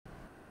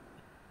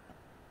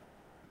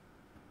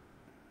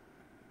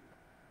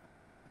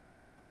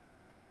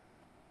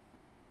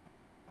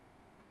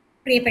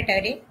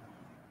പ്രിയപ്പെട്ടവരെ,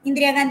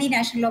 Indira Gandhi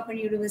national open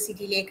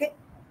യൂണിവേഴ്സിറ്റിയിലേക്ക്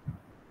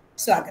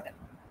സ്വാഗതം.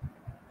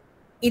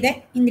 ഇത്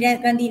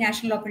Indira Gandhi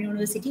national open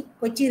university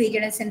Kochi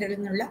regional സെന്ററിൽ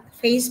നിന്നുള്ള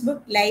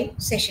ഫേസ്ബുക്ക് ലൈവ്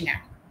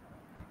സെഷനാണ്.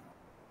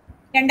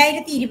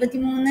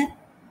 2023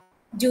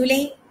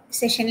 ജൂലൈ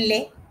സെഷനിലെ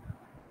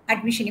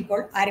അഡ്മിഷൻ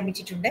ഇപ്പോൾ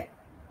ആരംഭിച്ചിട്ടുണ്ട്.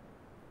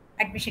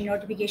 അഡ്മിഷൻ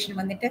നോട്ടിഫിക്കേഷൻ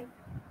വന്നിട്ട്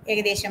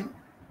ഏകദേശം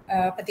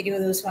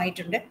 10-20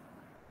 ദിവസമായിട്ടുണ്ട്.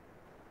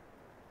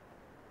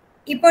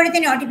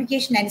 ഇപ്പോഴത്തെ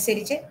നോട്ടിഫിക്കേഷൻ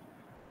അനുസരിച്ച്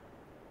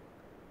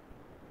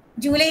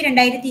ജൂലൈ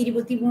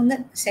 2023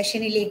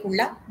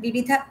 സെഷനിലേക്കുള്ള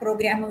വിവിധ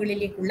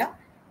പ്രോഗ്രാമുകളിലേക്കുള്ള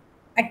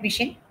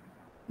അഡ്മിഷൻ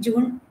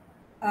ജൂൺ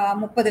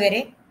 30 വരെ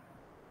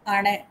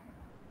ആണ്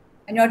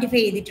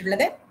നോട്ടിഫൈ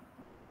ചെയ്തിട്ടുള്ളത്.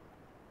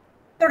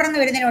 തുടർന്ന്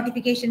വരുന്ന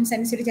നോട്ടിഫിക്കേഷൻസ്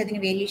അനുസരിച്ച് അതിന്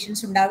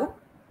വേരിയേഷൻസ് ഉണ്ടാകും.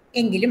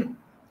 എങ്കിലും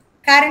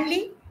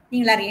കറൻ്റ്ലി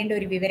നിങ്ങൾ അറിയേണ്ട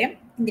ഒരു വിവരം,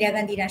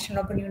 ഇന്ദിരാഗാന്ധി നാഷണൽ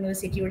ഓപ്പൺ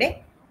യൂണിവേഴ്സിറ്റിയുടെ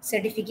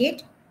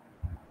certificate,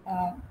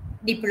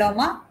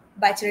 diploma,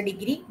 bachelor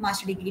degree,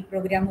 master degree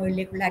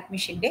പ്രോഗ്രാമുകളിലേക്കുള്ള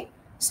അഡ്മിഷൻ്റെ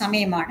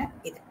സമയമാണ്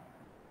ഇത്.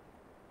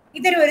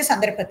 ഇത്തരം ഒരു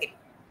സന്ദർഭത്തിൽ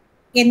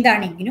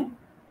എന്താണ് ഇഗ്നു,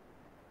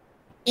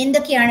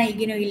 എന്തൊക്കെയാണ്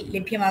ഇഗ്നുവിൽ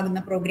ലഭ്യമാകുന്ന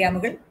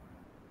പ്രോഗ്രാമുകൾ,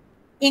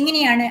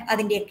 എങ്ങനെയാണ്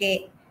അതിൻ്റെയൊക്കെ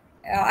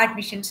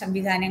അഡ്മിഷൻ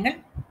സംവിധാനങ്ങൾ,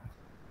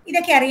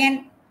 ഇതൊക്കെ അറിയാൻ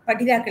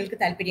പഠിതാക്കൾക്ക്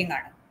താല്പര്യം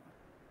കാണും.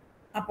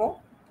 അപ്പോൾ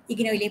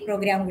ഇഗ്നുവിലെ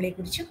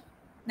പ്രോഗ്രാമുകളെക്കുറിച്ചും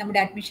നമ്മുടെ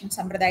അഡ്മിഷൻ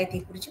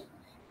സമ്പ്രദായത്തെക്കുറിച്ചും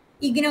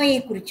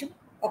ഇഗ്നോയെക്കുറിച്ചും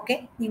ഒക്കെ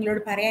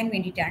നിങ്ങളോട് പറയാൻ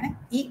വേണ്ടിയിട്ടാണ്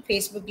ഈ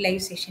ഫേസ്ബുക്ക്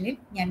ലൈവ് സെഷനിൽ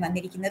ഞാൻ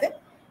വന്നിരിക്കുന്നത്.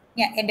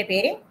 എൻ്റെ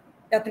പേര്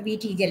doctor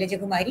VT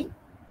Jalajakumari,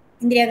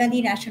 Indira Gandhi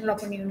national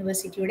open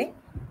യൂണിവേഴ്സിറ്റിയുടെ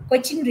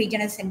കൊച്ചിൻ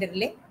റീജിയണൽ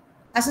സെന്ററിലെ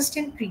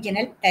അസിസ്റ്റന്റ്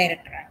റീജിയണൽ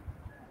ഡയറക്ടറാണ്.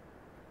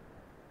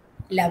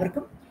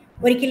 എല്ലാവർക്കും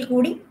ഒരിക്കൽ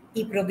കൂടി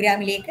ഈ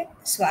പ്രോഗ്രാമിലേക്ക്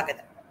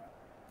സ്വാഗതം.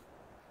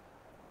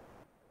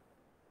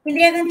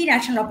 ഇന്ദിരാഗാന്ധി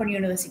നാഷണൽ ഓപ്പൺ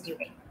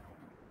യൂണിവേഴ്സിറ്റിയുടെ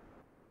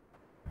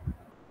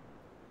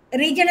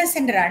റീജിയണൽ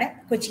സെന്ററാണ്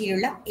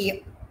കൊച്ചിയിലുള്ള ഈ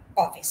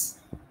ഓഫീസ്.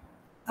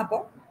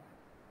 അപ്പോൾ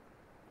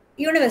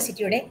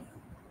യൂണിവേഴ്സിറ്റിയുടെ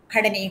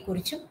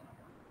ഘടനയെക്കുറിച്ചും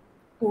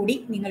കൂടി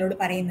നിങ്ങളോട്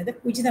പറയുന്നത്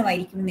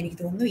ഉചിതമായിരിക്കുമെന്ന് എനിക്ക്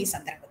തോന്നുന്നു. ഈ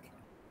സന്ദർഭത്തിൽ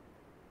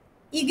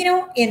ഇഗ്നോ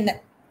എന്ന്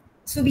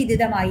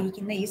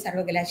സുവിദിതമായിരിക്കുന്ന ഈ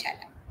സർവകലാശാല,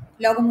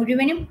 ലോകം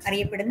മുഴുവനും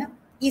അറിയപ്പെടുന്ന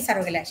ഈ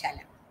സർവകലാശാല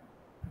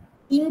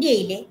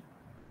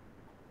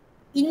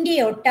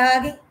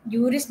ഇന്ത്യയൊട്ടാകെ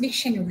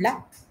ജൂറിസ്ഡിക്ഷനുള്ള,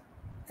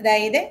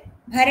 അതായത്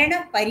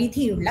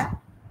ഭരണപരിധിയുള്ള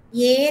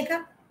ഏക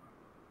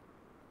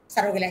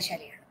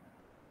സർവകലാശാലയാണ്,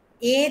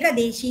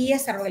 ഏകദേശീയ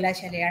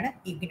സർവകലാശാലയാണ്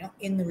ഇഗ്നോ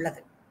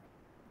എന്നുള്ളത്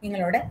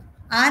നിങ്ങളോട്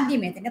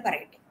ആദ്യമേ തന്നെ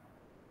പറയട്ടെ.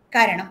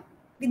 കാരണം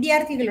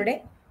വിദ്യാർത്ഥികളുടെ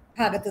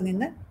ഭാഗത്തു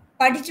നിന്ന്,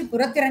 പഠിച്ചു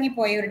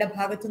പുറത്തിറങ്ങിപ്പോയവരുടെ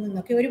ഭാഗത്തു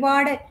നിന്നൊക്കെ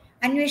ഒരുപാട്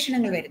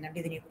അന്വേഷണങ്ങൾ വരുന്നുണ്ട്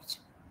ഇതിനെക്കുറിച്ച്.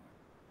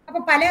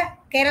 അപ്പോൾ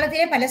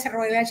കേരളത്തിലെ പല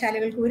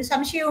സർവകലാശാലകൾക്കും ഒരു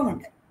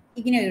സംശയവുമുണ്ട്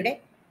ഇഗ്നോയുടെ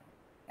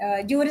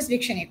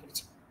ജൂറിസ്ഡിക്ഷനെ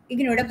കുറിച്ച്,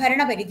 ഇഗ്നോയുടെ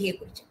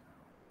ഭരണപരിധിയെക്കുറിച്ച്.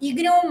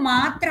 ഇഗ്നോ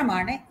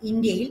മാത്രമാണ്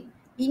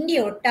ഇന്ത്യ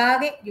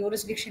ഒട്ടാകെ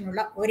ജൂറിസ്ഡിക്ഷനുള്ള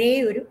ഒരേ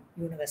ഒരു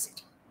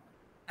യൂണിവേഴ്സിറ്റി.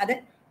 അത്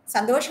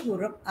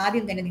സന്തോഷപൂർവ്വം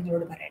ആദ്യം തന്നെ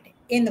നിങ്ങളോട് പറയട്ടെ.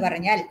 എന്ന്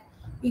പറഞ്ഞാൽ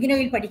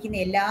ഇഗ്നോയിൽ പഠിക്കുന്ന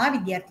എല്ലാ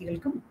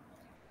വിദ്യാർത്ഥികൾക്കും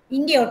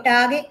ഇന്ത്യ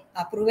ഒട്ടാകെ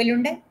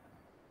അപ്രൂവലുണ്ട്.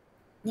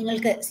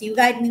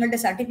 നിങ്ങളുടെ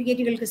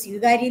സർട്ടിഫിക്കറ്റുകൾക്ക്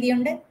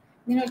സ്വീകാര്യതയുണ്ട്.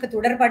 നിങ്ങൾക്ക്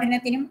തുടർ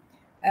പഠനത്തിനും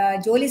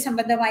ജോലി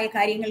സംബന്ധമായ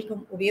കാര്യങ്ങൾക്കും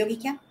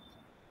ഉപയോഗിക്കാം.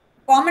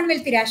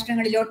 കോമൺവെൽത്ത്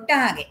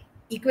രാഷ്ട്രങ്ങളിലൊട്ടാകെ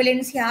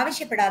ഈക്വലൻസി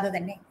ആവശ്യപ്പെടാതെ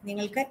തന്നെ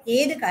നിങ്ങൾക്ക്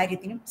ഏത്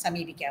കാര്യത്തിനും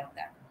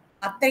സമീപിക്കാവുന്നതാണ്.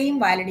 അത്രയും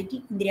വാലിഡിറ്റി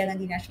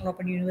ഇന്ദിരാഗാന്ധി നാഷണൽ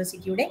ഓപ്പൺ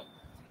യൂണിവേഴ്സിറ്റിയുടെ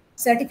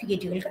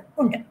സർട്ടിഫിക്കറ്റുകൾക്ക്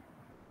ഉണ്ട്.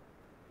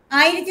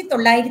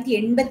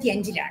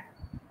 1985-ലാണ്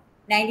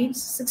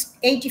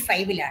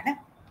 1985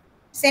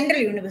 സെൻട്രൽ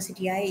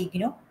യൂണിവേഴ്സിറ്റിയായ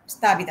ഇഗ്നോ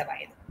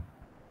സ്ഥാപിതമായത്.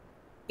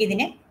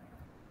 ഇതിന്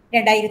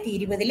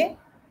 2020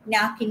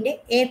 നാക്കിൻ്റെ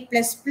A++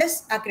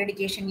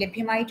 അക്രഡിറ്റേഷൻ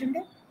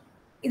ലഭ്യമായിട്ടുണ്ട്.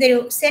 ഇതൊരു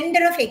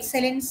centre of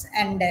excellence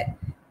and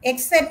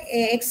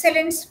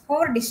excellence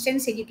four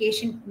distance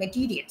education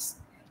materials,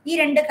 ഈ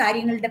രണ്ട്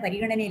കാര്യങ്ങളുടെ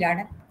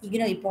പരിഗണനയിലാണ്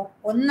ഇഗ്നോ ഇപ്പോൾ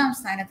 1ാം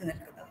സ്ഥാനത്ത്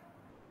നിൽക്കുന്നത്.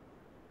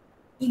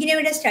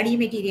 ഇഗ്നോയുടെ സ്റ്റഡി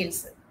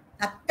മെറ്റീരിയൽസ്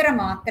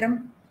അത്രമാത്രം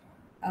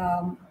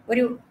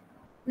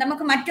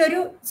നമുക്ക് മറ്റൊരു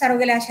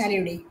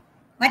സർവകലാശാലയുടെയും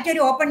മറ്റൊരു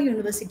ഓപ്പൺ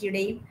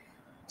യൂണിവേഴ്സിറ്റിയുടെയും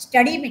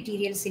സ്റ്റഡി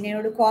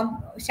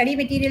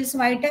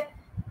മെറ്റീരിയൽസുമായിട്ട്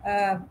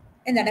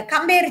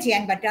കമ്പയർ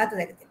ചെയ്യാൻ പറ്റാത്ത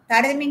തരത്തിൽ,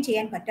 താരതമ്യം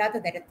ചെയ്യാൻ പറ്റാത്ത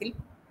തരത്തിൽ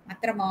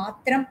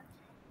അത്രമാത്രം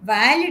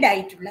വാലിഡ്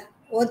ആയിട്ടുള്ള,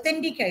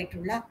 ഒത്തൻറ്റിക്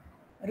ആയിട്ടുള്ള,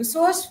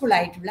 റിസോഴ്സ്ഫുൾ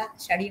ആയിട്ടുള്ള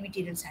സ്റ്റഡി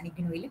മെറ്റീരിയൽസാണ്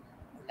ഇഗ്നോയിൽ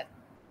ഉള്ളത്.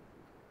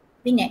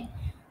 പിന്നെ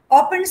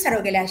ഓപ്പൺ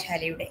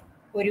സർവകലാശാലയുടെ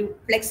ഒരു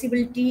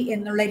ഫ്ലെക്സിബിലിറ്റി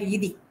എന്നുള്ള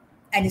രീതി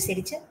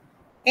അനുസരിച്ച്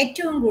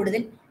ഏറ്റവും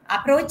കൂടുതൽ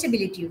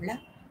അപ്രോച്ചബിലിറ്റിയുള്ള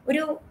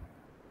ഒരു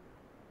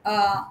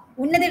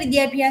ഉന്നത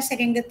വിദ്യാഭ്യാസ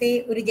രംഗത്തെ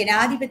ഒരു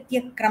ജനാധിപത്യ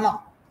ക്രമം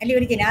അല്ലെങ്കിൽ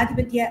ഒരു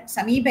ജനാധിപത്യ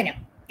സമീപനം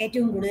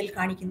ഏറ്റവും കൂടുതൽ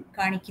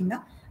കാണിക്കുന്ന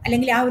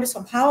അല്ലെങ്കിൽ ആ ഒരു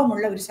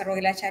സ്വഭാവമുള്ള ഒരു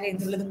സർവകലാശാല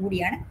എന്നുള്ളതും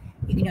കൂടിയാണ്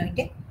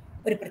ഇഗ്നോയുടെ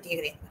ഒരു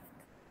പ്രത്യേകത എന്ന്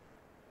പറയുന്നത്.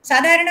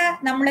 സാധാരണ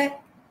നമ്മൾ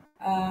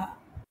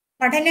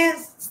പഠന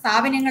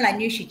സ്ഥാപനങ്ങൾ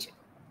അന്വേഷിച്ച്,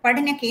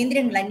 പഠന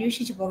കേന്ദ്രങ്ങൾ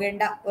അന്വേഷിച്ച്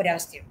പോകേണ്ട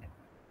ഒരവസ്ഥയുണ്ട്.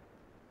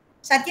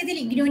 സത്യത്തിൽ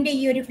ഇഗ്നുവിൻ്റെ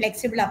ഈ ഒരു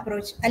ഫ്ലെക്സിബിൾ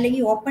അപ്രോച്ച്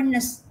അല്ലെങ്കിൽ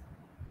ഓപ്പൺനെസ്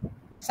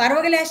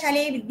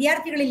സർവകലാശാലയെ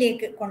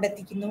വിദ്യാർത്ഥികളിലേക്ക്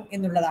കൊണ്ടെത്തിക്കുന്നു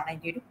എന്നുള്ളതാണ്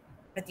അതിൻ്റെ ഒരു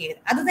പ്രത്യേകത.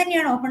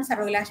 അതുതന്നെയാണ് ഓപ്പൺ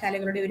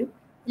സർവകലാശാലകളുടെ ഒരു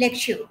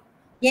ലക്ഷ്യവും.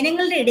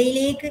 ജനങ്ങളുടെ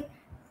ഇടയിലേക്ക്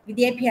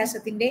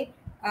വിദ്യാഭ്യാസത്തിൻ്റെ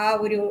ആ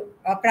ഒരു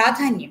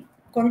പ്രാധാന്യം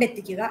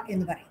കൊണ്ടെത്തിക്കുക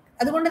എന്ന് പറയുന്നത്.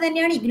 അതുകൊണ്ട്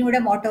തന്നെയാണ് ഇഗ്നുയുടെ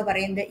മോട്ടോ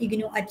പറയുന്നത്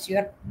IGNOU at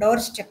your door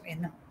step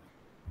എന്നും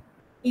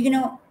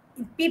ഇഗ്നു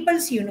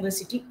പീപ്പിൾസ്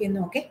യൂണിവേഴ്സിറ്റി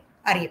എന്നും ഒക്കെ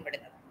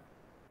അറിയപ്പെടുന്നത്.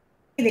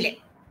 ഇതിലെ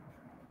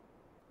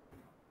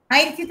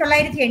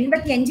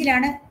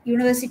 1985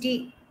 യൂണിവേഴ്സിറ്റി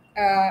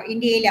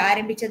ഇന്ത്യയിൽ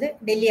ആരംഭിച്ചത്,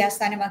 ഡൽഹി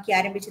ആസ്ഥാനമാക്കി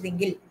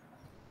ആരംഭിച്ചതെങ്കിൽ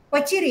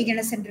കൊച്ചി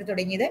റീജിയണൽ സെന്റർ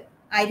തുടങ്ങിയത്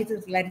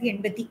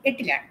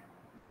 1988.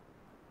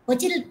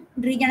 കൊച്ചിൻ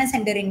റീജിയണൽ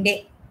സെന്ററിന്റെ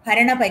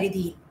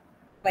ഭരണപരിധിയിൽ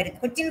വരുന്നത്,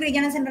 കൊച്ചിൻ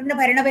റീജിയണൽ സെന്ററിന്റെ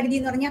ഭരണപരിധി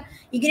എന്ന് പറഞ്ഞാൽ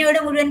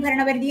ഇഗ്നോയുടെ മുഴുവൻ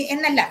ഭരണപരിധി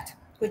എന്നല്ല അർത്ഥം.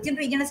 കൊച്ചിൻ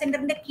റീജിയണൽ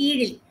സെന്ററിന്റെ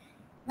കീഴിൽ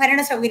ഭരണ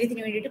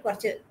സൗകര്യത്തിന് വേണ്ടിയിട്ട്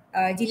കുറച്ച്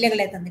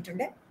ജില്ലകളെ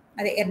തന്നിട്ടുണ്ട്.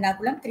 അത്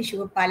എറണാകുളം,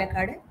 തൃശ്ശൂർ,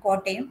 പാലക്കാട്,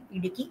 കോട്ടയം,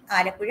 ഇടുക്കി,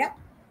 ആലപ്പുഴ.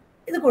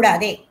 ഇത്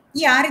കൂടാതെ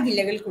ഈ 6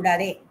 ജില്ലകൾ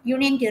കൂടാതെ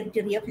union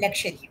territory of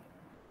Lakshadweep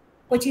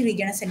Kochi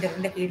regional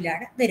സെന്ററിന്റെ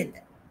കീഴിലാണ്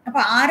വരുന്നത്.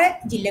 അപ്പോൾ 6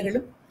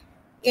 ജില്ലകളും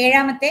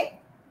 7ാമത്തെ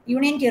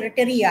യൂണിയൻ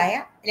ടെറിട്ടറിയായ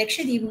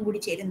ലക്ഷദ്വീപും കൂടി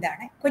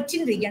ചേരുന്നതാണ്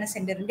കൊച്ചിൻ റീജിയണൽ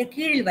സെന്ററിന്റെ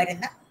കീഴിൽ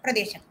വരുന്ന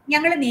പ്രദേശം.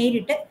 ഞങ്ങൾ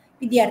നേരിട്ട്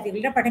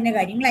വിദ്യാർത്ഥികളുടെ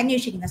പഠനകാര്യങ്ങൾ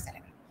അന്വേഷിക്കുന്ന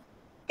സ്ഥലങ്ങൾ.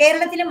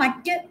 കേരളത്തിലെ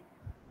മറ്റ്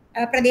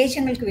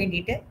പ്രദേശങ്ങൾക്ക്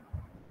വേണ്ടിയിട്ട്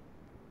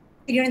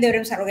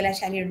തിരുവനന്തപുരം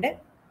സർവകലാശാലയുണ്ട്,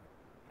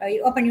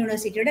 ഓപ്പൺ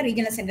യൂണിവേഴ്സിറ്റിയുടെ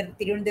റീജിയണൽ സെന്റർ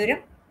തിരുവനന്തപുരം,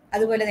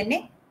 അതുപോലെ തന്നെ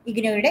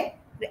ഇഗ്നോയുടെ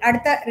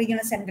അടുത്ത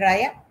റീജിയണൽ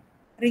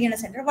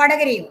സെന്റർ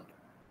വടകരയുമുണ്ട്.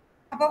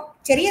 അപ്പോൾ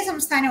ചെറിയ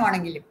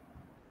സംസ്ഥാനമാണെങ്കിലും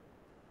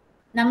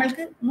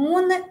നമ്മൾക്ക്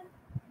 3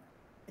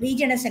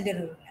 റീജിയണൽ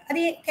സെന്ററുകളുണ്ട്. അത്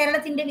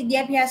കേരളത്തിൻ്റെ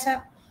വിദ്യാഭ്യാസ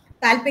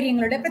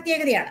താല്പര്യങ്ങളുടെ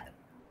പ്രത്യേകതയാണത്.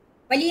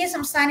 വലിയ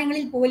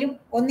സംസ്ഥാനങ്ങളിൽ പോലും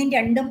 1ഉം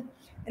 2ഉം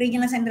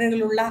റീജിയണൽ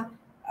സെന്ററുകളുള്ള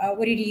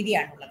ഒരു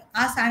രീതിയാണുള്ളത്.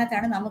 ആ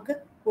സ്ഥാനത്താണ് നമുക്ക്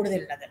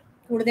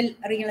കൂടുതൽ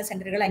റീജിയണൽ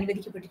സെന്ററുകൾ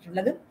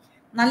അനുവദിക്കപ്പെട്ടിട്ടുള്ളത്.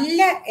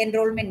 നല്ല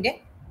എൻറോൾമെന്റ്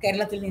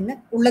കേരളത്തിൽ നിന്ന്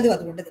ഉള്ളതും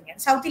അതുകൊണ്ട്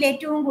തന്നെയാണ്. സൗത്തിൽ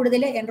ഏറ്റവും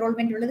കൂടുതൽ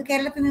എൻറോൾമെന്റ് ഉള്ളത്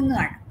കേരളത്തിൽ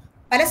നിന്നുമാണ്.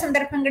 പല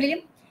സന്ദർഭങ്ങളിലും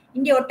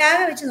ഇന്ത്യ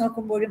ഒട്ടാകെ വെച്ച്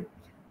നോക്കുമ്പോഴും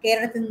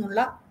കേരളത്തിൽ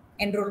നിന്നുള്ള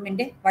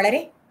എൻറോൾമെന്റ്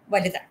വളരെ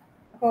വലുതാണ്.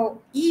 അപ്പോൾ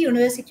ഈ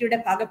യൂണിവേഴ്സിറ്റിയുടെ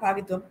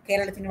ഭാഗഭാഗിത്വം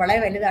കേരളത്തിന് വളരെ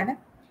വലുതാണ്.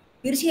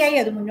 തീർച്ചയായും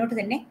അത് മുന്നോട്ട്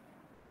തന്നെ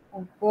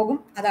പോകും.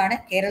 അതാണ്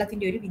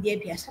കേരളത്തിൻ്റെ ഒരു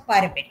വിദ്യാഭ്യാസ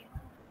പാരമ്പര്യം.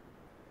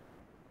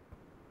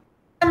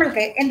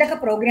 നമ്മൾക്ക് എന്തൊക്കെ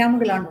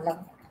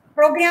പ്രോഗ്രാമുകളാണുള്ളത്?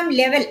 പ്രോഗ്രാം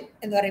ലെവൽ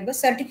എന്ന് പറയുമ്പോൾ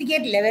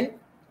certificate level,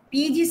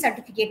 PG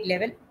certificate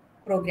level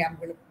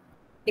പ്രോഗ്രാമുകളും,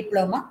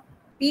 ഡിപ്ലോമ,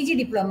 PG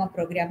ഡിപ്ലോമ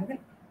പ്രോഗ്രാമുകൾ,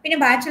 പിന്നെ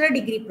ബാച്ചുലർ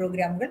ഡിഗ്രി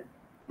പ്രോഗ്രാമുകൾ,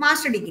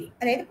 മാസ്റ്റർ ഡിഗ്രി,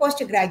 അതായത്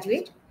പോസ്റ്റ്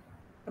ഗ്രാജുവേറ്റ്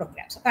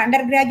പ്രോഗ്രാംസ്. അപ്പോൾ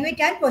under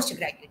graduate and post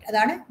graduate,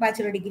 അതാണ്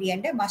bachelor degree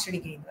and master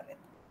degree എന്ന്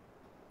പറയുന്നത്.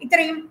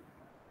 ഇത്രയും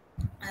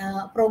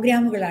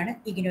പ്രോഗ്രാമുകളാണ്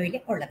ഇഗ്നോയിൽ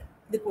ഉള്ളത്.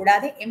 ഇത്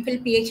കൂടാതെ MPhil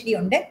PhD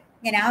ഉണ്ട്.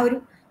 ഞാൻ ആ ഒരു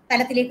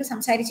തലത്തിലേക്ക്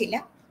സംസാരിച്ചില്ല.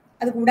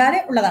 അത് കൂടാതെ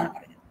ഉള്ളതാണ്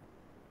പറഞ്ഞത്.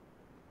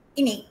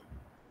 ഇനി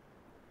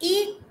ഈ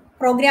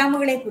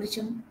പ്രോഗ്രാമുകളെ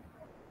കുറിച്ചും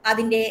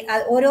അതിൻ്റെ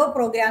ഓരോ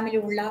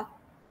പ്രോഗ്രാമിലുമുള്ള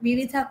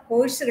വിവിധ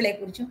കോഴ്സുകളെ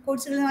കുറിച്ചും,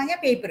 കോഴ്സുകൾ എന്ന് പറഞ്ഞാൽ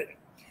പേപ്പറുകൾ,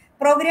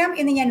 പ്രോഗ്രാം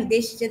എന്ന് ഞാൻ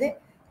ഉദ്ദേശിച്ചത്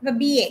ഇപ്പോൾ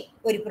BA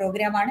ഒരു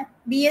പ്രോഗ്രാമാണ്,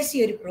 BSc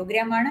ഒരു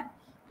പ്രോഗ്രാമാണ്,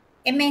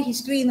 MA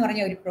ഹിസ്റ്ററി എന്ന്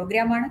പറഞ്ഞ ഒരു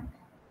പ്രോഗ്രാമാണ്,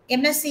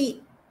 MSc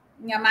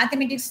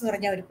മാത്തമെറ്റിക്സ് എന്ന്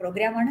പറഞ്ഞ ഒരു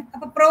പ്രോഗ്രാമാണ്.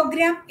 അപ്പോൾ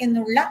പ്രോഗ്രാം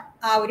എന്നുള്ള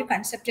ആ ഒരു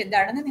കൺസെപ്റ്റ്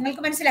എന്താണെന്ന്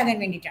നിങ്ങൾക്ക് മനസ്സിലാകാൻ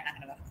വേണ്ടിയിട്ടാണ്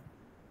അങ്ങനെ പറഞ്ഞത്.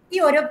 ഈ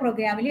ഓരോ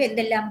പ്രോഗ്രാമിലും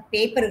എന്തെല്ലാം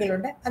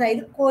പേപ്പറുകളുണ്ട്,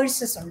 അതായത്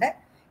കോഴ്സസ് ഉണ്ട്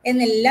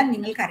എന്നെല്ലാം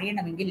നിങ്ങൾക്ക്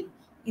അറിയണമെങ്കിൽ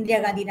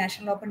ഇന്ദിരാഗാന്ധി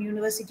നാഷണൽ ഓപ്പൺ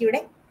യൂണിവേഴ്സിറ്റിയുടെ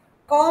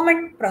കോമൺ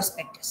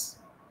പ്രോസ്പെക്ടസ്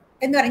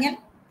എന്ന് പറഞ്ഞാൽ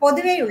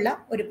പൊതുവെയുള്ള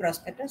ഒരു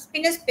പ്രോസ്പെക്ടസ്,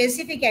 പിന്നെ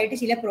സ്പെസിഫിക് ആയിട്ട്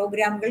ചില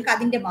പ്രോഗ്രാമുകൾക്ക്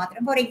അതിൻ്റെ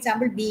മാത്രം. ഫോർ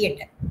എക്സാമ്പിൾ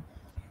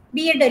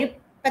ബി.എഡ് ഒരു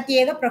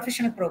പ്രത്യേക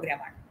പ്രൊഫഷണൽ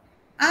പ്രോഗ്രാമാണ്.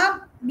 ആ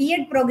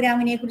B.Ed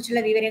പ്രോഗ്രാമിനെ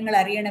കുറിച്ചുള്ള വിവരങ്ങൾ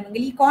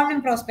അറിയണമെങ്കിൽ ഈ കോമൺ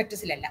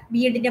പ്രോസ്പെക്ടസിലല്ല,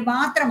 B.Edന്റെ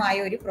മാത്രമായ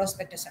ഒരു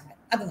പ്രോസ്പെക്ടസ് ഉണ്ട്,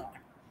 അത്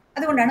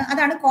നോക്കണം.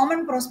 അതാണ്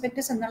കോമൺ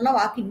പ്രോസ്പെക്ടസ് എന്നുള്ള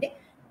വാക്കിൻ്റെ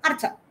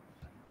അർത്ഥം.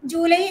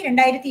 ജൂലൈ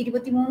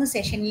 2023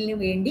 സെഷനിന്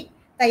വേണ്ടി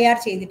തയ്യാർ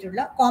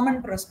ചെയ്തിട്ടുള്ള കോമൺ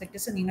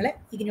പ്രോസ്പെക്ടസ് നിങ്ങൾ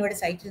ഇഗ്നോയുടെ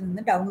സൈറ്റിൽ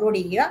നിന്ന് ഡൗൺലോഡ്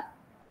ചെയ്യുക,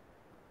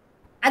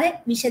 അത്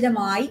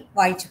വിശദമായി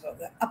വായിച്ചു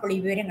പോകുക. അപ്പോൾ ഈ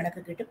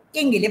വിവരങ്ങളൊക്കെ കിട്ടും.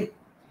 എങ്കിലും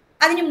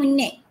അതിനു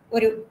മുന്നേ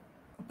ഒരു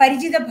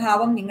പരിചിത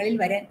ഭാവം നിങ്ങളിൽ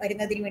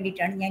വരുന്നതിന്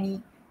വേണ്ടിയിട്ടാണ് ഞാൻ ഈ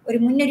ഒരു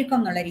മുന്നൊരുക്കം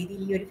എന്നുള്ള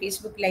രീതിയിൽ ഈ ഒരു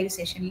ഫേസ്ബുക്ക് ലൈവ്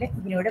സെഷനിൽ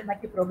ഇഗ്നോയുടെ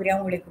മറ്റ്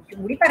പ്രോഗ്രാമുകളെ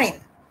കുറിച്ചും കൂടി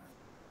പറയുന്നത്.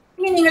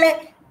 ഇനി നിങ്ങൾ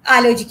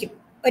ആലോചിക്കും,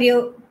 ഒരു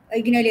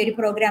ഇഗ്നോയിലെ ഒരു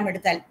പ്രോഗ്രാം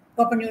എടുത്താൽ,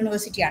 ഓപ്പൺ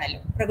യൂണിവേഴ്സിറ്റി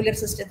ആണല്ലോ, റെഗുലർ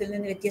സിസ്റ്റത്തിൽ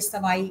നിന്ന്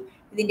വ്യത്യസ്തമായി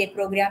ഇതിൻ്റെ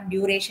പ്രോഗ്രാം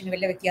ഡ്യൂറേഷൻ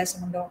വല്ല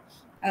വ്യത്യാസമുണ്ടോ?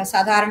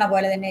 സാധാരണ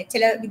പോലെ തന്നെ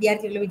ചില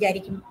വിദ്യാർത്ഥികൾ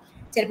വിചാരിക്കും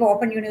ചിലപ്പോൾ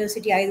ഓപ്പൺ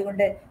യൂണിവേഴ്സിറ്റി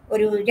ആയതുകൊണ്ട്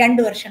ഒരു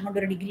 2 വർഷം കൊണ്ട്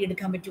ഒരു ഡിഗ്രി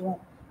എടുക്കാൻ പറ്റുമോ,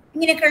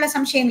 ഇങ്ങനെയൊക്കെയുള്ള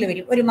സംശയങ്ങൾ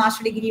വരും. ഒരു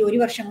മാസ്റ്റർ ഡിഗ്രി 1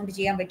 വർഷം കൊണ്ട്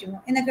ചെയ്യാൻ പറ്റുമോ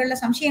എന്നൊക്കെയുള്ള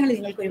സംശയങ്ങൾ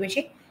നിങ്ങൾക്ക്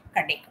ഒരുപക്ഷെ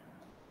കണ്ടേക്കും.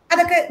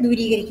 അതൊക്കെ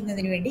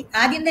ദൂരീകരിക്കുന്നതിന് വേണ്ടി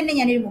ആദ്യം തന്നെ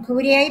ഞാനൊരു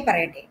മുഖവുരയായി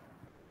പറയട്ടെ,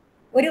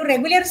 ഒരു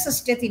റെഗുലർ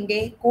സിസ്റ്റത്തിൻ്റെ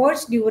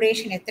കോഴ്സ്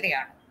ഡ്യൂറേഷൻ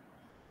എത്രയാണ്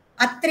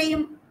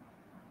അത്രയും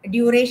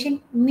ഡ്യൂറേഷൻ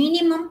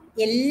മിനിമം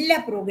എല്ലാ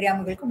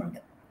പ്രോഗ്രാമുകൾക്കും ഉണ്ട്.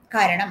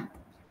 കാരണം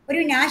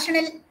ഒരു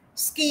നാഷണൽ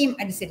സ്കീം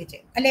അനുസരിച്ച്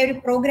അല്ലെ ഒരു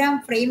പ്രോഗ്രാം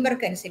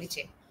ഫ്രെയിംവർക്ക്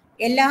അനുസരിച്ച്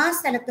എല്ലാ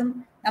സ്ഥലത്തും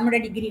നമ്മുടെ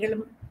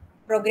ഡിഗ്രികളും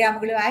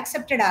പ്രോഗ്രാമുകളും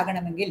ആക്സെപ്റ്റഡ്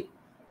ആകണമെങ്കിൽ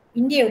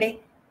ഇന്ത്യയുടെ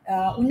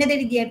ഉന്നത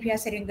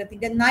വിദ്യാഭ്യാസ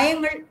രംഗത്തിൻ്റെ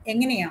നയങ്ങൾ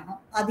എങ്ങനെയാണോ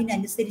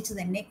അതിനനുസരിച്ച്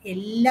തന്നെ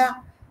എല്ലാ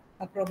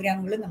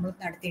പ്രോഗ്രാമുകളും നമ്മൾ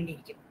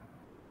നടത്തേണ്ടിയിരിക്കും.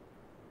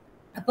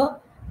 അപ്പോൾ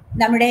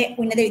നമ്മുടെ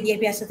ഉന്നത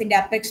വിദ്യാഭ്യാസത്തിൻ്റെ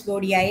അപ്പെക്സ്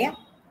ബോഡിയായ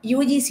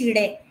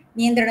UGCയുടെ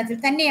നിയന്ത്രണത്തിൽ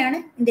തന്നെയാണ്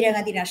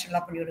ഇന്ദിരാഗാന്ധി നാഷണൽ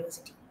ഓപ്പൺ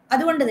യൂണിവേഴ്സിറ്റി.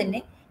 അതുകൊണ്ട് തന്നെ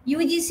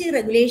UGC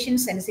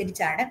റെഗുലേഷൻസ്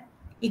അനുസരിച്ചാണ്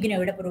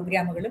ഇഗ്നോയുടെ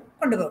പ്രോഗ്രാമുകളും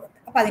കൊണ്ടുപോകുന്നത്.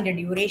 അപ്പോൾ അതിൻ്റെ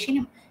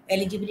ഡ്യൂറേഷനും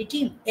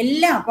എലിജിബിലിറ്റിയും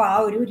എല്ലാം അപ്പോൾ ആ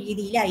ഒരു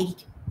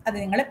രീതിയിലായിരിക്കും. അത്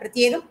നിങ്ങൾ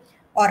പ്രത്യേകം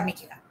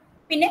ഓർമ്മിക്കുക.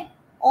 പിന്നെ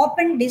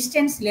open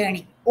distance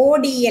learning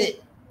ODL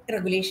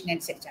regulation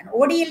അനുസരിച്ചാണ്.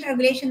 ODL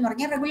റെഗുലേഷൻ എന്ന്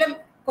പറഞ്ഞാൽ റെഗുലർ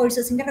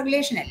കോഴ്സസിൻ്റെ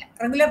റെഗുലേഷൻ അല്ല,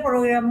 റെഗുലർ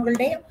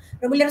പ്രോഗ്രാമുകളുടെയോ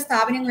റെഗുലർ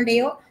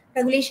സ്ഥാപനങ്ങളുടെയോ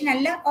റെഗുലേഷൻ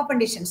അല്ല ഓപ്പൺ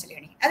ഡിസ്റ്റൻസ്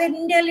ലേണിംഗ്. അത്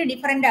എൻ്റയർലി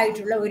ഡിഫറൻ്റ്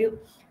ആയിട്ടുള്ള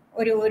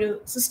ഒരു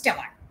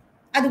സിസ്റ്റമാണ്.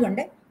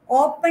 അതുകൊണ്ട്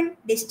open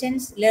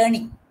distance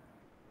learning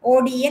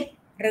ODL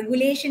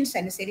regulations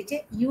അനുസരിച്ച്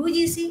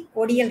UGC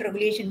ODL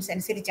റെഗുലേഷൻസ്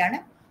അനുസരിച്ചാണ്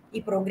ഈ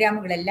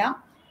പ്രോഗ്രാമുകളെല്ലാം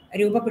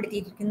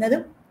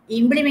രൂപപ്പെടുത്തിയിരിക്കുന്നതും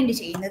ഇംപ്ലിമെൻ്റ്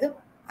ചെയ്യുന്നതും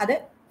അത്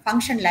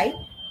ഫങ്ഷണലായി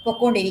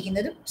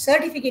പൊക്കോണ്ടിരിക്കുന്നതും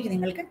സർട്ടിഫിക്കറ്റ്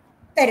നിങ്ങൾക്ക്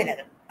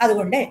തരുന്നതും.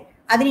 അതുകൊണ്ട്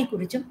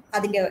അതിനെക്കുറിച്ചും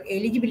അതിൻ്റെ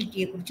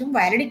എലിജിബിലിറ്റിയെക്കുറിച്ചും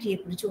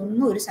വാലിഡിറ്റിയെക്കുറിച്ചും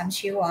ഒന്നും ഒരു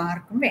സംശയവും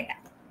ആർക്കും വേണ്ട.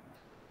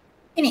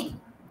 ഇനി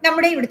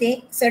നമ്മുടെ ഇവിടുത്തെ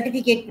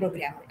സർട്ടിഫിക്കറ്റ്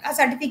പ്രോഗ്രാമുകൾ, ആ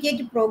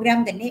സർട്ടിഫിക്കറ്റ് പ്രോഗ്രാം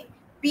തന്നെ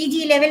PG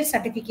ലെവൽ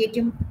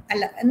സർട്ടിഫിക്കറ്റും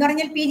അല്ല എന്ന്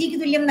പറഞ്ഞാൽ PGക്ക്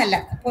തുല്യം എന്നല്ല.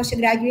 പോസ്റ്റ്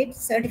ഗ്രാജുവേറ്റ്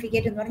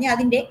സർട്ടിഫിക്കറ്റ് എന്ന് പറഞ്ഞാൽ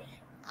അതിൻ്റെ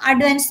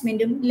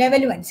അഡ്വാൻസ്മെൻറ്റും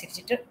ലെവലും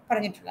അനുസരിച്ചിട്ട്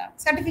പറഞ്ഞിട്ടുള്ള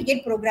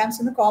സർട്ടിഫിക്കറ്റ് പ്രോഗ്രാംസ്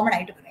എന്ന് കോമൺ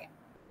ആയിട്ട് പറയാം.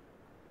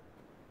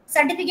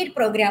 സർട്ടിഫിക്കറ്റ്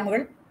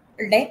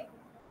പ്രോഗ്രാമുകളുടെ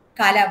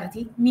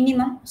കാലാവധി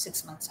മിനിമം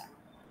 6 months ആണ്.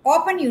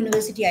 ഓപ്പൺ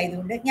യൂണിവേഴ്സിറ്റി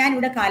ആയതുകൊണ്ട്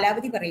ഞാനിവിടെ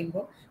കാലാവധി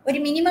പറയുമ്പോൾ ഒരു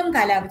മിനിമം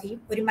കാലാവധിയും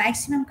ഒരു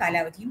മാക്സിമം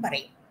കാലാവധിയും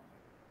പറയും.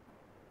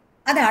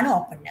 അതാണ്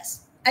ഓപ്പൺനെസ്.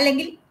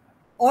 അല്ലെങ്കിൽ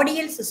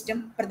ODL സിസ്റ്റം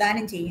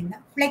പ്രദാനം ചെയ്യുന്ന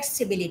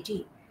ഫ്ലെക്സിബിലിറ്റി,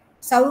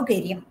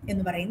 സൗകര്യം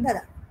എന്ന് പറയുന്നത്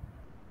അതാണ്.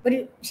 ഒരു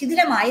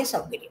ശിഥിലമായ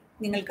സൗകര്യം,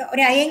 നിങ്ങൾക്ക്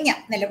ഒരു അയഞ്ഞ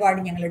നിലപാട്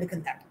ഞങ്ങൾ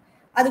എടുക്കുന്നതാണ്.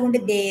 അതുകൊണ്ട്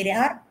there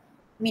are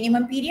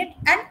minimum period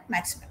and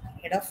maximum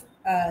period of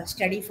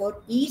study for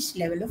each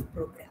level of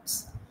programs.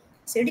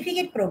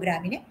 Certificate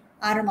പ്രോഗ്രാമിന്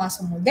 6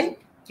 മാസം മുതൽ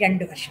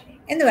 2 വർഷം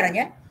എന്ന്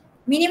പറഞ്ഞാൽ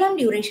മിനിമം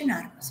ഡ്യൂറേഷൻ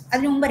 6 മാസം.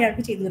 അതിനു മുമ്പ്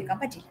ഒരാൾക്ക് ചെയ്തു തീർക്കാൻ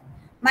പറ്റില്ല.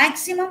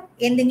 മാക്സിമം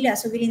എന്തെങ്കിലും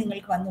അസൗകര്യം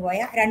നിങ്ങൾക്ക്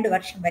വന്നുപോയാൽ 2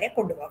 വർഷം വരെ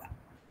കൊണ്ടുപോകാം.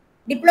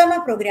 Diploma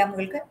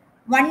പ്രോഗ്രാമുകൾക്ക്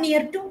 1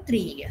 year to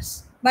 3 years,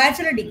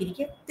 bachelor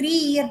ഡിഗ്രിക്ക് 3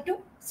 year to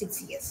 6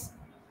 years,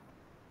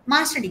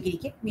 മാസ്റ്റർ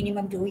ഡിഗ്രിക്ക്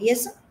മിനിമം 2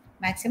 years,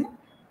 മാക്സിമം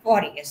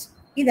 4 years.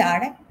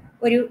 ഇതാണ്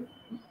ഒരു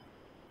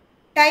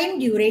time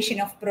duration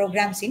of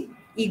programmes in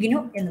IGNOU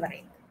എന്ന്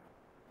പറയുന്നത്.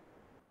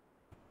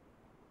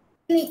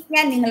 ഇനി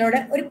ഞാൻ നിങ്ങളോട്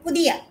ഒരു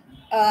പുതിയ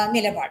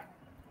നിലപാട്,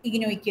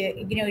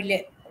 ഇഗ്നോയിൽ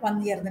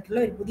വന്നു ചേർന്നിട്ടുള്ള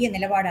ഒരു പുതിയ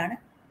നിലപാടാണ്.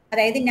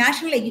 അതായത്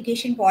നാഷണൽ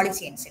എഡ്യൂക്കേഷൻ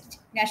പോളിസി അനുസരിച്ച്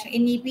നാഷണൽ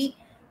NEP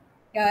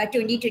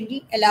 2020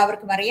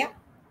 എല്ലാവർക്കും അറിയാം.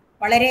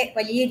 വളരെ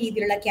വലിയ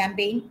രീതിയിലുള്ള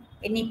ക്യാമ്പയിൻ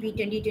NEP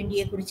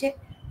 2020യെ കുറിച്ച്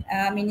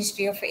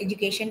ministry of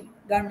education,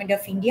 government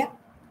of India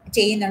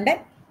ചെയ്യുന്നുണ്ട്.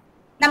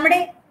 നമ്മുടെ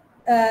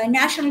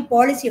നാഷണൽ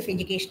പോളിസി ഓഫ്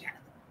എഡ്യൂക്കേഷനാണ്.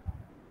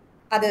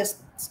 അത്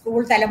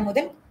സ്കൂൾ തലം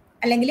മുതൽ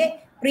അല്ലെങ്കിൽ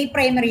പ്രീ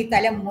പ്രൈമറി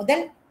തലം മുതൽ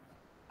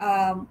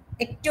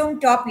ഏറ്റവും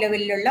ടോപ്പ്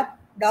ലെവലിലുള്ള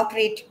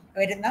ഡോക്ടറേറ്റ്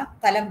വരുന്ന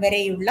തലം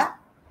വരെയുള്ള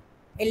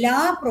എല്ലാ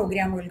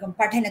പ്രോഗ്രാമുകൾക്കും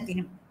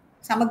പഠനത്തിനും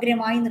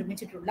സമഗ്രമായി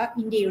നിർമ്മിച്ചിട്ടുള്ള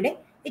ഇന്ത്യയുടെ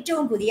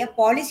ഏറ്റവും പുതിയ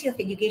policy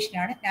of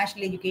എഡ്യൂക്കേഷനാണ്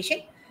national education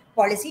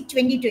policy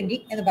 2020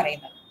 എന്ന്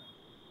പറയുന്നത്.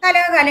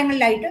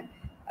 കാലാകാലങ്ങളിലായിട്ട്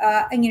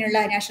ഇങ്ങനെയുള്ള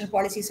നാഷണൽ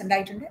പോളിസീസ്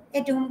ഉണ്ടായിട്ടുണ്ട്.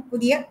 ഏറ്റവും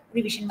പുതിയ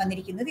റിവിഷൻ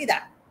വന്നിരിക്കുന്നത്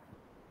ഇതാണ്,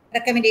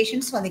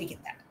 റെക്കമെൻഡേഷൻസ്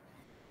വന്നിരിക്കുന്നതാണ്.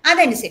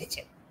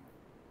 അതനുസരിച്ച്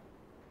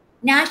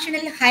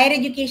national higher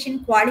education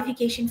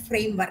qualification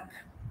framework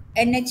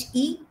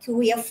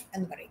NHEQF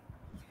എന്ന് പറയും.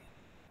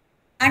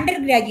 അണ്ടർ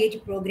ഗ്രാജുവേറ്റ്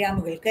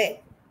പ്രോഗ്രാമുകൾക്ക്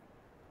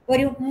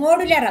ഒരു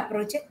മോഡുലർ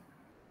അപ്രോച്ച്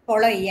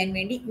ഫോളോ ചെയ്യാൻ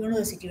വേണ്ടി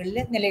യൂണിവേഴ്സിറ്റികളിൽ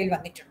നിലവിൽ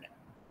വന്നിട്ടുണ്ട്.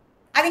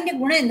 അതിൻ്റെ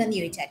ഗുണം എന്തെന്ന്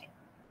ചോദിച്ചാൽ,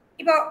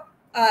 ഇപ്പോൾ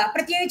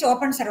പ്രത്യേകിച്ച്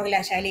ഓപ്പൺ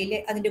സർവകലാശാലയിൽ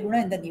അതിൻ്റെ ഗുണം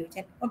എന്തെന്ന്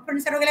ചോദിച്ചാൽ, ഓപ്പൺ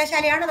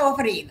സർവകലാശാലയാണ് അത്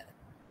ഓഫർ ചെയ്യുന്നത്.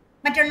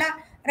 മറ്റുള്ള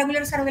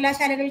റെഗുലർ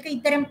സർവകലാശാലകൾക്ക്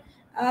ഇത്തരം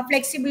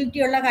ഫ്ലെക്സിബിലിറ്റി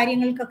ഉള്ള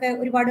കാര്യങ്ങൾക്കൊക്കെ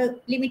ഒരുപാട്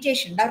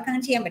ലിമിറ്റേഷൻ ഉണ്ട്, അവർക്ക്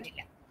അങ്ങനെ ചെയ്യാൻ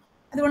പറ്റില്ല.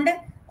 അതുകൊണ്ട്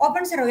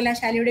ഓപ്പൺ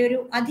സർവകലാശാലയുടെ ഒരു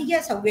അധിക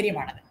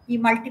സൗകര്യമാണത് ഈ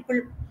മൾട്ടിപ്പിൾ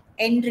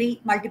എൻട്രി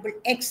മൾട്ടിപ്പിൾ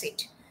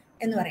എക്സിറ്റ്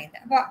എന്ന്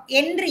പറയുന്നത്. അപ്പോൾ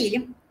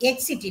എൻട്രിയിലും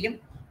എക്സിറ്റിലും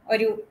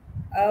ഒരു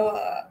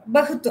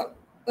ബഹുത്വം,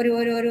 ഒരു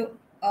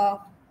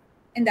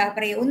എന്താ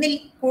പറയുക, ഒന്നിൽ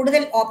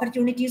കൂടുതൽ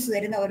ഓപ്പർച്യൂണിറ്റീസ്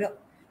തരുന്ന ഒരു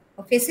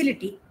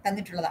ഫെസിലിറ്റി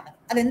തന്നിട്ടുള്ളതാണ്.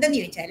 അതെന്തെന്ന്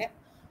ചോദിച്ചാൽ,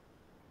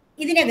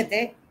 ഇതിനകത്ത്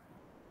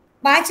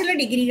ബാച്ചിലർ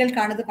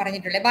ഡിഗ്രികൾക്കാണിത്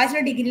പറഞ്ഞിട്ടുള്ളത്.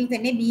 ബാച്ചിലർ ഡിഗ്രിയിൽ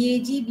തന്നെ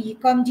BAG,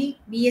 BCom,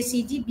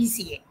 BSCG,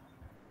 BCA.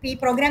 ഈ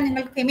പ്രോഗ്രാം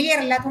നിങ്ങൾക്ക് ഫെമിലിയർ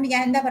അല്ലാത്തതുകൊണ്ട്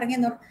ഞാൻ എന്താ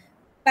പറഞ്ഞെന്ന്,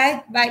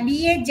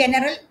 BA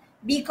general,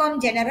 BCom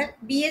general,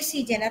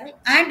 BSc general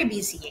and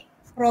BCA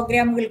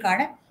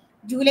പ്രോഗ്രാമുകൾക്കാണ്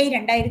July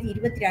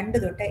 2022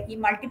 തൊട്ട് ഈ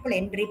മൾട്ടിപ്പിൾ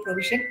എൻട്രി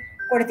പ്രൊവിഷൻ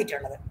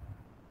കൊടുത്തിട്ടുള്ളത്.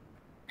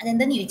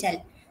 അതെന്തെന്ന് ചോദിച്ചാൽ,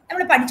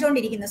 നമ്മൾ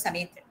പഠിച്ചുകൊണ്ടിരിക്കുന്ന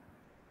സമയത്ത്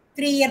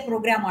 3 year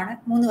പ്രോഗ്രാമാണ്,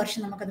 3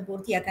 വർഷം നമുക്കത്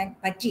പൂർത്തിയാക്കാൻ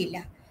പറ്റിയില്ല.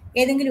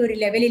 ഏതെങ്കിലും ഒരു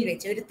ലെവലിൽ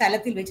വെച്ച്, ഒരു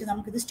തലത്തിൽ വെച്ച്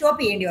നമുക്കിത് സ്റ്റോപ്പ്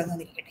ചെയ്യേണ്ടി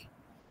വന്നിരിക്കട്ടെ.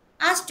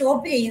 ആ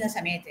സ്റ്റോപ്പ് ചെയ്യുന്ന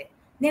സമയത്ത്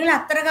നിങ്ങൾ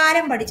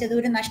അത്രകാലം പഠിച്ചത്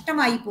ഒരു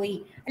നഷ്ടമായി പോയി,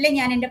 അല്ലെ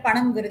ഞാൻ എൻ്റെ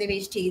പണം വെറുതെ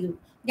വേസ്റ്റ് ചെയ്തു,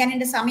 ഞാൻ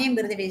എൻ്റെ സമയം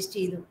വെറുതെ വേസ്റ്റ്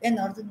ചെയ്തു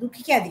എന്നോർത്ത്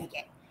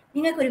ദുഃഖിക്കാതിരിക്കാൻ,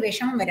 നിങ്ങൾക്കൊരു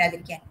വിഷമം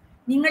വരാതിരിക്കാൻ,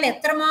 നിങ്ങൾ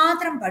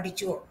എത്രമാത്രം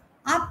പഠിച്ചുവോ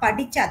ആ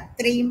പഠിച്ച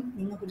അത്രയും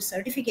നിങ്ങൾക്കൊരു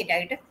സർട്ടിഫിക്കറ്റ്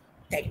ആയിട്ട്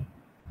തരും.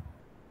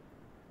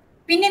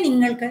 പിന്നെ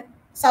നിങ്ങൾക്ക്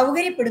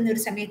സൗകര്യപ്പെടുന്ന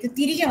ഒരു സമയത്ത്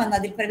തിരികെ വന്ന്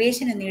അതിൽ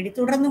പ്രവേശനം നേടി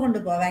തുടർന്നു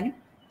കൊണ്ടുപോകാനും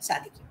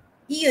സാധിക്കും.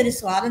 ഈ ഒരു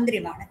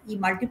സ്വാതന്ത്ര്യമാണ് ഈ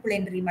മൾട്ടിപ്പിൾ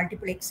എൻട്രി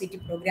മൾട്ടിപ്പിൾ എക്സിറ്റ്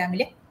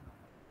പ്രോഗ്രാമിൽ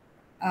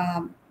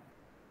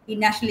ഈ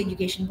നാഷണൽ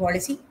എഡ്യൂക്കേഷൻ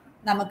പോളിസി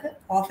നമുക്ക്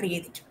ഓഫർ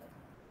ചെയ്തിട്ടുള്ളത്.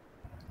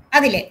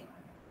 അതിൽ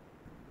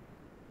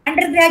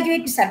അണ്ടർ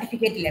ഗ്രാജുവേറ്റ്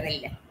സർട്ടിഫിക്കറ്റ്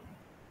ലെവലിൽ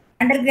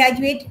അണ്ടർ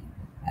ഗ്രാജുവേറ്റ്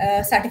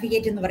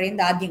സർട്ടിഫിക്കറ്റ് എന്ന്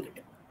പറയുന്നത് ആദ്യം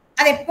കിട്ടും.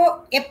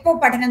 അതെപ്പോൾ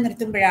പഠനം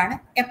നിർത്തുമ്പോഴാണ്,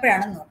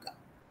 എപ്പോഴാണെന്ന് നോക്കുക.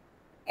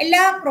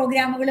 എല്ലാ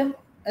പ്രോഗ്രാമുകളും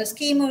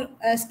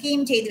സ്കീം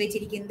ചെയ്തു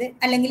വെച്ചിരിക്കുന്നത്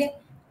അല്ലെങ്കിൽ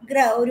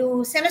ഒരു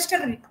സെമസ്റ്റർ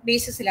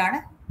ബേസിസിലാണ്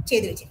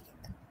ചെയ്തു വെച്ചിരിക്കുന്നത്.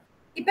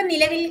 ഇപ്പം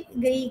നിലവിൽ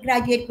ഈ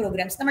ഗ്രാജുവേറ്റ്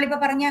പ്രോഗ്രാംസ്, നമ്മളിപ്പോൾ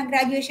പറഞ്ഞ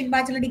ഗ്രാജുവേഷൻ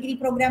ബാച്ചലർ ഡിഗ്രി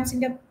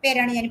പ്രോഗ്രാംസിൻ്റെ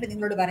പേരാണ് ഞാനിപ്പോൾ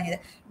നിങ്ങളോട് പറഞ്ഞത്.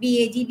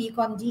 BAG,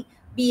 BCom G,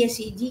 BSc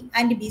G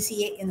and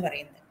BCA എന്ന്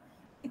പറയുന്നത്.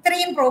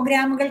 ഇത്രയും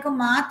പ്രോഗ്രാമുകൾക്ക്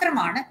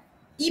മാത്രമാണ്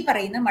ഈ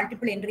പറയുന്ന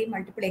മൾട്ടിപ്പിൾ എൻട്രി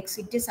മൾട്ടിപ്പിൾ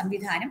എക്സിറ്റ്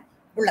സംവിധാനം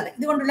ഉള്ളത്.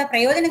 ഇതുകൊണ്ടുള്ള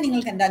പ്രയോജനം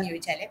നിങ്ങൾക്ക് എന്താണെന്ന്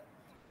ചോദിച്ചാൽ,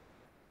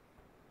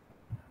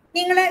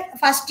 നിങ്ങൾ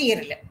ഫസ്റ്റ്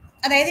ഇയറിൽ,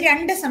 അതായത്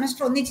 2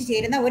 സെമസ്റ്റർ ഒന്നിച്ച്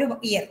ചേരുന്ന ഒരു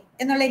ഇയർ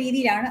എന്നുള്ള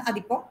രീതിയിലാണ്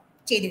അതിപ്പോൾ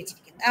ചെയ്തു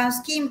വെച്ചിരിക്കുന്നത്. ആ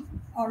സ്കീം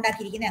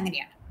ഉണ്ടാക്കിയിരിക്കുന്നത്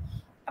അങ്ങനെയാണ്.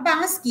 അപ്പോൾ ആ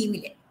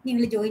സ്കീമിൽ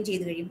നിങ്ങൾ ജോയിൻ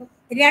ചെയ്ത് കഴിയുമ്പോൾ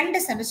 2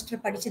 സെമസ്റ്റർ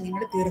പഠിച്ച്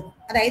നിങ്ങൾ തീർന്നു.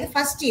 അതായത്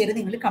ഫസ്റ്റ് ഇയർ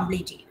നിങ്ങൾ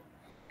കംപ്ലീറ്റ് ചെയ്തു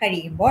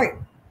കഴിയുമ്പോൾ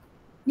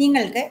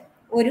നിങ്ങൾക്ക്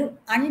ഒരു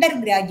അണ്ടർ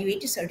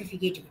ഗ്രാജുവേറ്റ്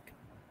സർട്ടിഫിക്കറ്റ് കിട്ടും.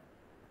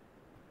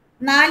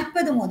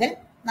 40 മുതൽ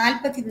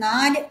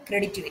 44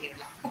 ക്രെഡിറ്റ്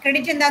വരെയുള്ള. അപ്പോൾ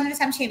ക്രെഡിറ്റ് എന്താണെന്നൊരു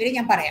സംശയം വരെ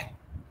ഞാൻ പറയാം.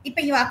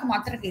 ഇപ്പം ഈ വാക്ക്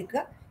മാത്രം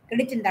കേൾക്കുക.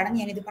 ക്രെഡിറ്റ് എന്താണെന്ന്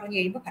ഞാനിത് പറഞ്ഞു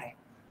കഴിയുമ്പോൾ പറയാം.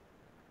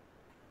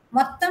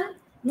 മൊത്തം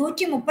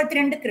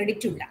 132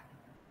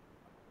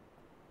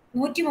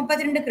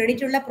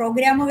 ക്രെഡിറ്റ് ഉള്ള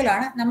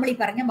പ്രോഗ്രാമുകളാണ് നമ്മൾ ഈ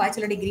പറഞ്ഞ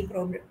ബാച്ചലർ ഡിഗ്രി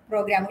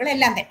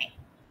പ്രോഗ്രാമുകളെല്ലാം തന്നെ.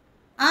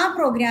 ആ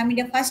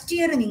പ്രോഗ്രാമിൻ്റെ ഫസ്റ്റ്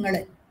ഇയർ നിങ്ങൾ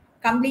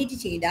കംപ്ലീറ്റ്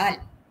ചെയ്താൽ,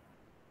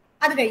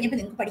 അത് കഴിഞ്ഞപ്പോൾ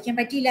നിങ്ങൾക്ക് പഠിക്കാൻ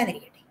പറ്റിയില്ല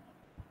എന്നിരിക്കട്ടെ,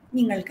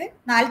 നിങ്ങൾക്ക്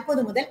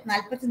 40 മുതൽ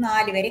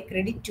 44 വരെ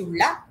ക്രെഡിറ്റ്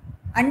ഉള്ള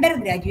അണ്ടർ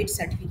ഗ്രാജുവേറ്റ്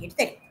സർട്ടിഫിക്കറ്റ്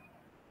തരും.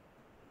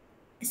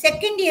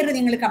 സെക്കൻഡ് ഇയർ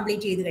നിങ്ങൾ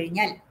കംപ്ലീറ്റ് ചെയ്ത്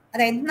കഴിഞ്ഞാൽ,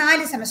 അതായത്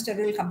 4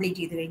 സെമസ്റ്ററുകൾ കംപ്ലീറ്റ്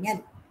ചെയ്ത് കഴിഞ്ഞാൽ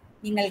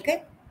നിങ്ങൾക്ക്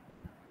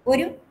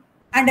ഒരു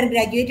അണ്ടർ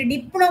ഗ്രാജുവേറ്റ്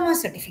ഡിപ്ലോമ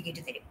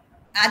സർട്ടിഫിക്കറ്റ് തരും.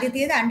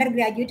 ആദ്യത്തേത് അണ്ടർ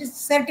ഗ്രാജുവേറ്റ്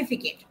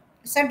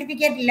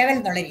സർട്ടിഫിക്കറ്റ് ലെവൽ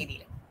എന്നുള്ള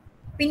രീതിയിൽ,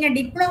 പിന്നെ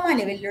ഡിപ്ലോമ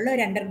ലെവലിലുള്ള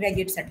ഒരു അണ്ടർ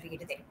ഗ്രാജുവേറ്റ്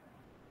സർട്ടിഫിക്കറ്റ് തരും.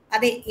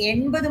 അത്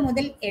 80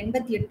 മുതൽ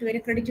 88 വരെ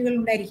ക്രെഡിറ്റുകൾ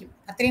ഉണ്ടായിരിക്കും.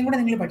 അത്രയും കൂടെ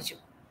നിങ്ങൾ പഠിച്ചു.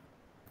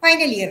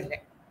 ഫൈനൽ ഇയറിൽ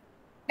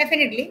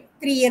ഡെഫിനറ്റ്ലി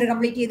 3 ഇയർ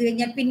കംപ്ലീറ്റ് ചെയ്ത്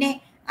കഴിഞ്ഞാൽ പിന്നെ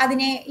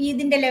അതിനെ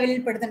ഇതിൻ്റെ ലെവലിൽ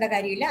പെടുത്തേണ്ട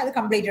കാര്യമില്ല, അത്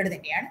കംപ്ലീറ്റഡ്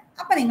തന്നെയാണ്.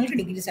 അപ്പോൾ നിങ്ങൾക്ക്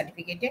ഡിഗ്രി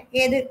സർട്ടിഫിക്കറ്റ്,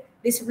 ഏത്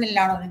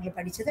ഡിസിപ്ലിനിലാണോ നിങ്ങൾ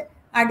പഠിച്ചത്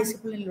ആ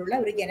ഡിസിപ്ലിനിലുള്ള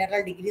ഒരു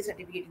ജനറൽ ഡിഗ്രി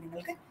സർട്ടിഫിക്കറ്റ്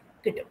നിങ്ങൾക്ക്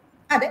കിട്ടും.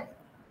 അത്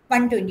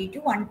 120 to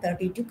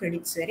 132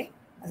 ക്രെഡിറ്റ്സ് വരെ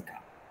അത്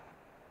കാണും.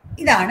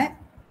 ഇതാണ്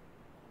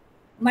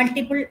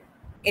മൾട്ടിപ്പിൾ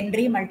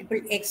എൻട്രി മൾട്ടിപ്പിൾ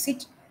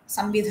എക്സിറ്റ്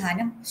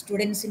സംവിധാനം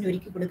സ്റ്റുഡൻസിന്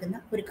ഒരുക്കി കൊടുക്കുന്ന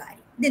ഒരു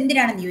കാര്യം.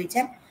 ഇതെന്തിനാണെന്ന്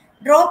ചോദിച്ചാൽ,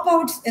 ഡ്രോപ്പ്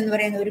ഔട്ട്സ് എന്ന്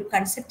പറയുന്ന ഒരു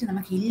കൺസെപ്റ്റ്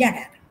നമുക്ക്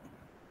ഇല്ലാണ്ടാകണം.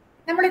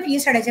 നമ്മൾ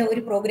ഫീസ് അടച്ച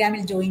ഒരു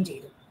പ്രോഗ്രാമിൽ ജോയിൻ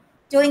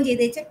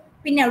ചെയ്തേച്ച്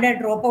പിന്നെ അവിടെ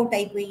ഡ്രോപ്പ് ഔട്ട്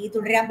ആയിപ്പോയി,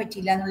 തുടരാൻ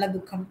പറ്റിയില്ല എന്നുള്ള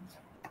ദുഃഖം,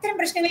 അത്തരം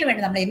പ്രശ്നങ്ങൾ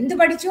വേണ്ട. നമ്മൾ എന്ത്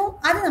പഠിച്ചോ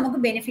അത് നമുക്ക്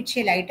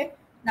ബെനിഫിഷ്യലായിട്ട്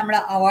നമ്മൾ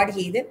അവാർഡ്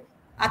ചെയ്ത്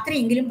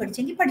അത്രയെങ്കിലും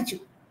പഠിച്ചെങ്കിൽ പഠിച്ചു.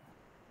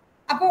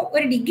 അപ്പോൾ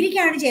ഒരു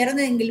ഡിഗ്രിക്കാണ്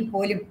ചേർന്നതെങ്കിൽ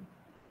പോലും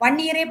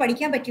 1 ഇയറേ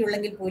പഠിക്കാൻ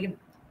പറ്റിയുള്ളെങ്കിൽ പോലും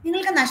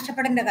നിങ്ങൾക്ക്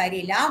നഷ്ടപ്പെടേണ്ട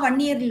കാര്യമില്ല. ആ 1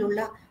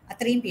 ഇയറിലുള്ള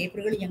അത്രയും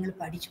പേപ്പറുകൾ ഞങ്ങൾ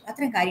പഠിച്ചു,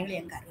 അത്രയും കാര്യങ്ങൾ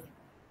ഞങ്ങൾക്ക് അറിയാം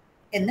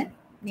എന്ന്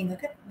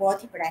നിങ്ങൾക്ക്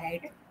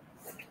ബോധ്യപ്പെടാനായിട്ട്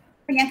പറ്റും.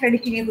 അപ്പം ഞാൻ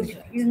ക്രെഡിറ്റിനെ കുറിച്ച്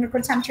പറയും.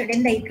 നിങ്ങൾക്കൊരു സംശയമുണ്ട്,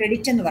 എന്താ ഈ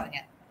ക്രെഡിറ്റ് എന്ന്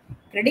പറഞ്ഞാൽ?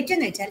 ക്രെഡിറ്റ്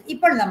എന്ന് വെച്ചാൽ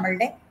ഇപ്പോൾ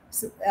നമ്മളുടെ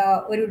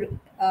ഒരു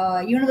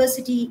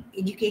യൂണിവേഴ്സിറ്റി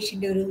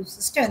എഡ്യൂക്കേഷൻ്റെ ഒരു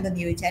സിസ്റ്റം എന്തെന്ന്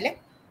ചോദിച്ചാൽ,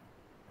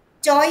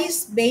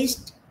 ചോയ്സ്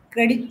ബേസ്ഡ്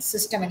ക്രെഡിറ്റ്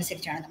സിസ്റ്റം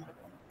അനുസരിച്ചാണ് നമ്മൾ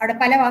പോകുന്നത്. അവിടെ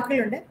പല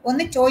വാക്കുകളുണ്ട്.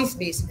 ഒന്ന് ചോയ്സ്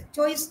ബേസ്ഡ്.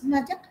 ചോയ്സ് എന്ന്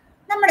വെച്ചാൽ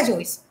നമ്മുടെ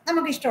ചോയ്സ്,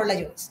 നമുക്ക് ഇഷ്ടമുള്ള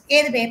ചോയ്സ്,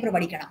 ഏത് പേപ്പർ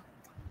പഠിക്കണം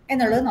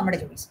എന്നുള്ളത് നമ്മുടെ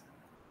ചോയ്സ്.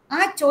 ആ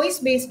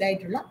ചോയ്സ് ബേസ്ഡ്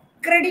ആയിട്ടുള്ള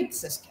ക്രെഡിറ്റ്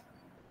സിസ്റ്റം.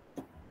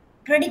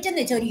 ക്രെഡിറ്റ്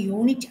എന്ന് വെച്ചാൽ ഒരു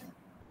യൂണിറ്റ് ആണ്.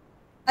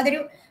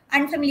 അതൊരു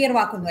അൺഫെമിലിയർ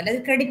വാക്കൊന്നുമല്ല. അത്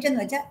ക്രെഡിറ്റ്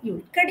എന്ന് വെച്ചാൽ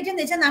യൂണിറ്റ്. ക്രെഡിറ്റ്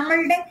എന്ന് വെച്ചാൽ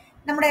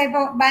നമ്മുടെ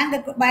ഇപ്പോൾ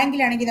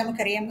ബാങ്കിലാണെങ്കിൽ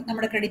നമുക്കറിയാം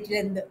നമ്മുടെ ക്രെഡിറ്റിൽ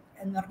എന്ത്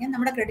എന്ന് പറഞ്ഞാൽ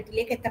നമ്മുടെ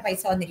ക്രെഡിറ്റിലേക്ക് എത്ര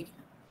പൈസ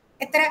വന്നിരിക്കുന്നു,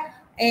 എത്ര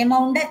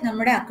എമൗണ്ട്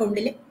നമ്മുടെ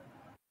അക്കൗണ്ടിൽ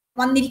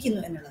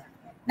വന്നിരിക്കുന്നു എന്നുള്ളതാണ്.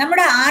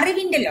 നമ്മുടെ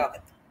അറിവിൻ്റെ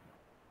ലോകത്ത്,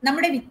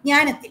 നമ്മുടെ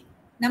വിജ്ഞാനത്തിൽ,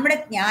 നമ്മുടെ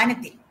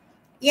ജ്ഞാനത്തിൽ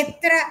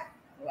എത്ര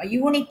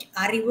യൂണിറ്റ്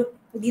അറിവ്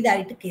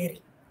പുതിയതായിട്ട് കയറി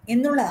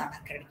എന്നുള്ളതാണ്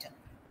ക്രെഡിറ്റ്.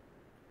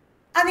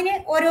 അതിന്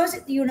ഓരോ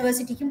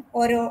യൂണിവേഴ്സിറ്റിക്കും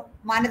ഓരോ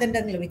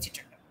മാനദണ്ഡങ്ങൾ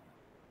വെച്ചിട്ടുണ്ട്.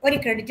 ഒരു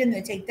ക്രെഡിറ്റ് എന്ന്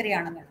വെച്ചാൽ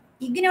ഇത്രയാണെന്നുള്ളത്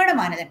ഇഗ്നോയുടെ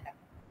മാനദണ്ഡം.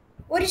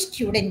 ഒരു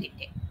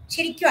സ്റ്റുഡൻറ്റിൻ്റെ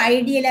ശരിക്കും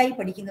ഐഡിയലായി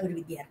പഠിക്കുന്ന ഒരു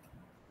വിദ്യാർത്ഥി,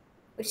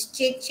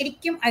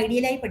 ശരിക്കും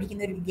ഐഡിയലായി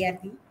പഠിക്കുന്ന ഒരു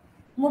വിദ്യാർത്ഥി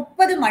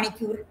 30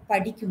 മണിക്കൂർ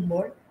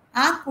പഠിക്കുമ്പോൾ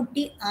ആ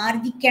കുട്ടി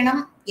ആർജിക്കണം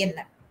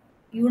എന്ന്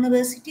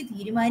യൂണിവേഴ്സിറ്റി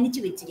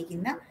തീരുമാനിച്ചു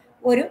വെച്ചിരിക്കുന്ന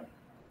ഒരു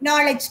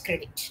നോളജ്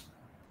ക്രെഡിറ്റ്,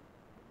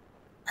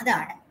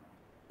 അതാണ്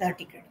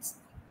 30 ക്രെഡിറ്റ്സ്.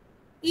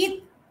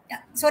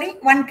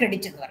 1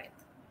 ക്രെഡിറ്റ് എന്ന്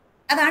പറയുന്നത്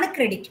അതാണ്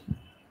ക്രെഡിറ്റ്.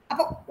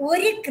 അപ്പോൾ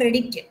ഒരു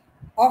ക്രെഡിറ്റ്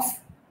ഓഫ്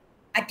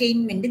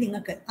അറ്റൈൻമെൻറ്റ്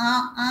നിങ്ങൾക്ക്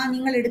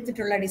നിങ്ങൾ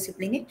എടുത്തിട്ടുള്ള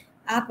ഡിസിപ്ലിനിൽ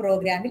ആ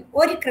പ്രോഗ്രാമിൽ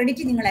ഒരു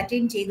ക്രെഡിറ്റ് നിങ്ങൾ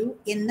അറ്റൈൻ ചെയ്തു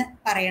എന്ന്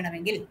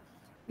പറയണമെങ്കിൽ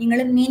നിങ്ങൾ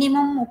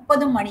മിനിമം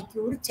 30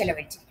 മണിക്കൂർ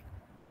ചെലവഴിച്ചിരിക്കണം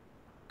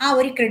ആ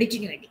ഒരു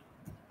ക്രെഡിറ്റിന് വേണ്ടി.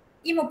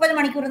 ഈ 30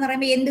 മണിക്കൂർ എന്ന്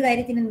പറയുമ്പോൾ എന്ത്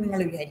കാര്യത്തിനും നിങ്ങൾ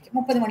വിചാരിക്കും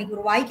 30 മണിക്കൂർ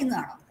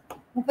വായിക്കുന്നതാണോ,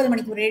 30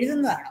 മണിക്കൂർ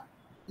എഴുതുന്നതാണോ?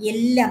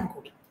 എല്ലാം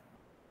കൂടി,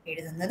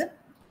 എഴുതുന്നതും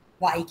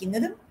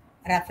വായിക്കുന്നതും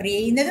റെഫർ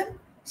ചെയ്യുന്നതും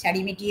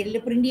സ്റ്റഡി മെറ്റീരിയൽ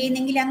പ്രിന്റ്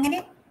ചെയ്യുന്നെങ്കിൽ അങ്ങനെ,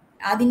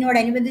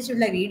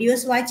 അതിനോടനുബന്ധിച്ചുള്ള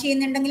വീഡിയോസ് വാച്ച്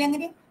ചെയ്യുന്നുണ്ടെങ്കിൽ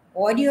അങ്ങനെ,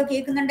 ഓഡിയോ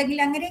കേൾക്കുന്നുണ്ടെങ്കിൽ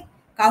അങ്ങനെ,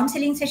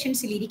 കൗൺസിലിംഗ്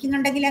സെഷൻസിൽ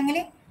ഇരിക്കുന്നുണ്ടെങ്കിൽ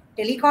അങ്ങനെ,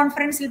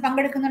 ടെലികോൺഫറൻസിൽ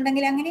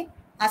പങ്കെടുക്കുന്നുണ്ടെങ്കിൽ അങ്ങനെ,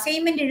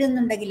 അസൈൻമെന്റ്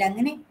എഴുതുന്നുണ്ടെങ്കിൽ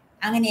അങ്ങനെ,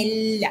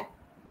 അങ്ങനെയെല്ലാം.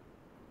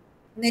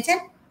 എന്നുവെച്ചാൽ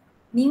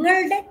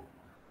നിങ്ങളുടെ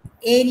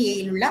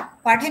ഏരിയയിലുള്ള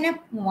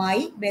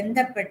പഠനവുമായി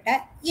ബന്ധപ്പെട്ട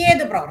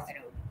ഏത്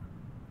പ്രവർത്തനവും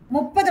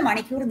 30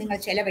 മണിക്കൂർ നിങ്ങൾ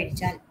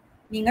ചെലവഴിച്ചാൽ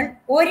നിങ്ങൾ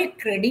ഒരു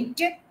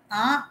ക്രെഡിറ്റ്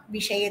ആ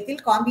വിഷയത്തിൽ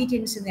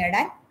കോമ്പീറ്റൻസ്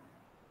നേടാൻ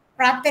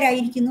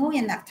പ്രാപ്തരായിരിക്കുന്നു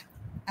എന്നർത്ഥം.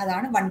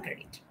 അതാണ് 1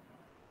 ക്രെഡിറ്റ്.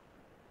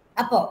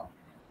 അപ്പോൾ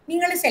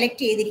നിങ്ങൾ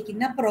സെലക്ട്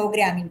ചെയ്തിരിക്കുന്ന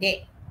പ്രോഗ്രാമിൻ്റെ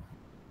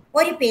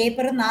ഒരു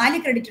പേപ്പർ 4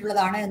 ക്രെഡിറ്റ്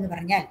ഉള്ളതാണ് എന്ന്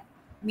പറഞ്ഞാൽ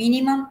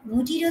മിനിമം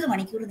 120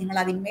 മണിക്കൂർ നിങ്ങൾ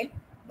അതിന്മേൽ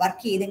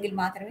വർക്ക് ചെയ്തെങ്കിൽ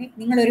മാത്രമേ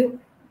നിങ്ങളൊരു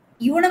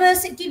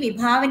യൂണിവേഴ്സിറ്റി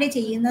വിഭാവന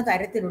ചെയ്യുന്ന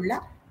തരത്തിലുള്ള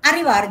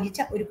അറിവാർജിച്ച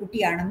ഒരു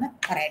കുട്ടിയാണെന്ന്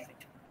പറയാൻ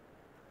പറ്റും.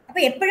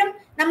 അപ്പോൾ എപ്പോഴും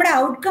നമ്മുടെ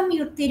ഔട്ട്കം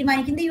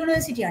തീരുമാനിക്കുന്നത്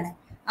യൂണിവേഴ്സിറ്റിയാണ്.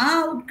 ആ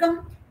ഔട്ട്കം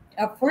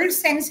ഫുൾ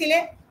സെൻസിൽ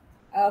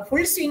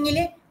ഫുൾ സ്വിങ്ങിൽ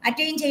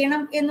അറ്റൈൻ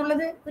ചെയ്യണം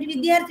എന്നുള്ളത് ഒരു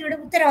വിദ്യാർത്ഥിയുടെ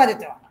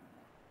ഉത്തരവാദിത്വമാണ്.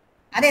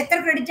 അത് എത്ര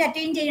ക്രെഡിറ്റ്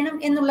അറ്റൈൻ ചെയ്യണം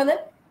എന്നുള്ളത്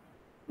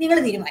നിങ്ങൾ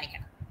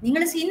തീരുമാനിക്കണം.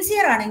 നിങ്ങൾ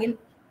സിൻസിയർ ആണെങ്കിൽ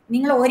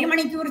നിങ്ങൾ 1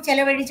 മണിക്കൂർ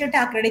ചെലവഴിച്ചിട്ട്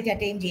ആ ക്രെഡിറ്റ്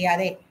അറ്റൈൻ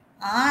ചെയ്യാതെ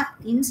ആ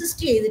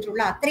ഇൻസിസ്റ്റ്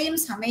ചെയ്തിട്ടുള്ള അത്രയും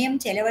സമയം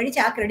ചെലവഴിച്ച്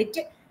ആ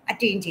ക്രെഡിറ്റ്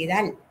അറ്റൈൻ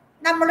ചെയ്താൽ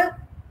നമ്മൾ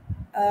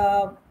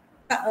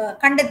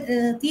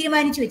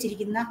തീരുമാനിച്ചു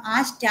വെച്ചിരിക്കുന്ന ആ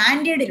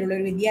സ്റ്റാൻഡേർഡിലുള്ള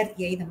ഒരു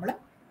വിദ്യാർത്ഥിയായി നമ്മൾ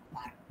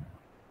മാറും.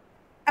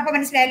 അപ്പോൾ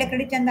മനസ്സിലായാലും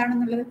ക്രെഡിറ്റ്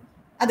എന്താണെന്നുള്ളത്.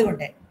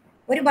 അതുകൊണ്ട്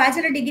ഒരു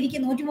ബാച്ചലർ ഡിഗ്രിക്ക്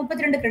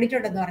 132 ക്രെഡിറ്റ്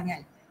ഉണ്ടെന്ന്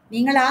പറഞ്ഞാൽ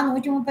നിങ്ങൾ ആ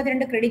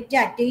 132 ക്രെഡിറ്റ്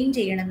അറ്റൈൻ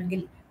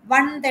ചെയ്യണമെങ്കിൽ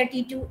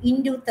 132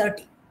 ×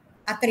 30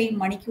 അത്രയും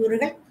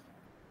മണിക്കൂറുകൾ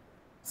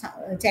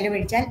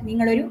ചെലവഴിച്ചാൽ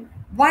നിങ്ങളൊരു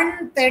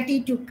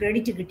 132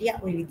 ക്രെഡിറ്റ് കിട്ടിയ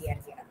ഒരു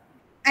വിദ്യാർത്ഥിയാണ്.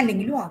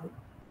 അല്ലെങ്കിലും ആകും,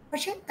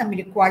 പക്ഷെ തമ്മിൽ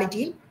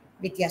ക്വാളിറ്റിയിൽ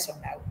വ്യത്യാസം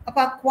ഉണ്ടാകും.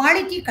 അപ്പോൾ ആ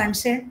ക്വാളിറ്റി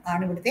കൺസേൺ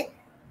ആണ് ഇവിടുത്തെ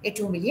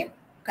ഏറ്റവും വലിയ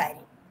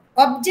കാര്യം.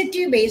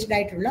 ഒബ്ജക്റ്റീവ് ബേസ്ഡ്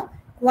ആയിട്ടുള്ള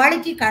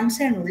ക്വാളിറ്റി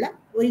കൺസേൺ ഉള്ള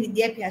ഒരു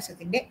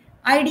വിദ്യാഭ്യാസത്തിൻ്റെ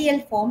ഐഡിയൽ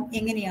ഫോം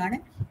എങ്ങനെയാണ്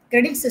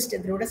ക്രെഡിറ്റ്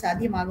സിസ്റ്റത്തിലൂടെ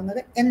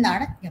സാധ്യമാകുന്നത്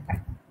എന്നാണ് ഞാൻ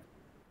പറഞ്ഞത്.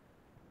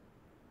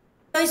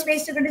 ചോയ്സ്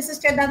ബേസ്ഡ് ക്രെഡിറ്റ്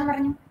സിസ്റ്റം എന്താണെന്ന്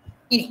പറഞ്ഞു.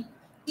 ഇനി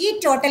ഈ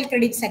ടോട്ടൽ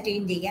ക്രെഡിറ്റ്സ്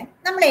അറ്റൈൻ ചെയ്യാൻ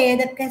നമ്മൾ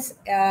ഏതൊക്കെ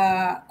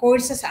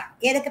കോഴ്സസ് ആണ്,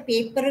 ഏതൊക്കെ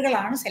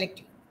പേപ്പറുകളാണ് സെലക്ട്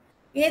ചെയ്യുന്നത്,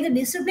 ഏത്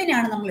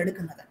ഡിസിപ്ലിനാണ് നമ്മൾ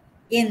എടുക്കുന്നത്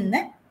എന്ന്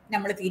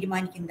നമ്മൾ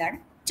തീരുമാനിക്കുന്നതാണ്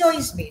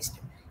ചോയ്സ് ബേസ്ഡ്.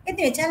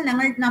 എന്ന് വെച്ചാൽ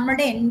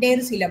നമ്മളുടെ എൻ്റെ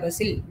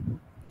സിലബസിൽ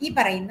ഈ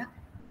പറയുന്ന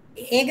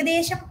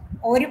ഏകദേശം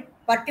ഒരു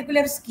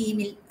പർട്ടിക്കുലർ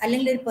സ്കീമിൽ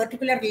അല്ലെങ്കിൽ ഒരു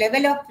പർട്ടിക്കുലർ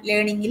ലെവൽ ഓഫ്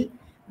ലേണിങ്ങിൽ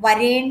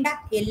വരേണ്ട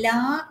എല്ലാ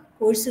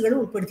കോഴ്സുകളും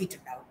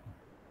ഉൾപ്പെടുത്തിയിട്ടുണ്ടാവും.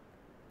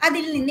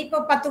 അതിൽ നിന്ന്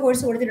ഇപ്പോൾ 10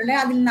 കോഴ്സ്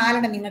കൊടുത്തിട്ടുണ്ടെങ്കിൽ അതിൽ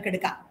 4 നിങ്ങൾക്ക്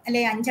എടുക്കാം,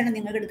 അല്ലെങ്കിൽ 5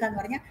 നിങ്ങൾക്ക് എടുക്കാം എന്ന്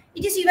പറഞ്ഞാൽ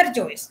it is your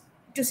choice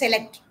to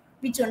select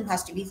which one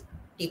has to be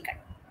taken.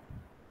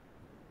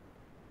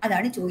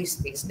 അതാണ് ചോയ്സ്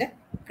ബേസ്ഡ്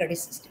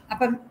ക്രെഡിറ്റ് സിസ്റ്റം.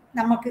 അപ്പം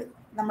നമുക്ക്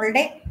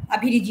നമ്മളുടെ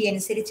അഭിരുചി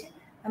അനുസരിച്ച്,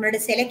 നമ്മളുടെ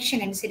സെലക്ഷൻ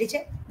അനുസരിച്ച്,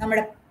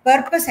 നമ്മുടെ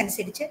പർപ്പസ്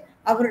അനുസരിച്ച്,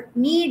 അവർ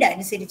നീഡ്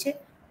അനുസരിച്ച്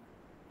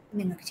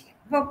നിങ്ങൾക്ക് ചെയ്യാം.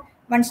 അപ്പോൾ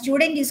one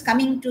student is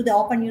coming to the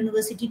open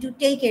university to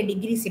take A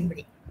degree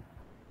simply.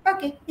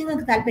 Okay,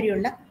 നിങ്ങൾക്ക്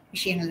താല്പര്യമുള്ള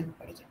വിഷയങ്ങൾ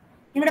നിങ്ങൾക്ക് പഠിക്കാം.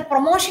 നിങ്ങളുടെ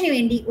പ്രൊമോഷന്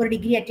വേണ്ടി ഒരു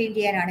ഡിഗ്രി അറ്റൈൻ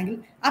ചെയ്യാനാണെങ്കിൽ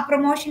ആ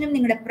പ്രൊമോഷനും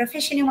നിങ്ങളുടെ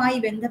പ്രൊഫഷനുമായി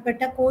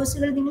ബന്ധപ്പെട്ട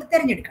കോഴ്സുകൾ നിങ്ങൾ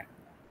തിരഞ്ഞെടുക്കണം.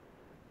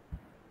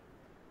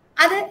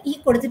 അത് ഈ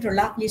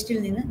കൊടുത്തിട്ടുള്ള ലിസ്റ്റിൽ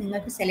നിന്ന്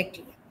നിങ്ങൾക്ക് സെലക്ട്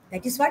ചെയ്യാം.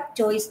 That is what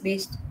choice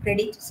based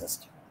credit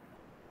system.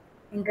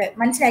 നിങ്ങൾക്ക്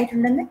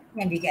മനസ്സിലായിട്ടുണ്ടെന്ന്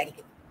ഞാൻ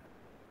വിചാരിക്കുന്നു.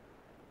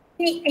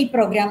 ഇനി ഈ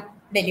പ്രോഗ്രാം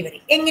ഡെലിവറി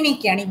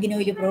എങ്ങനെയൊക്കെയാണ്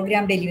ഇഗ്നോയിൽ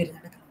പ്രോഗ്രാം ഡെലിവറി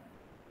നടക്കുന്നത്?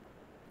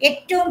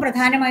 ഏറ്റവും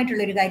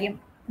പ്രധാനമായിട്ടുള്ളൊരു കാര്യം,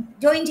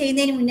 ജോയിൻ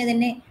ചെയ്യുന്നതിന് മുന്നേ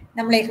തന്നെ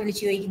നമ്മളെ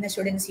വിളിച്ച് ചോദിക്കുന്ന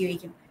സ്റ്റുഡൻസ്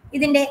ചോദിക്കും,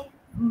 ഇതിൻ്റെ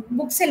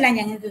ബുക്സ് എല്ലാം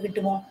ഞങ്ങൾക്ക്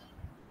കിട്ടുമോ?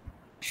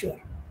 ഷുവർ,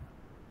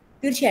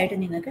 തീർച്ചയായിട്ടും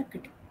നിങ്ങൾക്ക്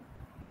കിട്ടും.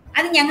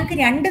 അത് ഞങ്ങൾക്ക്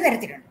 2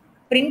 തരത്തിലുണ്ട്,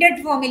 പ്രിന്റഡ്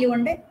ഫോമിലും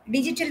ഉണ്ട്,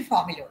 ഡിജിറ്റൽ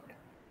ഫോമിലും ഉണ്ട്.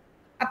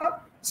 അപ്പം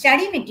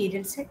study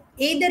materials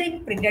either in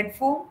printed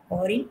form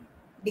or in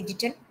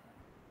digital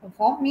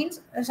form, means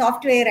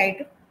software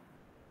ആയിട്ടും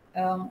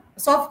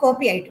സോഫ്റ്റ്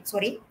കോപ്പി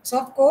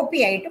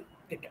ആയിട്ടും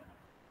കിട്ടും.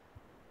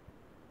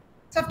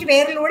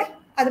 സോഫ്റ്റ്വെയറിലൂടെ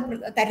അത്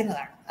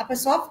തരുന്നതാണ്. അപ്പോൾ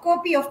soft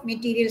copy of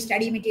material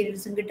study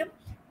മെറ്റീരിയൽസും കിട്ടും,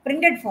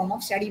 printed form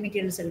of study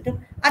materials കിട്ടും.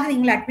 അത്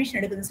നിങ്ങൾ അഡ്മിഷൻ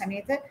എടുക്കുന്ന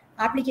സമയത്ത്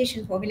ആപ്ലിക്കേഷൻ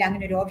ഫോമിൽ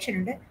അങ്ങനെ ഒരു ഓപ്ഷൻ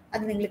ഉണ്ട്,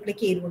 അത് നിങ്ങൾ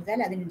ക്ലിക്ക് ചെയ്ത് കൊടുത്താൽ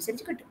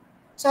അതിനനുസരിച്ച് കിട്ടും.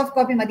 സോഫ്റ്റ്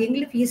കോപ്പി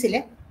മതിയെങ്കിൽ ഫീസിൽ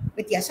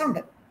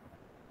വ്യത്യാസമുണ്ട്,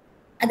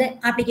 അത്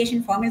ആപ്ലിക്കേഷൻ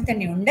ഫോമിൽ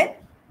തന്നെ ഉണ്ട്,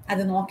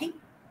 അത് നോക്കി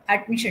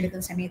അഡ്മിഷൻ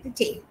എടുക്കുന്ന സമയത്ത്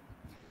ചെയ്യും.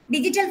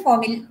 ഡിജിറ്റൽ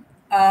ഫോമിൽ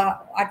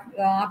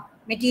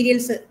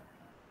മെറ്റീരിയൽസ്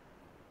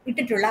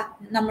ഇട്ടിട്ടുള്ള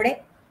നമ്മുടെ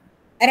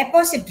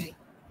റെപ്പോസിറ്ററി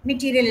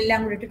മെറ്റീരിയൽ എല്ലാം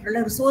കൂടി ഇട്ടിട്ടുള്ള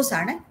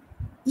റിസോഴ്സാണ്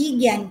ഇ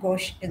ഗ്യാൻ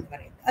ഘോഷ് എന്ന്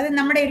പറയുന്നത്. അത്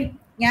നമ്മുടെ ഒരു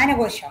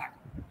ജ്ഞാനകോശമാണ്.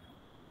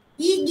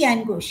 ഈ ഗ്യാൻ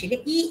ഘോഷിൽ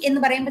ഇ എന്ന്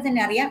പറയുമ്പോൾ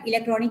തന്നെ അറിയാം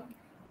ഇലക്ട്രോണിക്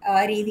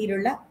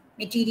രീതിയിലുള്ള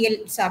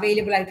മെറ്റീരിയൽസ്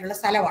അവൈലബിൾ ആയിട്ടുള്ള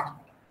സ്ഥലമാണ്.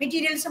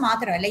 മെറ്റീരിയൽസ്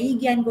മാത്രമല്ല, ഈ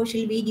ഗ്യാൻ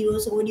ഘോഷിൽ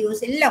വീഡിയോസ്,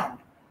 ഓഡിയോസ് എല്ലാം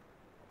ഉണ്ട്.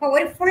 അപ്പോൾ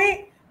ഒരു ഫുൾ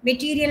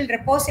മെറ്റീരിയൽ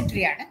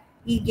റെപ്പോസിറ്ററിയാണ്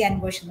ഈ ഗ്യാൻ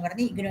ഘോഷ് എന്ന്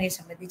പറയുന്നത് ഇഗ്നോയെ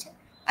സംബന്ധിച്ച്.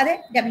 അത്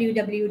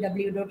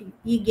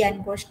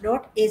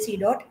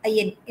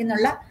www.egyanghoosh.ac.in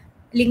എന്നുള്ള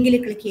ലിങ്കിൽ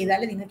ക്ലിക്ക്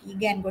ചെയ്താൽ നിങ്ങൾക്ക് ഈ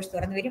ഗ്യാൻ ഘോഷ്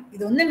തുറന്നു വരും.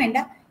 ഇതൊന്നും വേണ്ട,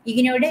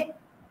 ഇഗ്നോയുടെ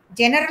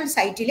ജനറൽ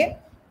സൈറ്റിൽ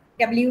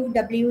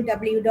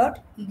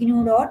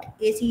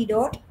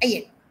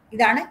www.igno.ac.in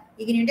ഇതാണ്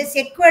ഇഗ്നോയുടെ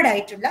സെക്വേർഡ്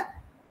ആയിട്ടുള്ള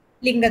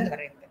ലിങ്ക് എന്ന്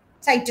പറയുന്നത്,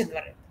 സൈറ്റ് എന്ന്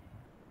പറയുന്നത്.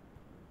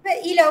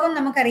 ഈ ലോകം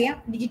നമുക്കറിയാം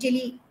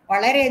ഡിജിറ്റലി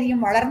വളരെയധികം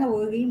വളർന്നു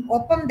പോവുകയും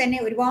ഒപ്പം തന്നെ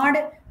ഒരുപാട്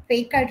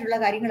ഫേക്ക് ആയിട്ടുള്ള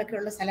കാര്യങ്ങളൊക്കെ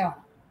ഉള്ള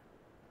സ്ഥലമാണ്.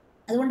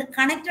 അതുകൊണ്ട്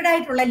കണക്റ്റഡ്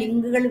ആയിട്ടുള്ള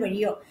ലിങ്കുകൾ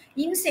വഴിയോ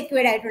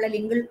ഇൻസെക്യൂർഡ് ആയിട്ടുള്ള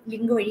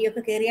ലിങ്ക് വഴിയോ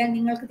ഒക്കെ കയറിയാൽ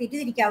നിങ്ങൾക്ക്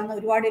തെറ്റിദ്ധരിക്കാവുന്ന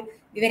ഒരുപാട്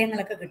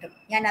വിവരങ്ങളൊക്കെ കിട്ടും.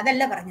 ഞാൻ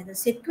അതല്ല പറഞ്ഞത്.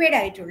 സെക്യൂർഡ്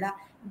ആയിട്ടുള്ള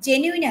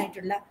ജെന്യുവിൻ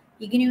ആയിട്ടുള്ള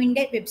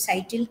ഇഗ്നുവിൻ്റെ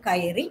വെബ്സൈറ്റിൽ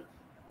കയറി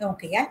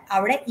നോക്കിയാൽ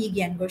അവിടെ ഈ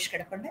ഗ്യാൻ ഘോഷ്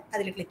കിടപ്പുണ്ട്.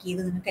 അതിൽ ക്ലിക്ക്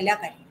ചെയ്ത് നിങ്ങൾക്ക് എല്ലാ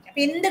കാര്യങ്ങളും.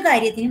 അപ്പോൾ എന്ത്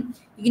കാര്യത്തിനും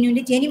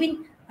ഇഗ്നുവിൻ്റെ ജെന്യുവിൻ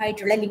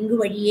ആയിട്ടുള്ള ലിങ്ക്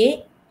വഴിയേ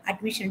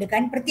അഡ്മിഷൻ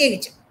എടുക്കാൻ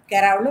പ്രത്യേകിച്ചും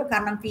കയറാവുള്ളൂ.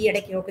 കാരണം ഫീ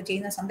അടയ്ക്കുകയൊക്കെ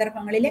ചെയ്യുന്ന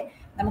സന്ദർഭങ്ങളിൽ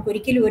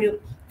നമുക്കൊരിക്കലും ഒരു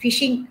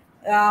ഫിഷിംഗ്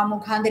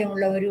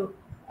മുഖാന്തരമുള്ള ഒരു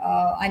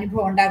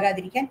അനുഭവം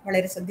ഉണ്ടാകാതിരിക്കാൻ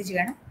വളരെ ശ്രദ്ധിച്ച്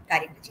വേണം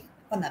കാര്യങ്ങൾ ചെയ്യാൻ.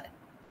 ഒന്നത്.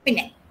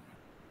 പിന്നെ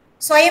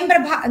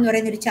സ്വയംപ്രഭ എന്ന്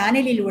പറയുന്ന ഒരു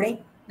ചാനലിലൂടെ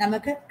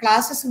നമുക്ക്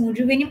ക്ലാസ്സസ്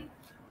മുഴുവനും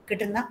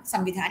കിട്ടുന്ന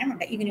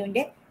സംവിധാനമുണ്ട്.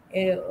 ഇഗ്നുവിൻ്റെ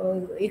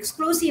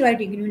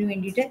എക്സ്ക്ലൂസീവായിട്ട് ഇഗ്നുവിന്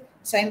വേണ്ടിയിട്ട്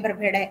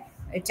സ്വയംപ്രഭയുടെ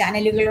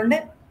ചാനലുകളുണ്ട്.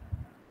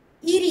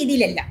 ഈ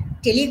രീതിയിലെല്ലാം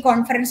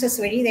ടെലികോൺഫറൻസസ്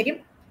വഴി തരും.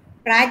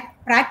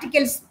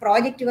 Practicals,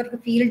 project work,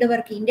 field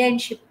work,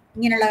 internship,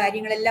 ഇങ്ങനെയുള്ള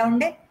കാര്യങ്ങളെല്ലാം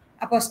ഉണ്ട്.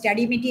 അപ്പോൾ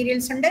സ്റ്റഡി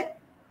മെറ്റീരിയൽസ് ഉണ്ട്.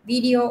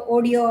 വീഡിയോ,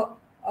 ഓഡിയോ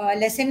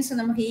ലെസൺസ്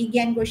നമുക്ക് ഈ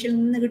ഗ്യാൻ ഘോഷിൽ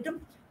നിന്ന് കിട്ടും.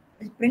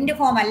 പ്രിന്റ്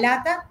ഫോം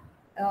അല്ലാത്ത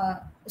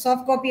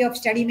സോഫ്റ്റ് കോപ്പി ഓഫ്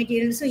സ്റ്റഡി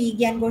മെറ്റീരിയൽസും ഈ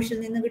ഗ്യാൻ ഘോഷിൽ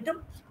നിന്ന് കിട്ടും.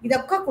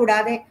 ഇതൊക്കെ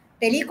കൂടാതെ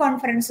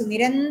ടെലികോൺഫറൻസ്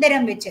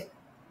നിരന്തരം വെച്ച്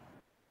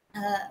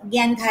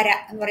ഗ്യാൻധാര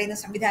എന്ന് പറയുന്ന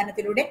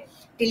സംവിധാനത്തിലൂടെ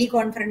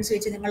ടെലികോൺഫറൻസ്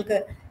വെച്ച് നിങ്ങൾക്ക്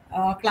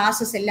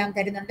ക്ലാസ്സസ് എല്ലാം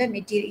തരുന്നുണ്ട്.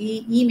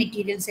 ഈ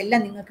മെറ്റീരിയൽസ്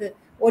എല്ലാം നിങ്ങൾക്ക്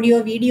ഓഡിയോ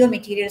വീഡിയോ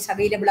മെറ്റീരിയൽസ്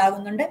അവൈലബിൾ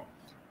ആകുന്നുണ്ട്.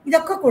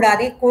 ഇതൊക്കെ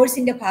കൂടാതെ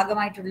കോഴ്സിൻ്റെ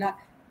ഭാഗമായിട്ടുള്ള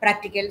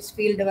പ്രാക്ടിക്കൽസ്,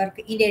 ഫീൽഡ്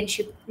വർക്ക്,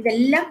 ഇന്റേൺഷിപ്പ്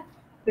ഇതെല്ലാം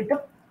കിട്ടും.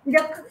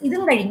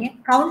 ഇതും കഴിഞ്ഞ്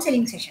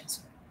കൗൺസിലിംഗ് സെഷൻസ്.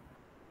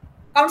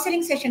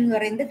 കൗൺസിലിംഗ് സെഷൻ എന്ന്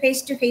പറയുന്നത്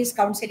ഫേസ് ടു ഫേസ്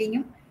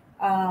കൗൺസിലിങ്ങും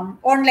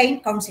ഓൺലൈൻ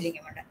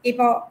കൗൺസിലിങ്ങും ഉണ്ട്.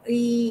 ഇപ്പോൾ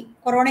ഈ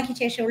കൊറോണയ്ക്ക്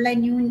ശേഷമുള്ള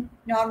ന്യൂ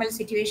നോർമൽ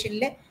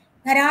സിറ്റുവേഷനിൽ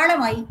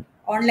ധാരാളമായി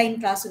ഓൺലൈൻ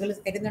ക്ലാസ്സുകൾ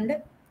തരുന്നുണ്ട്.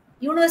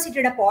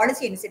 യൂണിവേഴ്സിറ്റിയുടെ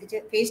പോളിസി അനുസരിച്ച്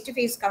face to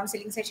face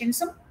counselling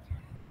സെഷൻസും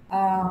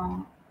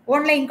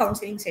online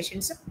counselling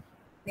സെഷൻസും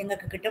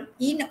നിങ്ങൾക്ക് കിട്ടും.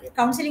 ഈ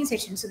കൗൺസിലിംഗ്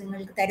സെഷൻസ്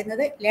നിങ്ങൾക്ക്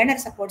തരുന്നത് ലേണർ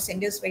സപ്പോർട്ട്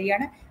സെൻറ്റേഴ്സ്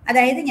വഴിയാണ്.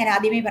 അതായത് ഞാൻ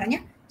ആദ്യമേ പറഞ്ഞ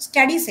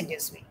സ്റ്റഡി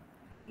സെൻറ്റേഴ്സ് വഴി.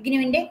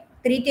 ഇഗ്നുവിൻ്റെ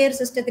 3 tier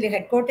സിസ്റ്റത്തിൽ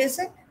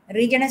ഹെഡ്ക്വാർട്ടേഴ്സ്,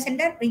 റീജിയണൽ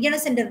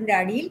സെൻറ്ററിൻ്റെ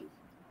അടിയിൽ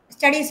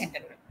സ്റ്റഡി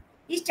സെൻറ്ററുകൾ.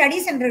 ഈ സ്റ്റഡി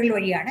സെൻറ്ററുകൾ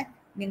വഴിയാണ്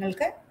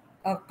നിങ്ങൾക്ക്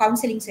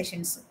കൗൺസിലിംഗ്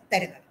സെഷൻസ്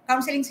തരുന്നത്.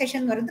 കൗൺസിലിംഗ് സെഷൻ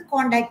എന്ന് പറയുന്നത്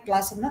കോണ്ടാക്ട്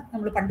ക്ലാസ് എന്ന്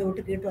നമ്മൾ പണ്ട്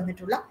തൊട്ട് കേട്ട്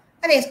വന്നിട്ടുള്ള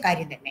അതേ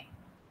കാര്യം തന്നെ.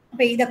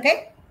 അപ്പോൾ ഇതൊക്കെ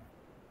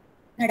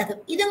നടക്കും.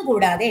 ഇതും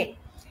കൂടാതെ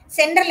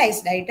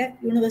സെൻട്രലൈസ്ഡ് ആയിട്ട്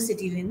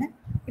യൂണിവേഴ്സിറ്റിയിൽ നിന്ന്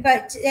ഇപ്പോൾ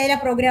ചില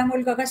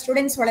പ്രോഗ്രാമുകൾക്കൊക്കെ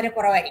സ്റ്റുഡൻസ് വളരെ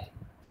കുറവായിരിക്കും.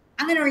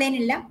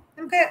 അങ്ങനെയുള്ളതിനെല്ലാം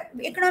നമുക്ക്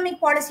എക്കണോമിക്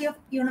പോളിസി ഓഫ്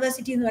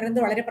യൂണിവേഴ്സിറ്റി എന്ന്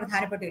പറയുന്നത് വളരെ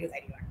പ്രധാനപ്പെട്ട ഒരു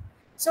കാര്യമാണ്.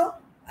 സോ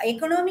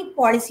എക്കണോമിക്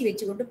പോളിസി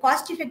വെച്ചുകൊണ്ട്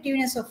cost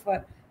effectiveness of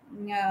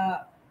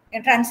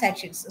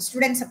transactions,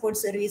 student support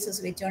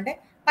services വെച്ചുകൊണ്ട്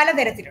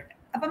പലതരത്തിലുണ്ട്.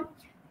 അപ്പം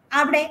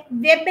അവിടെ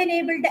വെബ്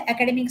എനേബിൾഡ്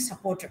അക്കാഡമിക്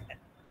സപ്പോർട്ട് ഉണ്ട്.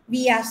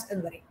 വിയാസ്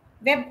എന്ന് പറയും,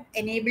 വെബ്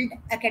എനേബിൾഡ്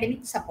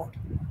അക്കാഡമിക് സപ്പോർട്ട്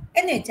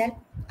എന്ന് വെച്ചാൽ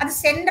അത്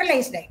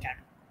സെൻട്രലൈസ്ഡ് ആയിട്ടാണ്.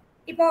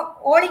 ഇപ്പോൾ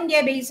ഓൾ ഇന്ത്യ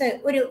ബേസ്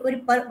ഒരു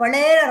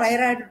വളരെ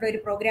റയറായിട്ടുള്ള ഒരു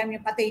പ്രോഗ്രാമിന്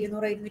 10,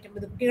 200,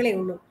 250 കുട്ടികളെ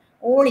ഉള്ളൂ.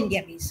 ഓൾ ഇന്ത്യ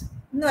ബേസ്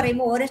എന്ന്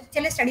പറയുമ്പോൾ ഓരോ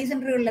ചില സ്റ്റഡി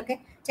സെൻറ്ററുകളിലൊക്കെ,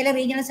 ചില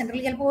റീജിയണൽ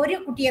സെൻറ്ററിൽ ചിലപ്പോൾ ഒരു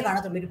കുട്ടിയെ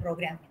കാണത്തുള്ളൂ ഒരു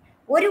പ്രോഗ്രാമിന്.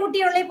 ഒരു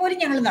കുട്ടിയുള്ളേ പോലും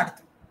ഞങ്ങൾ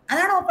നടത്തും.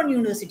 അതാണ് ഓപ്പൺ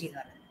യൂണിവേഴ്സിറ്റി എന്ന്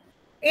പറയുന്നത്.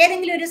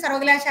 ഏതെങ്കിലും ഒരു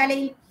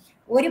സർവകലാശാലയിൽ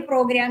ഒരു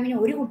പ്രോഗ്രാമിന്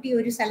ഒരു കുട്ടി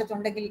ഒരു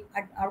സ്ഥലത്തുണ്ടെങ്കിൽ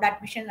അവിടെ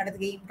അഡ്മിഷൻ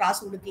നടത്തുകയും ക്ലാസ്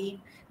കൊടുക്കുകയും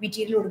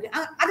മെറ്റീരിയൽ കൊടുക്കുകയും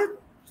അത്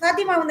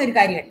സാധ്യമാവുന്ന ഒരു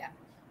കാര്യമല്ല.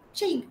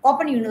 പക്ഷേ ഈ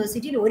ഓപ്പൺ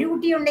യൂണിവേഴ്സിറ്റിയിൽ ഒരു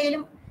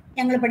കുട്ടിയുണ്ടെങ്കിലും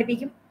ഞങ്ങൾ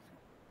പഠിപ്പിക്കും,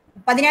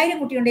 10,000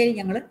 കുട്ടിയുണ്ടെങ്കിലും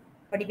ഞങ്ങൾ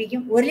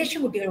പഠിപ്പിക്കും,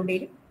 1,00,000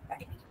 കുട്ടികളുണ്ടെങ്കിലും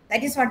പഠിപ്പിക്കും.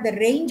 That is what the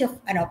range of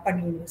an open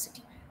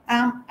university.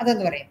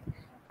 അതെന്ന് പറയും.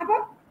 അപ്പോൾ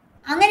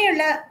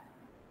അങ്ങനെയുള്ള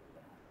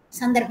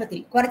സന്ദർഭത്തിൽ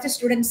കുറച്ച്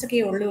സ്റ്റുഡൻസ് ഒക്കെ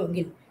ഉള്ളൂ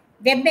എങ്കിൽ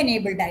വെബ്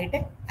എനേബിൾഡ് ആയിട്ട്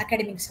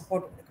അക്കാഡമിക്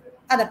സപ്പോർട്ട് കൊടുക്കും.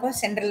 അതപ്പോൾ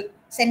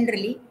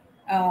സെൻട്രലി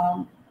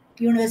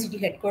യൂണിവേഴ്സിറ്റി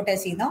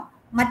ഹെഡ്ക്വാർട്ടേഴ്സിൽ നിന്നോ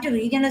മറ്റ്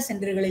റീജിയണൽ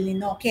സെൻറ്ററുകളിൽ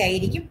നിന്നോ ഒക്കെ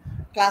ആയിരിക്കും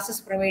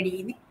ക്ലാസ്സസ് പ്രൊവൈഡ്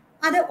ചെയ്യുന്നത്.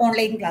 അത്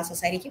ഓൺലൈൻ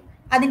ക്ലാസ്സസ് ആയിരിക്കും.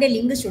 അതിൻ്റെ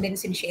ലിങ്ക്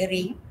സ്റ്റുഡൻസിന് ഷെയർ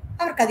ചെയ്യും.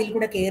 അവർക്ക് അതിൽ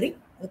കൂടെ കയറി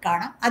അത്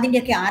കാണാം.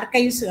 അതിൻ്റെയൊക്കെ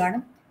ആർക്കൈവ്സ്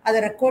കാണും. അത്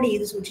റെക്കോർഡ്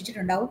ചെയ്ത്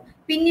സൂക്ഷിച്ചിട്ടുണ്ടാവും.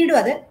 പിന്നീടും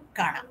അത്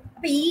കാണാം.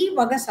 അപ്പോൾ ഈ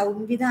വക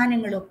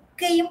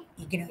സംവിധാനങ്ങളൊക്കെയും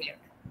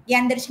ഇഗ്നുവിലുണ്ട്.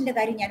 ഗ്യാൻ ദർശൻ്റെ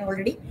കാര്യം ഞാൻ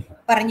ഓൾറെഡി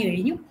പറഞ്ഞു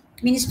കഴിഞ്ഞു.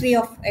 മിനിസ്ട്രി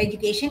ഓഫ്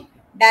എഡ്യൂക്കേഷൻ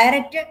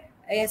ഡയറക്റ്റ്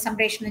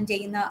സംപ്രേഷണം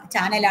ചെയ്യുന്ന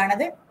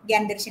ചാനലാണത്.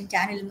 ഗ്യാൻ ദർശൻ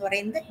ചാനൽ എന്ന്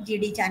പറയുന്നത്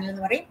GD ചാനൽ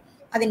എന്ന് പറയും.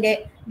 അതിൻ്റെ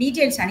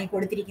ഡീറ്റെയിൽസ് ആണ് ഈ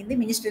കൊടുത്തിരിക്കുന്നത്.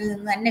 മിനിസ്ട്രിയിൽ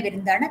നിന്ന് തന്നെ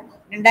വരുന്നതാണ്.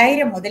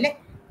 2000 മുതൽ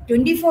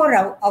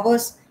 24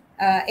 hours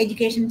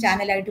എഡ്യൂക്കേഷൻ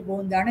ചാനലായിട്ട്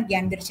പോകുന്നതാണ്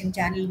ഗ്യാൻ ദർശൻ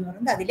ചാനൽ എന്ന്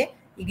പറയുന്നത്. അതിൽ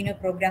ഇഗ്നു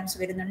പ്രോഗ്രാംസ്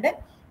വരുന്നുണ്ട്.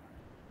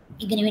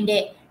 ഇഗ്നുവിൻ്റെ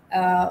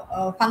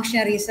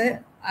ഫങ്ഷണറീസ്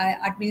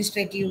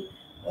അഡ്മിനിസ്ട്രേറ്റീവ്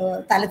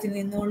തലത്തിൽ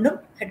നിന്നുകൊണ്ടും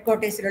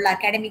ഹെഡ്ക്വാർട്ടേഴ്സിലുള്ള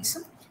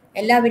അക്കാഡമിക്സും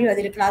എല്ലാവരും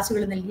അതിൽ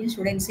ക്ലാസ്സുകൾ നൽകിയും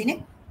സ്റ്റുഡൻസിന്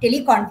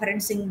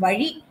ടെലികോൺഫറൻസിങ്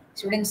വഴി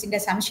സ്റ്റുഡൻസിൻ്റെ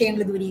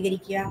സംശയങ്ങൾ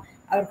ദൂരീകരിക്കുക,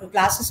 അവർക്ക്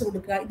ക്ലാസ്സസ്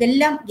കൊടുക്കുക,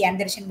 ഇതെല്ലാം ഗ്യാൻ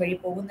ദർശൻ വഴി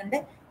പോകുന്നുണ്ട്.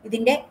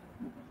 ഇതിൻ്റെ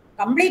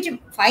കംപ്ലീറ്റ്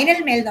ഫൈനൽ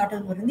മേൽനോട്ടം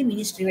എന്ന് പറയുന്നത്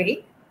മിനിസ്ട്രി വഴി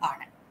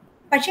ആണ്.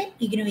 പക്ഷേ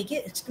ഇഗ്നുവിക്ക്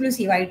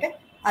എക്സ്ക്ലൂസീവായിട്ട്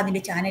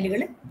അതിൻ്റെ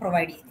ചാനലുകൾ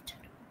പ്രൊവൈഡ്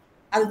ചെയ്തിട്ടുണ്ട്.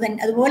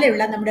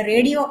 അതുപോലെയുള്ള നമ്മുടെ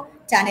റേഡിയോ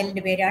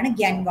ചാനലിൻ്റെ പേരാണ്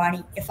ഗ്യാൻ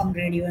വാണി FM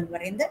റേഡിയോ എന്ന്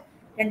പറയുന്നത്.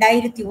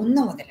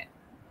 2001 മുതൽ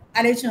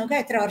ആലോചിച്ച് നോക്കുക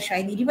എത്ര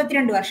വർഷമായി.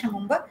 22 വർഷം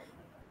മുമ്പ്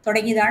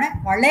തുടങ്ങിയതാണ്.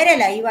 വളരെ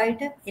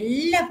ലൈവായിട്ട്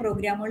എല്ലാ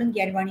പ്രോഗ്രാമുകളും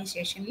ഗ്യാൻ വാണി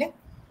സ്റ്റേഷനിൽ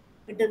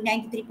കിട്ടും.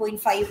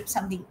 93.5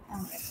 സംതിങ്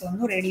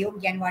തോന്നുന്നു റേഡിയോ,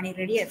 ഗ്യാൻ വാണി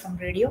റേഡിയോ, FM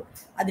റേഡിയോ.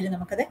 അതിൽ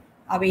നമുക്കത്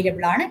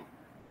അവൈലബിൾ ആണ്.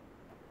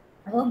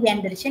 അപ്പോൾ ഗ്യാൻ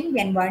ദർശൻ,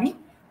 ഗ്യാൻ വാണി,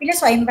 പിന്നെ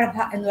സ്വയംപ്രഭ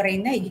എന്ന്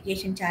പറയുന്ന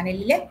എഡ്യൂക്കേഷൻ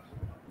ചാനലിൽ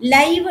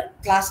ലൈവ്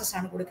ക്ലാസ്സസ്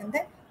ആണ്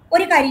കൊടുക്കുന്നത്.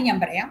 ഒരു കാര്യം ഞാൻ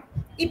പറയാം,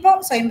 ഇപ്പോൾ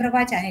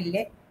സ്വയംപ്രഭ ചാനലിൽ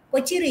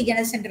കൊച്ചി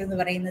റീജിയണൽ സെൻറ്റർ എന്ന്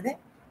പറയുന്നത്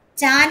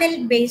ചാനൽ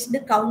ബേസ്ഡ്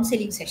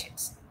കൗൺസിലിംഗ്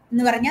സെഷൻസ്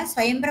എന്ന് പറഞ്ഞാൽ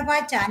സ്വയംപ്രഭ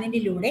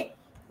ചാനലിലൂടെ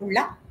ഉള്ള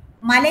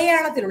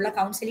മലയാളത്തിലുള്ള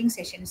കൗൺസിലിംഗ്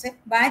സെഷൻസ്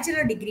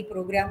ബാച്ചിലർ ഡിഗ്രി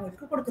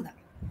പ്രോഗ്രാമുകൾക്ക്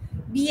കൊടുക്കുന്നുണ്ട്.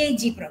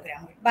 BAG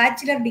പ്രോഗ്രാമുകൾ,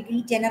 bachelor degree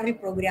general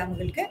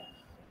പ്രോഗ്രാമുകൾക്ക്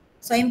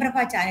Swayamprabha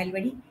channel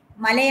വഴി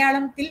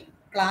മലയാളത്തിൽ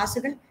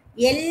ക്ലാസ്സുകൾ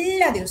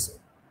എല്ലാ ദിവസവും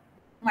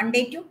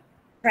മൺഡേ ടു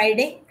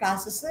ഫ്രൈഡേ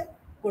ക്ലാസ്സസ്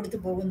കൊടുത്തു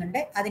പോകുന്നുണ്ട്.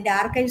 അതിൻ്റെ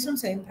ആർക്കൈവ്സും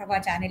സ്വയംപ്രഭ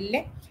ചാനലിൽ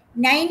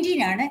 19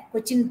 ആണ്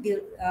കൊച്ചിൻ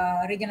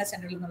റീജിയണൽ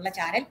സെൻറ്ററിൽ നിന്നുള്ള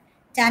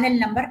ചാനൽ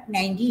നമ്പർ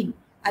 19.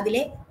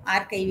 അതിലെ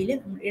ആർക്കൈവിൽ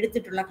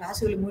എടുത്തിട്ടുള്ള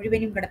ക്ലാസ്സുകൾ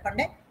മുഴുവനും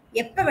കിടപ്പുണ്ട്.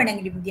 എപ്പോൾ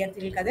വേണമെങ്കിലും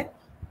വിദ്യാർത്ഥികൾക്ക് അത്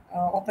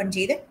ഓപ്പൺ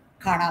ചെയ്ത്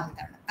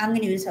കാണാവുന്നതാണ്.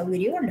 അങ്ങനെ ഒരു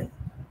സൗകര്യവും ഉണ്ട്.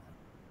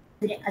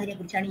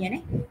 അതിനെക്കുറിച്ചാണ് ഞാൻ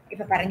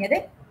ഇപ്പോൾ പറഞ്ഞത്.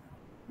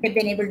 വെബ്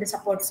എനേബിൾഡ്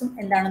സപ്പോർട്ട്സും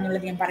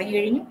എന്താണെന്നുള്ളത് ഞാൻ പറഞ്ഞു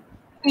കഴിഞ്ഞു.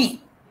 ഇനി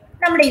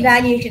നമ്മുടെ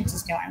ഇവാലുവേഷൻ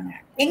സിസ്റ്റമാണ്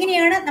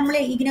എങ്ങനെയാണ് നമ്മൾ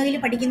ഇഗ്നോയിൽ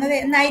പഠിക്കുന്നത്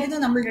എന്നായിരുന്നു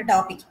നമ്മളുടെ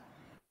ടോപ്പിക്.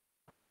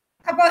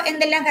 അപ്പോൾ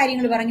എന്തെല്ലാം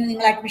കാര്യങ്ങൾ പറഞ്ഞു,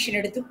 നിങ്ങൾ അഡ്മിഷൻ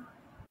എടുത്തു,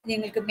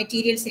 നിങ്ങൾക്ക്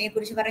മെറ്റീരിയൽസിനെ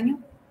കുറിച്ച് പറഞ്ഞു,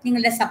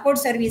 നിങ്ങളുടെ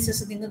സപ്പോർട്ട്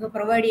സർവീസസ് നിങ്ങൾക്ക്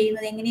പ്രൊവൈഡ്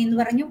ചെയ്യുന്നത് എങ്ങനെയെന്ന്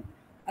പറഞ്ഞു,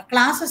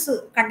 ക്ലാസ്സസ്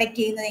കണ്ടക്ട്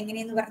ചെയ്യുന്നത്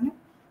എങ്ങനെയെന്ന് പറഞ്ഞു.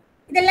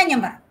 ഇതെല്ലാം ഞാൻ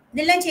പറഞ്ഞു.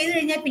 ഇതെല്ലാം ചെയ്തു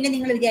കഴിഞ്ഞാൽ പിന്നെ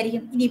നിങ്ങൾ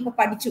വിചാരിക്കും ഇനിയിപ്പോൾ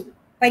പഠിച്ചു,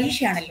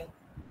 പരീക്ഷയാണല്ലോ.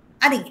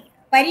 അതിങ്ങനെ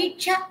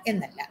പരീക്ഷ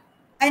എന്നല്ല,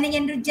 അതിന്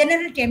ഞാനൊരു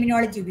ജനറൽ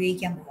ടെർമിനോളജി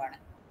ഉപയോഗിക്കാൻ പോവുകയാണ്.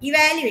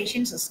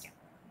 Evaluation system,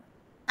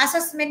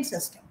 assessment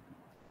system,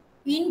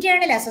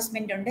 internal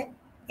assessment ഉണ്ട്,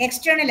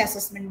 എക്സ്റ്റേണൽ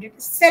അസസ്മെൻ്റ്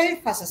ഉണ്ട്,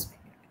 സെൽഫ്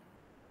അസസ്മെൻ്റ് ഉണ്ട്.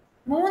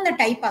 3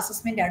 ടൈപ്പ്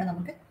അസസ്മെൻ്റ് ആണ്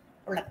നമുക്ക്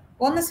ഉള്ളത്.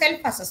 ഒന്ന്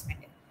സെൽഫ്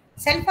അസസ്മെൻറ്റ്.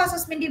 സെൽഫ്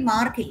അസസ്മെൻറ്റിൽ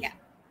മാർക്കില്ല,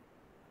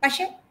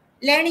 പക്ഷെ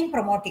ലേണിംഗ്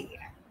പ്രൊമോട്ട്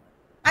ചെയ്യുക.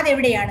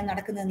 അതെവിടെയാണ്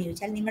നടക്കുന്നതെന്ന്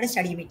ചോദിച്ചാൽ നിങ്ങളുടെ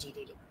സ്റ്റഡി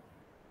മെറ്റീരിയൽ.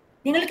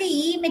 നിങ്ങൾക്ക്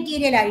ഈ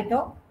മെറ്റീരിയലായിട്ടോ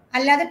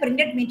അല്ലാതെ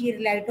പ്രിന്റഡ്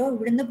മെറ്റീരിയലായിട്ടോ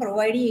ഇവിടുന്ന്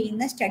പ്രൊവൈഡ്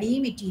ചെയ്യുന്ന സ്റ്റഡി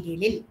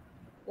മെറ്റീരിയലിൽ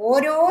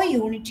ഓരോ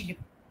യൂണിറ്റിലും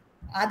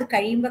അത്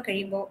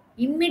കഴിയുമ്പോൾ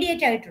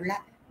ഇമ്മീഡിയറ്റ് ആയിട്ടുള്ള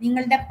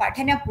നിങ്ങളുടെ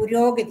പഠന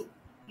പുരോഗതി,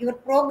 your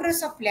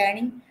progress of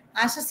learning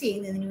assess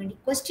ചെയ്യുന്നതിന് വേണ്ടി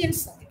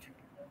ക്വസ്റ്റ്യൻസ്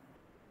തന്നിട്ടുണ്ട്.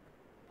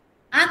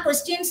 ആ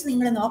ക്വസ്റ്റ്യൻസ്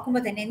നിങ്ങൾ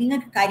നോക്കുമ്പോൾ തന്നെ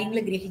നിങ്ങൾക്ക് കാര്യങ്ങൾ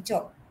ഗ്രഹിച്ചോ,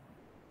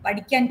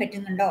 പഠിക്കാൻ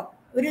പറ്റുന്നുണ്ടോ,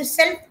 ഒരു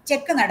സെൽഫ്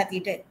ചെക്ക്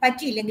നടത്തിയിട്ട്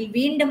പറ്റിയില്ലെങ്കിൽ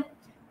വീണ്ടും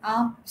ആ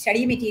സ്റ്റഡി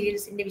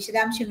മെറ്റീരിയൽസിൻ്റെ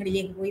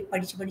വിശദാംശങ്ങളിലേക്ക് പോയി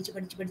പഠിച്ച്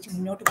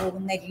മുന്നോട്ട്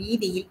പോകുന്ന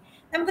രീതിയിൽ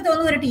നമുക്ക്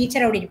തോന്നുന്ന ഒരു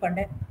ടീച്ചർ അവിടെ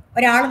ഇരിപ്പുണ്ട്,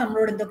 ഒരാൾ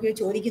നമ്മളോട് എന്തൊക്കെയോ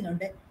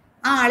ചോദിക്കുന്നുണ്ട്,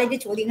 ആ ആളിൻ്റെ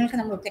ചോദ്യങ്ങൾക്ക്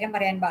നമ്മൾ ഉത്തരം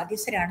പറയാൻ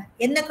ബാധ്യസ്ഥരാണ്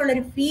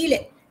എന്നൊക്കെയുള്ളൊരു ഫീല്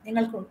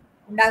നിങ്ങൾക്ക്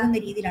ഉണ്ടാകുന്ന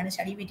രീതിയിലാണ്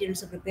സ്റ്റഡി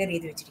മെറ്റീരിയൽസ് പ്രിപ്പയർ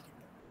ചെയ്ത് വെച്ചിരിക്കുന്നത്.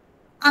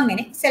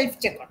 അങ്ങനെ സെൽഫ്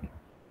ചെക്ക് ഉണ്ട്.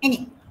 ഇനി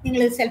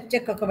നിങ്ങൾ സെൽഫ്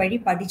ചെക്കൊക്കെ വഴി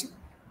പഠിച്ചു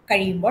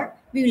കഴിയുമ്പോൾ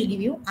we will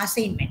give you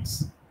assignments.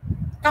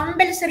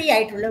 Compulsory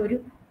ആയിട്ടുള്ള ഒരു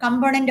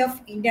കമ്പോണൻ്റ് ഓഫ്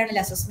ഇൻറ്റേർണൽ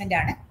അസസ്മെൻ്റ്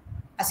ആണ്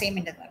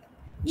അസൈൻമെൻ്റ് എന്ന് പറയുന്നത്.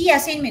 ഈ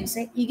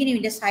അസൈൻമെൻറ്റ്സ്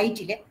ഇഗ്നുവിൻ്റെ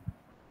സൈറ്റിൽ,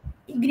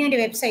 ഇഗ്നുവിൻ്റെ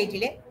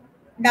വെബ്സൈറ്റിൽ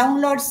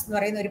ഡൗൺലോഡ്സ് എന്ന്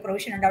പറയുന്ന ഒരു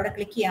പ്രൊവിഷൻ ഉണ്ട്. അവിടെ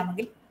ക്ലിക്ക്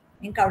ചെയ്യാമെങ്കിൽ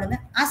നിങ്ങൾക്ക് അവിടുന്ന്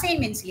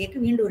അസൈൻമെൻറ്റ്സിലേക്ക്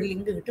വീണ്ടും ഒരു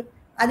ലിങ്ക് കിട്ടും.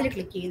 അതിൽ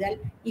ക്ലിക്ക് ചെയ്താൽ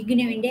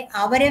ഇഗ്നുവിൻ്റെ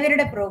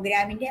അവരവരുടെ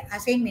പ്രോഗ്രാമിൻ്റെ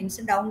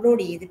അസൈൻമെൻറ്റ്സ്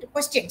ഡൗൺലോഡ് ചെയ്തിട്ട്,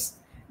 ക്വസ്റ്റ്യൻസ്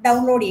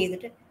ഡൗൺലോഡ്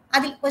ചെയ്തിട്ട്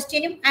അതിൽ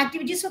ക്വസ്റ്റ്യനും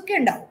ആക്ടിവിറ്റീസും ഒക്കെ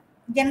ഉണ്ടാവും.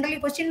 ജനറലി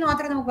ക്വസ്റ്റ്യൻ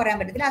മാത്രം നമുക്ക് പറയാൻ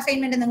പറ്റത്തില്ല,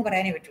 അസൈൻമെൻറ്റ് നമുക്ക്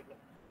പറയാനേ പറ്റുള്ളൂ.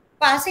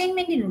 അപ്പോൾ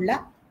അസൈൻമെൻറ്റിനുള്ള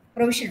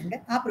പ്രൊവിഷൻ ഉണ്ട്.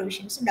 ആ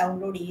പ്രൊവിഷൻസ്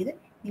ഡൗൺലോഡ് ചെയ്ത്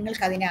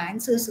നിങ്ങൾക്ക് അതിന്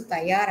ആൻസേഴ്സ്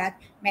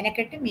തയ്യാറാക്കി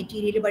മെനക്കെട്ട്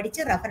മെറ്റീരിയൽ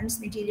പഠിച്ച് റെഫറൻസ്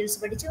മെറ്റീരിയൽസ്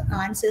പഠിച്ച്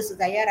ആൻസേഴ്സ്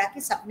തയ്യാറാക്കി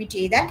സബ്മിറ്റ്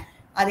ചെയ്താൽ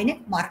അതിന്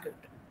മാർക്ക്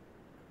കിട്ടും.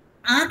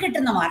 ആ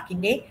കിട്ടുന്ന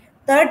മാർക്കിൻ്റെ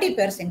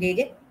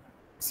 30%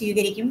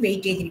 സ്വീകരിക്കും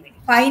വെയിറ്റേജിന് വേണ്ടി.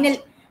 ഫൈനൽ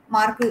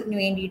മാർക്കിന്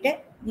വേണ്ടിയിട്ട്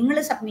നിങ്ങൾ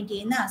സബ്മിറ്റ്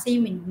ചെയ്യുന്ന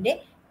അസൈൻമെൻറ്റിൻ്റെ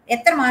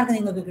എത്ര മാർക്ക്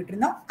നിങ്ങൾക്ക്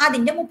കിട്ടുന്നോ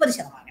അതിൻ്റെ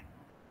 30%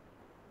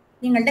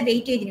 നിങ്ങളുടെ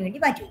വെയിറ്റേജിന് വേണ്ടി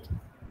മാറ്റിവെക്കും.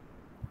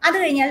 അത്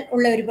കഴിഞ്ഞാൽ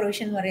ഉള്ള ഒരു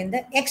പ്രൊവിഷൻ എന്ന് പറയുന്നത്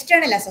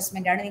എക്സ്റ്റേണൽ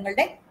അസസ്മെൻ്റ് ആണ്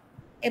നിങ്ങളുടെ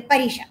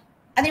പരീക്ഷ.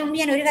 അതിന് മുമ്പ്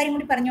ഞാൻ ഒരു കാര്യം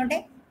കൂടി പറഞ്ഞോട്ടെ,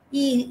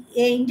 ഈ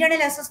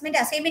ഇൻറ്റേർണൽ അസസ്മെൻറ്റ്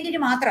അസൈൻമെൻറ്റിന്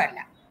മാത്രമല്ല,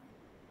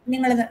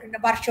 നിങ്ങൾ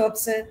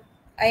വർക്ക്ഷോപ്സ്,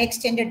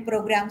 എക്സ്റ്റെൻഡഡ്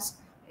പ്രോഗ്രാംസ്,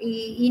 ഈ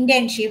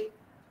ഇൻറ്റേൺഷിപ്പ്,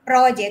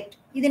 പ്രോജക്റ്റ്,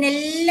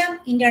 ഇതിനെല്ലാം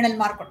ഇൻറ്റേർണൽ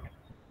മാർക്കുണ്ട്.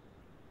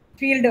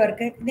 ഫീൽഡ്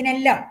വർക്ക്,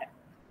 ഇതിനെല്ലാം ഉണ്ട്.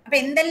 അപ്പോൾ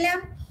എന്തെല്ലാം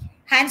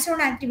hands on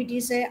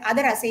activities,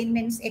 other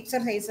assignments,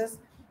 exercises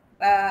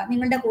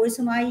നിങ്ങളുടെ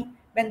കോഴ്സുമായി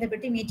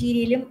ബന്ധപ്പെട്ട്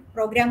മെറ്റീരിയലും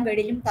പ്രോഗ്രാം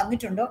ഗൈഡിലും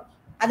തന്നിട്ടുണ്ടോ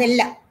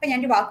അതെല്ലാം. ഇപ്പം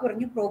ഞാനൊരു വാക്ക്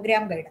പറഞ്ഞു,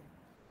 പ്രോഗ്രാം ഗൈഡ്.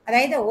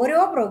 അതായത് ഓരോ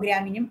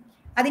പ്രോഗ്രാമിനും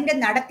അതിൻ്റെ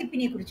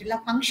നടത്തിപ്പിനെ കുറിച്ചുള്ള,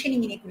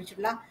 ഫങ്ഷനിങ്ങിനെ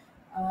കുറിച്ചുള്ള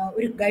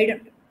ഒരു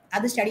ഗൈഡുണ്ട്.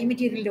 അത് സ്റ്റഡി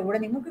മെറ്റീരിയലിൻ്റെ കൂടെ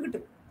നിങ്ങൾക്ക്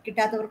കിട്ടും.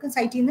 കിട്ടാത്തവർക്ക്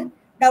സൈറ്റിൽ നിന്ന്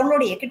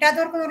ഡൗൺലോഡ് ചെയ്യുക.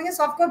 കിട്ടാത്തവർക്ക് എന്ന് പറഞ്ഞാൽ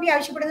സോഫ്റ്റ് കോപ്പി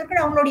ആവശ്യപ്പെടുന്നവർക്ക്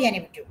ഡൗൺലോഡ് ചെയ്യാനേ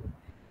പറ്റുള്ളൂ.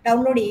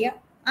 ഡൗൺലോഡ് ചെയ്യുക,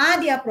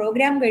 ആദ്യം ആ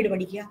പ്രോഗ്രാം ഗൈഡ്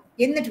പഠിക്കുക,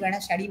 എന്നിട്ട്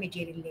വേണം സ്റ്റഡി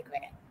മെറ്റീരിയലിലേക്ക്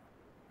വരാൻ.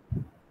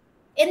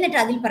 എന്നിട്ട്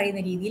അതിൽ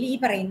പറയുന്ന രീതിയിൽ ഈ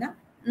പറയുന്ന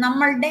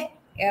നമ്മളുടെ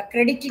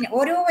ക്രെഡിറ്റിന്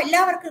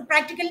എല്ലാവർക്കും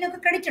പ്രാക്ടിക്കലിനൊക്കെ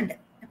ക്രെഡിറ്റ് ഉണ്ട്.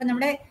 അപ്പം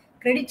നമ്മുടെ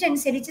ക്രെഡിറ്റ്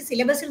അനുസരിച്ച്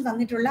സിലബസിൽ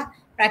തന്നിട്ടുള്ള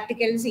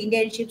practicals,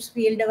 internships,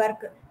 field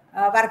work,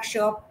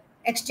 workshop,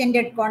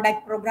 extended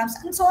contact programmes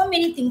and so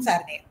many things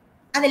are there.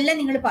 അതെല്ലാം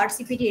നിങ്ങൾ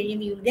പാർട്ടിസിപ്പേറ്റ്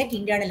ചെയ്യുമ്പോൾ you will get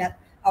internal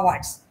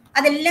awards.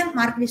 അതെല്ലാം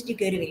മാർക്ക് ലിസ്റ്റിൽ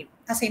കയറി വരും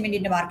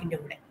അസൈൻമെൻറ്റിൻ്റെ മാർക്കിൻ്റെ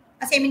കൂടെ.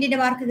 അസൈൻമെൻറ്റിൻ്റെ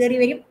മാർക്ക് കയറി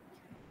വരും.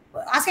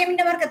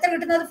 അസൈൻമെൻറ്റിൻ്റെ മാർക്ക് എത്ര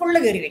കിട്ടുന്നത് അത് ഫുള്ള്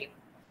കയറി വരും.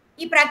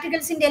 ഈ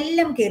പ്രാക്ടിക്കൽസിൻ്റെ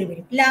എല്ലാം കയറി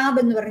വരും. ലാബ്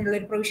എന്ന് പറഞ്ഞുള്ള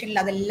ഒരു പ്രൊവിഷനിൽ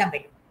അതെല്ലാം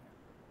വരും.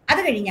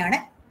 അത് കഴിഞ്ഞാണ്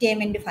ടേം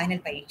ആൻഡ് ഫൈനൽ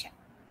പരീക്ഷ.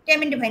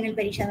 ടേമിൻ്റെ ഫൈനൽ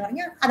പരീക്ഷ എന്ന്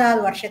പറഞ്ഞാൽ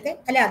അതാത് വർഷത്തെ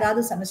അല്ലെ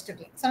അതാത്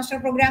സെമസ്റ്ററിലെ സെമസ്റ്റർ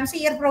പ്രോഗ്രാംസ്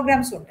ഇയർ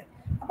പ്രോഗ്രാംസും ഉണ്ട്.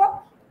 അപ്പോൾ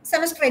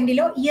സെമസ്റ്റർ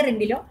എൻഡിലോ ഇയർ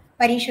എൻഡിലോ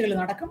പരീക്ഷകൾ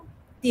നടക്കും.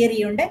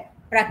 തിയറിയുണ്ട്,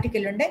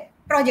 പ്രാക്ടിക്കലുണ്ട്,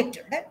 പ്രോജക്റ്റ്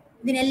ഉണ്ട്,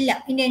 ഇതിനെല്ലാം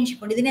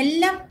ഇന്റേൺഷിപ്പ് ഉണ്ട്,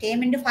 ഇതിനെല്ലാം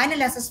ടേമിൻ്റെ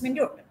ഫൈനൽ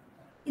അസസ്മെൻറ്റും ഉണ്ട്.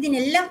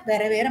 ഇതിനെല്ലാം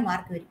വേറെ വേറെ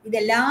മാർക്ക് വരും.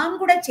 ഇതെല്ലാം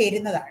കൂടെ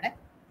ചേരുന്നതാണ്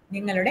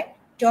നിങ്ങളുടെ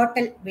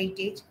ടോട്ടൽ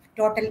വെയിറ്റേജ്,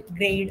 ടോട്ടൽ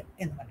ഗ്രേഡ്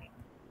എന്ന് പറയുന്നത്.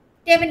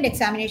 ടേമിൻ്റെ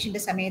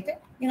എക്സാമിനേഷൻ്റെ സമയത്ത്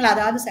നിങ്ങൾ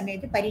അതാത്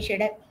സമയത്ത്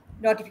പരീക്ഷയുടെ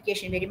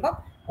നോട്ടിഫിക്കേഷൻ വരുമ്പോൾ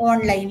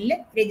ഓൺലൈനിൽ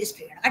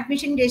രജിസ്റ്റർ ചെയ്യണം.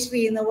 അഡ്മിഷൻ രജിസ്റ്റർ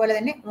ചെയ്യുന്ന പോലെ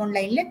തന്നെ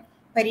ഓൺലൈനിൽ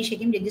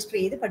പരീക്ഷയ്ക്കും രജിസ്റ്റർ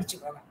ചെയ്ത് പഠിച്ചു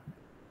പോകാം.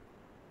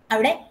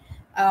 അവിടെ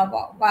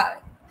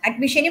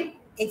അഡ്മിഷനും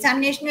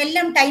എക്സാമിനേഷനും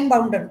എല്ലാം ടൈം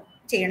ബൗണ്ടഡ്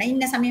ചെയ്യണം.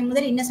 ഇന്ന സമയം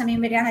മുതൽ ഇന്ന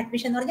സമയം വരെയാണ്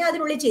അഡ്മിഷൻ എന്ന് പറഞ്ഞാൽ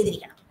അതിനുള്ളിൽ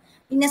ചെയ്തിരിക്കണം.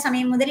 ഇന്ന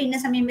സമയം മുതൽ ഇന്ന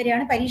സമയം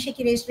വരെയാണ്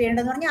പരീക്ഷയ്ക്ക് രജിസ്റ്റർ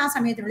ചെയ്യേണ്ടതെന്ന് പറഞ്ഞാൽ ആ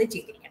സമയത്തിനുള്ളിൽ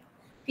ചെയ്തിരിക്കണം.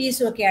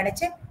 ഫീസും ഒക്കെ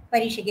അടച്ച്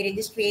പരീക്ഷയ്ക്ക്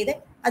രജിസ്റ്റർ ചെയ്ത്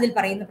അതിൽ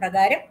പറയുന്ന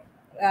പ്രകാരം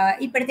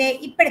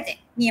ഇപ്പോഴത്തെ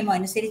നിയമം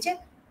അനുസരിച്ച്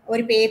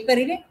ഒരു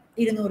പേപ്പറിന്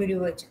 200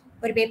 രൂപ വെച്ച്,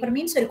 ഒരു പേപ്പർ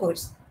മീൻസ് ഒരു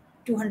കോഴ്സ്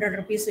 200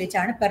 rupees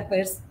വെച്ചാണ് പെർ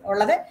പേഴ്സ്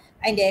ഉള്ളത്.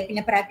 അതിൻ്റെ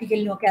പിന്നെ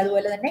പ്രാക്ടിക്കലിനും ഒക്കെ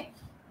അതുപോലെ തന്നെ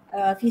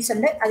ഫീസ്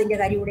ഉണ്ട്. അതിൻ്റെ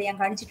കാര്യം കൂടെ ഞാൻ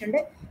കാണിച്ചിട്ടുണ്ട്.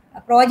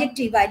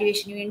 പ്രോജക്റ്റ്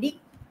ഇവാലുവേഷന് വേണ്ടി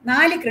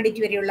 4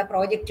 ക്രെഡിറ്റ് വരെയുള്ള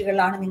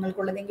പ്രോജക്റ്റുകളാണ്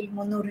നിങ്ങൾക്കുള്ളതെങ്കിൽ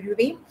 300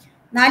 രൂപയും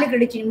 4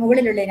 ക്രെഡിറ്റിന്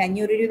മുകളിലുള്ളതിന്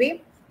 500 രൂപയും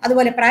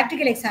അതുപോലെ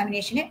പ്രാക്ടിക്കൽ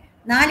എക്സാമിനേഷന്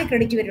 4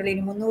 ക്രെഡിറ്റ്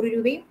വരെയുള്ളതിന് 300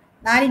 രൂപയും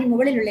 4-ന്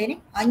മുകളിലുള്ളതിന്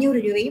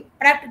 500 രൂപയും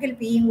പ്രാക്ടിക്കൽ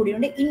ഫീയും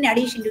കൂടിയുണ്ട്. In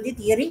addition to the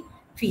theory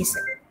fees.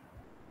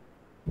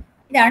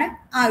 ഇതാണ്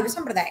ആ ഒരു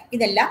സമ്പ്രദായം.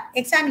 ഇതെല്ലാം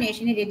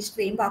എക്സാമിനേഷന് രജിസ്റ്റർ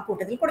ചെയ്യുമ്പോൾ ആ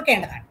കൂട്ടത്തിൽ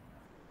കൊടുക്കേണ്ടതാണ്.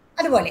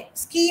 അതുപോലെ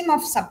scheme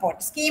of support,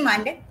 scheme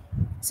and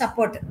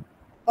support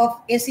of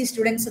SC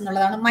students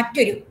എന്നുള്ളതാണ്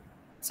മറ്റൊരു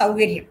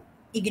സൗകര്യം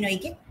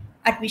ഇഗ്നോയ്ക്ക്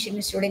അഡ്മിഷൻ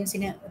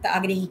സ്റ്റുഡൻസിന്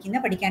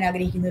പഠിക്കാൻ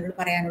ആഗ്രഹിക്കുന്നവരോട്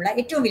പറയാനുള്ള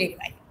ഏറ്റവും വലിയൊരു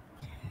കാര്യം.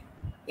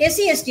 SC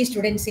ST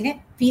സ്റ്റുഡൻസിന്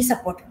ഫീസ്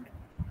സപ്പോർട്ട് ഉണ്ട്.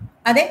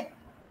 അത്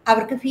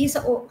അവർക്ക് ഫീസ്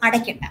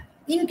അടയ്ക്കണ്ട.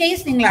 ഇൻ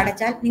കേസ് നിങ്ങൾ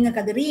അടച്ചാൽ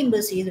നിങ്ങൾക്കത്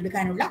റീഇംബേഴ്സ്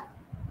ചെയ്തെടുക്കാനുള്ള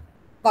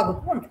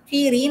വകുപ്പുണ്ട്. ഫീ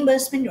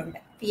റീഇംബേഴ്സ്മെന്റ് ഉണ്ട്,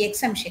 ഫീ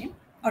എക്സംഷനും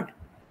ഉണ്ട്.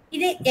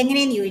 ഇത്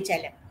എങ്ങനെയെന്ന്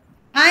ചോദിച്ചാൽ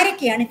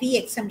ആരൊക്കെയാണ് ഫീ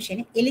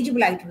എക്സംഷന്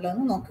എലിജിബിൾ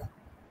ആയിട്ടുള്ളതെന്ന് നോക്കുക.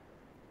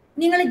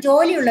 നിങ്ങൾ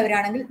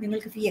ജോലിയുള്ളവരാണെങ്കിൽ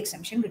നിങ്ങൾക്ക് ഫീ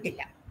എക്സംഷൻ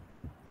കിട്ടില്ല.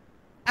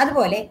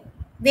 അതുപോലെ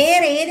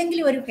വേറെ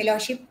ഏതെങ്കിലും ഒരു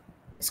ഫെലോഷിപ്പ്,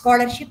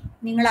 സ്കോളർഷിപ്പ്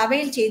നിങ്ങൾ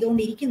അവൈൽ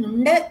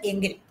ചെയ്തുകൊണ്ടിരിക്കുന്നുണ്ട്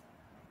എങ്കിൽ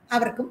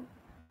അവർക്കും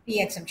ഫീ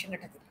എക്സംഷൻ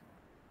കിട്ടത്തില്ല.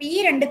 ഈ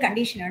 2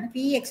 കണ്ടീഷനാണ്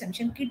ഫീ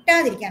എക്സംഷൻ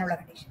കിട്ടാതിരിക്കാനുള്ള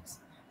കണ്ടീഷൻസ്.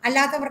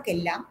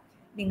 അല്ലാത്തവർക്കെല്ലാം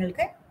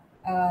നിങ്ങൾക്ക്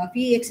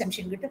ഫീ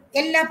എക്സംഷൻ കിട്ടും.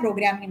 എല്ലാ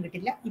പ്രോഗ്രാമിനും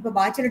കിട്ടില്ല. ഇപ്പോൾ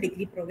ബാച്ചലർ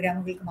ഡിഗ്രി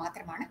പ്രോഗ്രാമുകൾക്ക്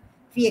മാത്രമാണ്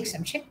ഫീ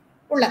എക്സംഷൻ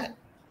ഉള്ളത്.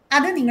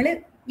 അത്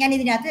ഞാൻ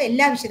ഇതിനകത്ത്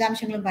എല്ലാ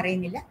വിശദാംശങ്ങളും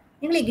പറയുന്നില്ല.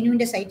 നിങ്ങൾ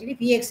ഇഗ്നുവിൻ്റെ സൈറ്റിൽ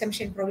ഫീ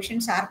എക്സംഷൻ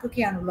പ്രൊവിഷൻസ്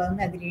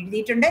ആർക്കൊക്കെയാണുള്ളതെന്ന് അതിൽ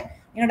എഴുതിയിട്ടുണ്ട്.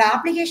 നിങ്ങളുടെ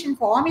ആപ്ലിക്കേഷൻ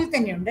ഫോമിൽ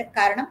തന്നെയുണ്ട്.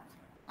 കാരണം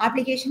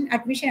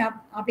അഡ്മിഷൻ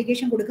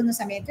ആപ്ലിക്കേഷൻ കൊടുക്കുന്ന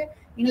സമയത്ത്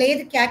നിങ്ങൾ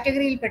ഏത്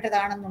കാറ്റഗറിയിൽ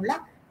പെട്ടതാണെന്നുള്ള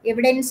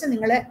എവിഡൻസ്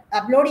നിങ്ങൾ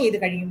അപ്ലോഡ് ചെയ്ത്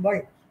കഴിയുമ്പോൾ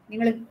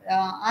നിങ്ങൾ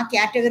ആ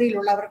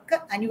കാറ്റഗറിയിലുള്ളവർക്ക്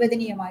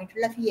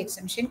അനുവദനീയമായിട്ടുള്ള ഫീ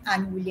എക്സംഷൻ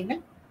ആനുകൂല്യങ്ങൾ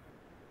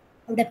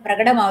അവിടെ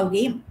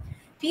പ്രകടമാവുകയും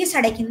ഫീസ്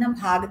അടയ്ക്കുന്ന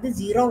ഭാഗത്ത്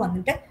 0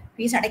 വന്നിട്ട്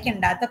ഫീസ്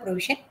അടയ്ക്കേണ്ടാത്ത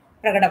പ്രൊവിഷൻ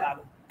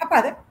പ്രകടമാകും. അപ്പം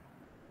അത്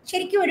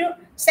ശരിക്കും ഒരു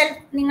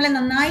നിങ്ങളെ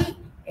നന്നായി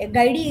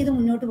ഗൈഡ് ചെയ്ത്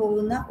മുന്നോട്ട്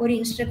പോകുന്ന ഒരു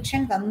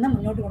ഇൻസ്ട്രക്ഷൻ തന്ന്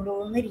മുന്നോട്ട്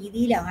കൊണ്ടുപോകുന്ന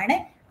രീതിയിലാണ്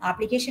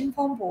ആപ്ലിക്കേഷൻ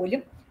ഫോം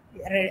പോലും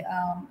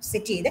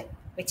സെറ്റ് ചെയ്ത്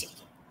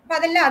വെച്ചിരിക്കുന്നത്. അപ്പോൾ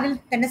അതെല്ലാം അതിൽ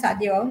തന്നെ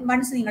സാധ്യമാകും.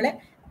 വൺസ് നിങ്ങൾ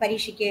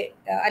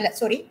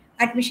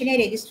അഡ്മിഷനെ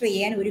രജിസ്റ്റർ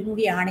ചെയ്യാൻ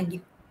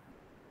ഒരുങ്ങുകയാണെങ്കിൽ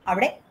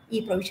അവിടെ ഈ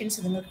പ്രൊവിഷൻസ്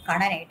നിങ്ങൾക്ക്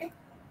കാണാനായിട്ട്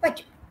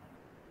പറ്റും.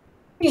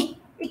 ഇനി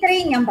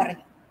ഇത്രയും ഞാൻ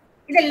പറഞ്ഞു.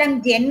 ഇതെല്ലാം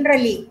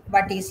generally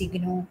what is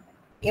IGNOU,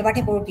 what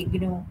about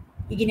IGNOU,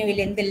 ഇഗ്നുവിൽ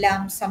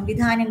എന്തെല്ലാം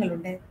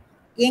സംവിധാനങ്ങളുണ്ട്,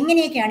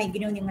 എങ്ങനെയൊക്കെയാണ്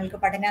ഇഗ്നു നിങ്ങൾക്ക്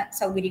പഠന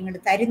സൗകര്യങ്ങൾ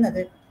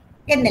തരുന്നത്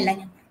എന്നെല്ലാം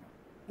ഞാൻ പറഞ്ഞു.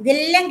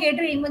 ഇതെല്ലാം കേട്ട്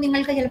കഴിയുമ്പോൾ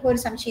നിങ്ങൾക്ക് ചിലപ്പോൾ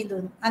ഒരു സംശയം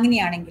തോന്നും.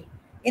 അങ്ങനെയാണെങ്കിൽ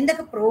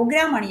എന്തൊക്കെ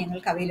പ്രോഗ്രാമാണ്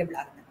ഞങ്ങൾക്ക് അവൈലബിൾ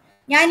ആകുന്നത്?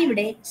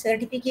 ഞാനിവിടെ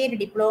സർട്ടിഫിക്കറ്റ്,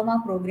 ഡിപ്ലോമ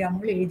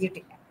പ്രോഗ്രാമുകൾ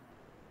എഴുതിയിട്ടില്ല.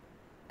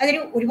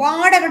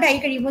 ഒരുപാട് അങ്ങോട്ട് ആയി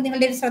കഴിയുമ്പോൾ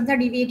നിങ്ങളുടെ ഒരു ശ്രദ്ധ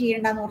ഡീവിയേറ്റ്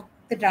ചെയ്യേണ്ടെന്ന്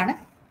ഓർത്തിട്ടാണ്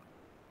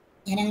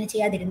ഞാനങ്ങനെ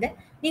ചെയ്യാതിരുന്നത്.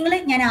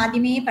 ഞാൻ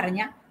ആദ്യമേ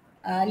പറഞ്ഞ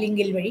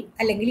ലിങ്കിൽ വഴി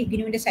അല്ലെങ്കിൽ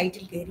ഇഗ്നുവിൻ്റെ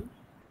സൈറ്റിൽ കയറി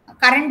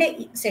കറണ്ട്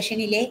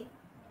സെഷനിലെ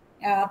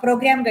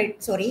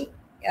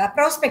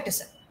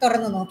പ്രോസ്പെക്ടസ്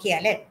തുറന്നു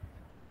നോക്കിയാൽ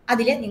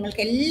അതിൽ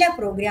നിങ്ങൾക്ക് എല്ലാ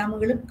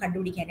പ്രോഗ്രാമുകളും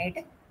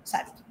കണ്ടുപിടിക്കാനായിട്ട്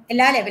സാധിക്കും.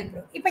 എല്ലാ ലെവൽ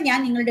ഇപ്പം ഞാൻ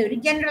നിങ്ങളുടെ ഒരു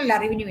ജനറൽ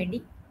അറിവിന് വേണ്ടി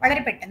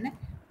വളരെ പെട്ടെന്ന്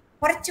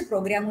കുറച്ച്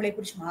പ്രോഗ്രാമുകളെ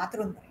കുറിച്ച്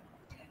മാത്രം പറയും.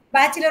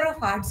 ബാച്ചിലർ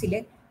ഓഫ് ആർട്സിൽ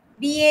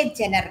BA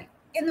ജനറൽ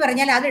എന്ന്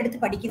പറഞ്ഞാൽ അതെടുത്ത്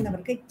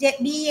പഠിക്കുന്നവർക്ക്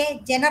BA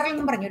ജനറൽ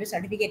എന്ന് പറഞ്ഞൊരു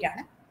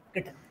സർട്ടിഫിക്കറ്റാണ്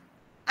കിട്ടുന്നത്.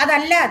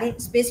 അതല്ലാതെ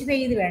സ്പെസിഫൈ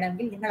ചെയ്ത്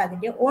വേണമെങ്കിൽ നിങ്ങൾ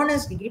അതിൻ്റെ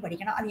ഓണേഴ്സ് ഡിഗ്രി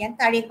പഠിക്കണം. അത് ഞാൻ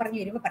താഴേക്ക് പറഞ്ഞു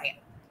വരുമ്പോൾ പറയാം.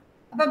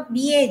 അപ്പം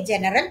BA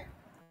general,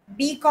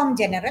 BCom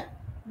general,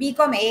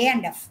 BCom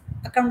A&F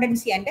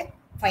accountancy and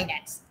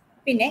finance,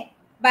 പിന്നെ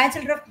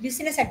ബാച്ചിലർ ഓഫ്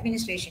ബിസിനസ്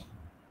അഡ്മിനിസ്ട്രേഷൻ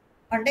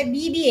ഉണ്ട്,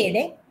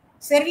 BBAയുടെ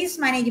സർവീസ്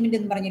മാനേജ്മെന്റ്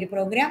എന്ന് പറഞ്ഞൊരു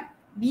പ്രോഗ്രാം,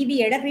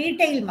 BBAയുടെ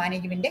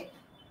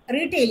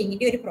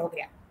റീറ്റെയിലിങ്ങിൻ്റെ ഒരു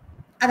പ്രോഗ്രാം.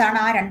 അതാണ്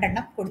ആ 2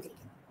 എണ്ണം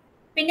കൊടുത്തിരിക്കുന്നത്.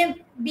 പിന്നെ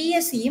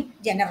BSCയും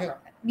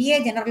ജനറലുണ്ട്. BA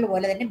ജനറൽ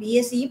പോലെ തന്നെ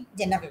BSCയും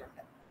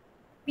ജനറലുണ്ട്.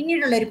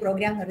 പിന്നീടുള്ള ഒരു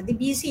പ്രോഗ്രാം എന്ന് പറയുന്നത്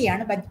BCA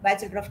ആണ്,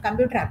 bachelor of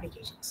computer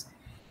applications,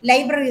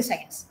 library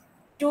science,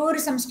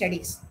 tourism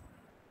studies,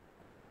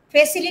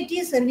 facility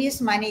service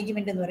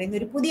management എന്ന് പറയുന്ന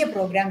ഒരു പുതിയ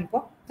പ്രോഗ്രാം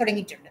ഇപ്പോൾ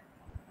തുടങ്ങിയിട്ടുണ്ട്.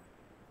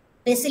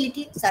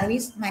 Facility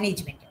service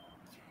management.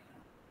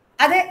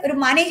 അത് ഒരു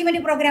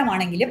മാനേജ്മെന്റ് പ്രോഗ്രാം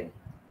ആണെങ്കിലും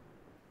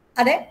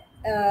അത്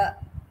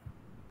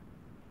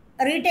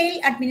റീറ്റെയിൽ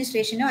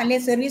അഡ്മിനിസ്ട്രേഷനോ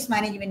അല്ലെങ്കിൽ സർവീസ്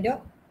മാനേജ്മെന്റോ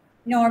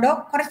നോടോ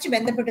കുറച്ച്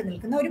ബന്ധപ്പെട്ട്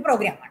നിൽക്കുന്ന ഒരു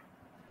പ്രോഗ്രാമാണ്.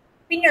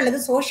 പിന്നുള്ളത്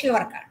സോഷ്യൽ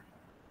വർക്കാണ്.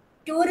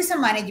 ടൂറിസം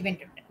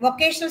മാനേജ്മെന്റ് ഉണ്ട്.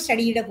 വൊക്കേഷണൽ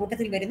സ്റ്റഡിയുടെ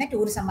കൂട്ടത്തിൽ വരുന്ന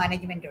ടൂറിസം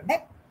മാനേജ്മെന്റ് ഉണ്ട്.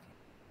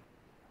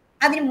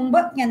 അതിനു മുമ്പ്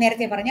ഞാൻ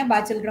നേരത്തെ പറഞ്ഞ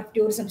bachelor of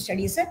tourism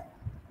studies,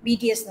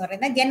 BTS എന്ന്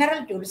പറയുന്ന ജനറൽ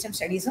ടൂറിസം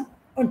സ്റ്റഡീസും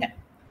ഉണ്ട്.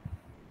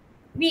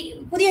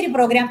 പുതിയൊരു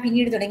പ്രോഗ്രാം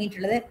പിന്നീട്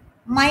തുടങ്ങിയിട്ടുള്ളത്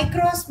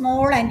മൈക്രോ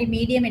സ്മോൾ ആൻഡ്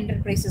മീഡിയം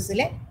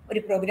എന്റർപ്രൈസസിലെ ഒരു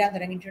പ്രോഗ്രാം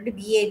തുടങ്ങിയിട്ടുണ്ട്,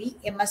 BAV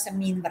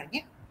MSME എന്ന്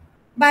പറഞ്ഞ്.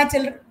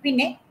 ബാച്ചലർ,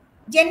 പിന്നെ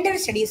ജെൻഡർ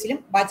സ്റ്റഡീസിലും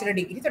ബാച്ചലർ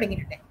ഡിഗ്രി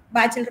തുടങ്ങിയിട്ടുണ്ട്.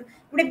 ബാച്ചലർ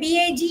ഇവിടെ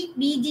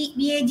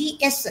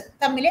BAGS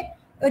തമ്മിൽ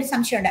ഒരു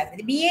സംശയം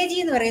ഉണ്ടാകരുത്. BAG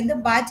എന്ന് പറയുന്നത്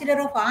bachelor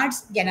of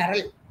arts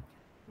general,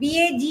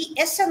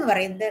 BAGS എന്ന്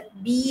പറയുന്നത്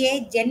BA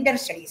ജെൻഡർ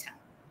സ്റ്റഡീസ് ആണ്.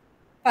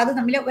 അപ്പൊ അത്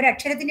തമ്മിൽ ഒരു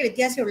അക്ഷരത്തിന്റെ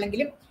വ്യത്യാസം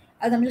ഉള്ളെങ്കിലും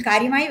അത് തമ്മിൽ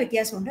കാര്യമായ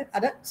വ്യത്യാസമുണ്ട്,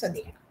 അത്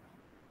ശ്രദ്ധിക്കണം.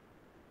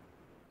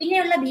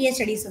 പിന്നെയുള്ള BA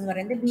സ്റ്റഡീസ് എന്ന്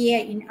പറയുന്നത് BA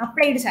ഇൻ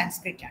അപ്ലൈഡ്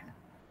സാൻസ്ക്രിറ്റ് ആണ്.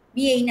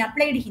 BA in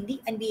applied Hindi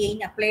and BA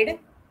in applied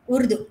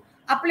Urdu.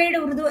 Applied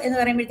Urdu എന്ന്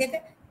പറയുമ്പോഴത്തേക്ക്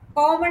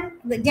കോമൺ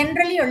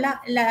ജനറലി ഉള്ള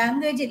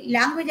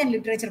ലാംഗ്വേജ് ആൻഡ്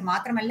ലിറ്ററേച്ചർ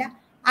മാത്രമല്ല,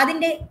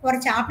 അതിൻ്റെ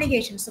കുറച്ച്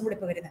ആപ്ലിക്കേഷൻസും കൂടെ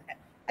ഇപ്പോൾ വരുന്നുണ്ട്.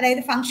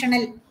 അതായത്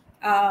ഫങ്ഷണൽ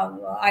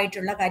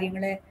ആയിട്ടുള്ള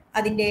കാര്യങ്ങൾ,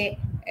 അതിൻ്റെ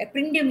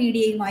പ്രിന്റ്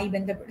മീഡിയയുമായി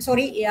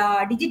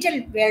ഡിജിറ്റൽ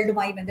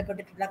വേൾഡുമായി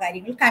ബന്ധപ്പെട്ടിട്ടുള്ള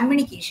കാര്യങ്ങൾ,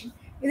 കമ്മ്യൂണിക്കേഷൻ,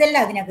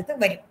 ഇതെല്ലാം അതിനകത്ത്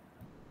വരും.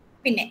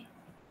 പിന്നെ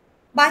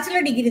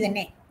ബാച്ചലർ ഡിഗ്രി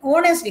തന്നെ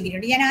ഓണേഴ്സ് ഡിഗ്രി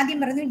ഉണ്ട്. ഞാൻ ആദ്യം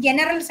പറഞ്ഞു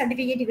ജനറൽ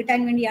സർട്ടിഫിക്കറ്റ് കിട്ടാൻ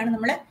വേണ്ടിയാണ്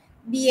നമ്മൾ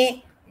BA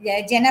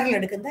ജനറൽ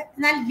എടുക്കുന്നത്.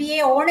 എന്നാൽ BA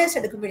ഓണേഴ്സ്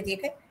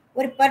എടുക്കുമ്പോഴത്തേക്ക്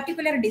ഒരു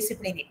പെർട്ടിക്കുലർ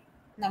ഡിസിപ്ലിനിൽ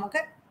നമുക്ക്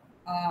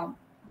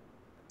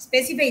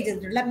സ്പെസിഫൈ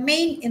ചെയ്തിട്ടുള്ള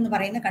മെയിൻ എന്ന്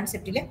പറയുന്ന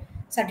കൺസെപ്റ്റിൽ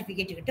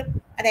സർട്ടിഫിക്കറ്റ് കിട്ടും.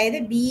 അതായത്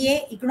BA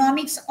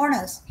economics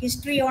owners,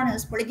 history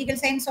owners, political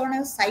science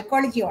owners,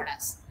 psychology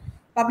owners,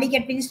 public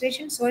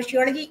administration,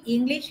 sociology,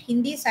 English,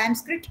 Hindi,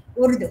 Sanskrit,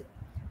 Urdu,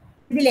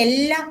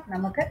 ഇതിലെല്ലാം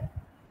നമുക്ക്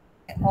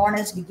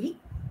ഓണേഴ്സ് ഡിഗ്രി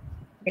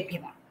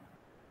ലഭ്യമാണ്.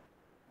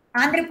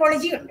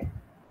 ആന്ത്രപ്പോളജി ഉണ്ട്.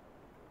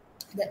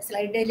 ഇത്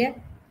സ്ലൈഡിൽ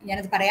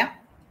ഞാനത് പറയാം.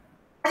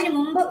 അതിന്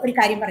മുമ്പ് ഒരു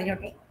കാര്യം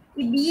പറഞ്ഞോട്ടെ.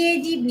 ഈ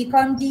BAG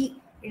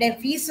BComGയുടെ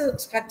ഫീസ്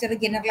സ്ട്രക്ചർ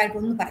ജനറലായിട്ട്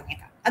ഒന്ന്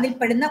പറഞ്ഞേക്കാം. അതിൽ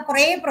പെടുന്ന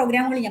കുറേ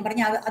പ്രോഗ്രാമുകൾ ഞാൻ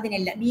പറഞ്ഞ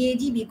അതിനെല്ലാം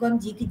BAG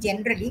BComGക്ക്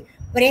ജനറലി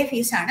ഒരേ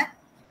ഫീസാണ്.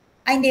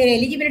 അതിൻ്റെ ഒരു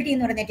എലിജിബിലിറ്റി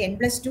എന്ന് പറയുന്നത്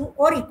 10+2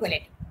 ഓർ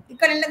ഇക്വലന്റ്.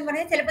 ഇക്വലന്റ് എന്ന്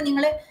പറഞ്ഞാൽ ചിലപ്പോൾ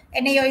നിങ്ങൾ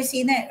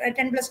NIOSന്ന്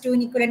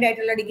 10+2 ഇക്വലന്റ്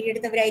ആയിട്ടുള്ള ഡിഗ്രി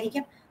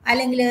എടുത്തവരായിരിക്കും,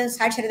 അല്ലെങ്കിൽ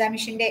സാക്ഷരതാ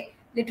മിഷന്റെ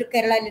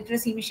കേരള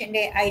ലിറ്ററസി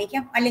മിഷന്റെ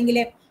ആയിരിക്കാം, അല്ലെങ്കിൽ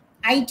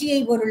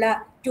ITI പോലുള്ള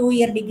 2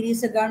 ഇയർ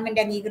ഡിഗ്രീസ്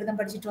ഗവൺമെന്റ് അംഗീകൃതം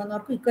പഠിച്ചിട്ട്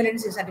വന്നവർക്ക്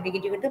ഇക്വലൻസി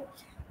സർട്ടിഫിക്കറ്റ് കിട്ടും.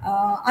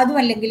 അതും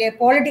അല്ലെങ്കിൽ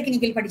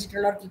പോളിടെക്നിക്കൽ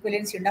പഠിച്ചിട്ടുള്ളവർക്ക്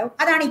ഇക്വലൻസി ഉണ്ടാവും.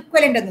 അതാണ്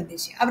ഇക്വലന്റ് എന്ന്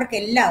ഉദ്ദേശിച്ചത്. അവർക്ക്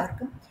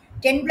എല്ലാവർക്കും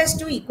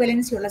 10+2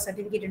 ഇക്വലൻസി ഉള്ള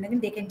സർട്ടിഫിക്കറ്റ് ഉണ്ടെങ്കിൽ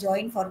they can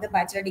join for the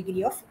bachelor degree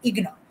of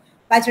IGNOU,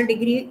 bachelor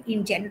degree in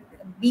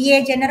BA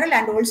general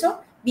and also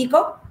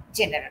BCom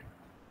general.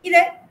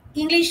 ഇത്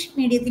ഇംഗ്ലീഷ്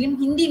മീഡിയത്തിലും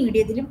ഹിന്ദി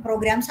മീഡിയത്തിലും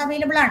പ്രോഗ്രാംസ്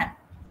അവൈലബിൾ ആണ്.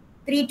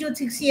 3 to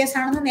 6 years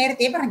ആണെന്ന്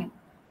നേരത്തെ പറഞ്ഞു.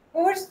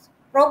 കോഴ്സ്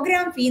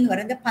പ്രോഗ്രാം ഫീ എന്ന്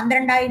പറയുന്നത്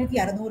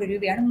 12,600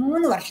 രൂപയാണ്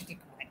 3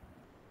 വർഷത്തേക്ക്.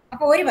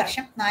 അപ്പോൾ ഒരു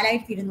വർഷം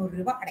 4,200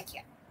 രൂപ അടയ്ക്കുക.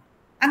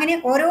 അങ്ങനെ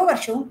ഓരോ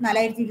വർഷവും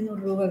 4,200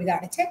 രൂപ വീതം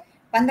അടച്ച്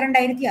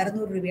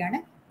 12,600 രൂപയാണ്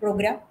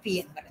പ്രോഗ്രാം ഫീ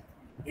എന്ന് പറയുന്നത്.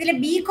 ഇതിൽ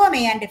BCom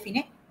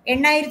A&Fന്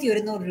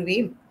 8,100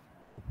 രൂപയും,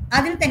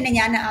 അതിൽ തന്നെ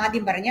ഞാൻ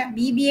ആദ്യം പറഞ്ഞ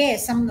BBA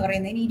SM എന്ന്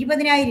പറയുന്നതിന്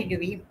 20,000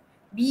 രൂപയും,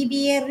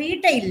 BBA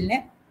റീറ്റെയിലിന്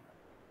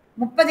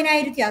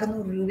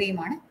 30,600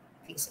 രൂപയുമാണ്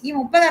ഫീസ്. ഈ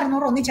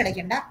 30,600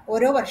 ഒന്നിച്ചടയ്ക്കേണ്ട,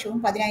 ഓരോ വർഷവും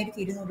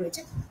 10,200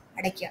 വെച്ച്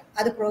അടയ്ക്കുക.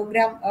 അത്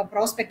പ്രോഗ്രാം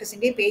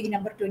പ്രോസ്പെക്ടസിന്റെ പേജ്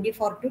നമ്പർ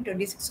 24 to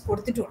 26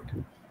 കൊടുത്തിട്ടുമുണ്ട്.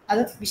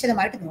 അത്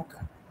വിശദമായിട്ട് നോക്കുക.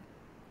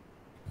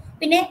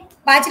 പിന്നെ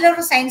ബാച്ചിലർ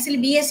ഓഫ് സയൻസിൽ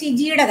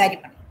BSc-Gയുടെ കാര്യം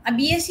പറഞ്ഞു. ആ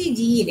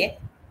BSc-Gയിലെ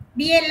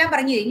BA എല്ലാം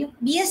പറഞ്ഞു കഴിഞ്ഞു.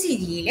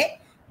 BSc-Gയിലെ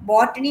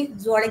botany,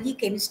 zoology,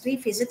 chemistry,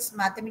 physics,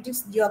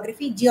 mathematics,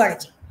 geography,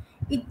 geology,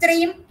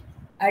 ഇത്രയും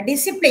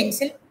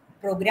ഡിസിപ്ലിൻസിൽ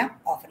പ്രോഗ്രാം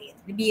ഓഫർ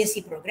ചെയ്യുന്നുണ്ട്. BSc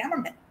പ്രോഗ്രാം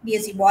ഉണ്ട്.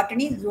 BSc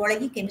botany,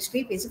 zoology,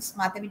 chemistry, physics,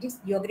 mathematics,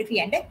 geography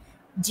and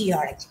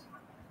geology.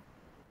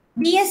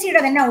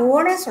 BScയുടെ തന്നെ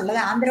ഓണേഴ്സ് ഉള്ളത്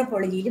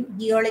ആന്ത്രോപോളജിയിലും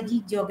ജിയോളജി,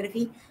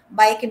 ജിയോഗ്രഫി,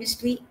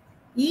 ബയോകെമിസ്ട്രി,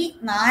 ഈ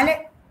 4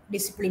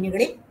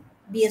 ഡിസിപ്ലിനുകളിൽ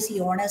BSc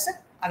ഓണേഴ്സ്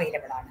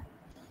അവൈലബിൾ ആണ്.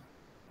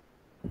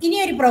 ഇനി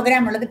ഒരു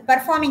പ്രോഗ്രാം ഉള്ളത്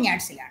പെർഫോമിംഗ്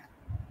ആർട്സിലാണ്.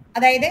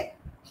 അതായത്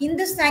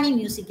ഹിന്ദുസ്ഥാനി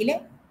മ്യൂസിക്കിൽ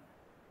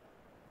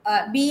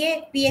BA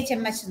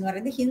PHMS എന്ന്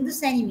പറയുന്നത്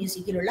ഹിന്ദുസ്ഥാനി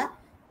മ്യൂസിക്കിലുള്ള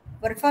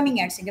പെർഫോമിംഗ്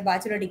ആർട്സിന്റെ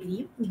ബാച്ചുലർ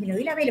ഡിഗ്രിയും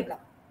IGNOയിൽ അവൈലബിൾ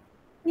ആണ്.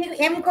 ഇനി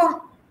MCom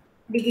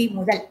ഡിഗ്രി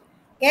മുതൽ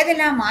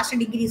ഏതെല്ലാം മാസ്റ്റർ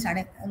ഡിഗ്രീസ്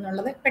ആണ്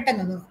എന്നുള്ളത്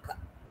പെട്ടെന്നൊന്ന് നോക്കുക.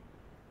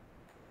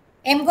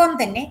 MCom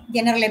തന്നെ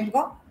ജനറൽ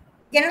MCom,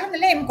 ജനറൽ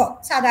എന്നല്ല MCom,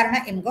 സാധാരണ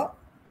MCom.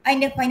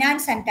 അതിൻ്റെ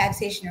ഫൈനാൻസ് ആൻഡ്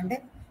ടാക്സേഷൻ ഉണ്ട്.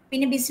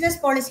 പിന്നെ business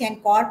policy and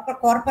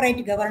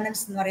corporate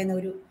governance എന്ന് പറയുന്ന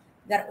ഒരു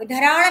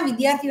ധാരാളം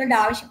വിദ്യാർത്ഥികളുടെ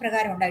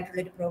ആവശ്യപ്രകാരം ഉണ്ടായിട്ടുള്ള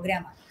ഒരു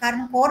പ്രോഗ്രാമാണ്.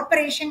 കാരണം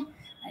കോർപ്പറേഷനും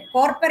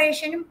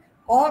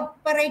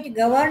കോർപ്പറേറ്റ്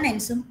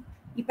ഗവേണൻസും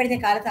ഇപ്പോഴത്തെ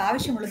കാലത്ത്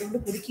ആവശ്യമുള്ളതുകൊണ്ട്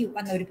പുതുക്കി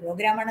വന്ന ഒരു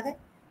പ്രോഗ്രാമാണത്.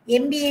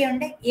 MBA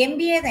ഉണ്ട്.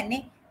 MBA തന്നെ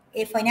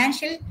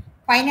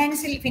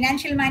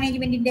ഫിനാൻഷ്യൽ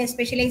മാനേജ്മെന്റിന്റെ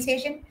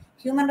specialisation,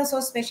 human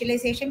resource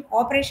specialisation,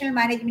 operational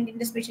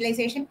മാനേജ്മെന്റിന്റെ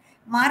specialisation,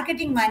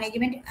 marketing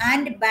management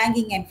and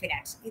banking and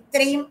finance,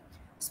 ഇത്രയും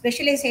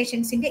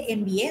സ്പെഷ്യലൈസേഷൻസിന്റെ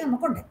MBA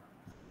നമുക്കുണ്ട്.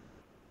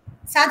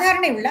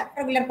 സാധാരണയുള്ള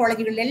റെഗുലർ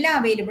കോളേജുകളിൽ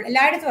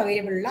എല്ലായിടത്തും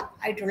അവൈലബിൾ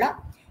ആയിട്ടുള്ള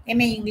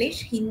MA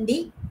English, Hindi,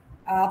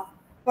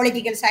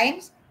 political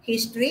science,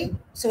 history,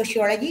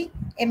 sociology,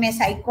 MA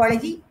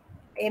psychology,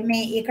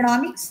 MA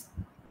economics,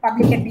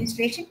 public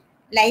administration,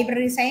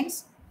 library science,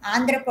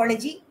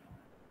 anthropology,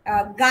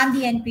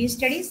 Gandhi and piece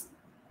studies,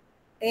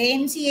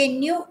 MCA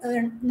new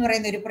എന്ന്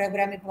പറയുന്ന ഒരു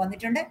programme ഇപ്പോൾ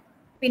വന്നിട്ടുണ്ട്.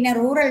 പിന്നെ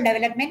rural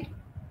development,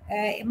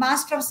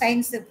 master of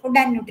science food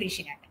and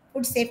nutrition ആണ്,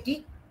 ഫുഡ് സേഫ്റ്റി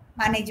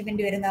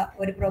മാനേജ്മെൻറ്റ് വരുന്ന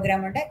ഒരു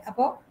പ്രോഗ്രാമുണ്ട്.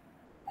 അപ്പോൾ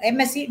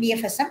MSc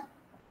DFSM,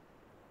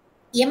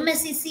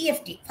 MSc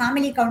CFT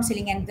family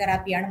counselling and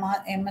തെറാപ്പിയാണ്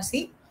MSc.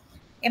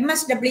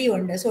 MSW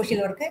ഉണ്ട് സോഷ്യൽ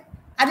വർക്ക്.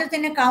 അതിൽ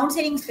തന്നെ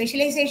കൗൺസിലിംഗ്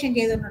സ്പെഷ്യലൈസേഷൻ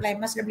ചെയ്തുകൊണ്ടുള്ള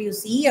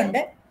MSWC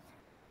ഉണ്ട്.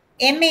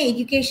 MA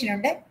എഡ്യൂക്കേഷൻ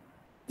ഉണ്ട്,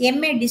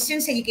 MA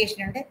ഡിസ്റ്റൻസ് എഡ്യൂക്കേഷൻ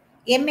ഉണ്ട്,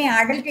 MA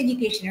അഡൽട്ട്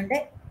എഡ്യൂക്കേഷൻ ഉണ്ട്,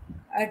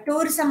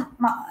 ടൂറിസം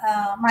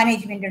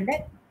മാനേജ്മെൻ്റ് ഉണ്ട്,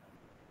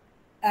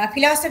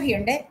 ഫിലോസഫി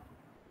ഉണ്ട്,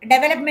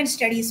 ഡെവലപ്മെൻറ്റ്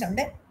സ്റ്റഡീസ്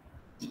ഉണ്ട്,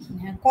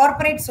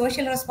 കോർപ്പറേറ്റ്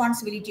സോഷ്യൽ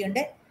റെസ്പോൺസിബിലിറ്റി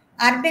ഉണ്ട്,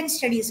 അർബൻ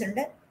സ്റ്റഡീസ്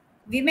ഉണ്ട്,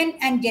 വിമൻ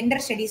ആൻഡ് ജെൻഡർ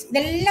സ്റ്റഡീസ്.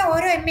 ഇതെല്ലാം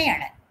ഓരോ MA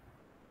ആണ്.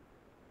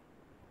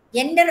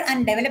 ജെൻഡർ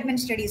ആൻഡ്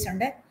ഡെവലപ്മെൻറ്റ് സ്റ്റഡീസ്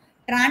ഉണ്ട്,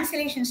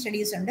 ട്രാൻസ്ലേഷൻ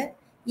സ്റ്റഡീസ് ഉണ്ട്,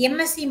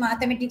 MSc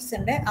മാത്തമെറ്റിക്സ്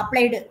ഉണ്ട്,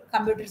 applied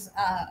computer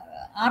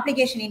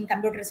application in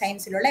computer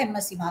സയൻസിലുള്ള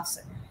MSc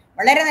maths.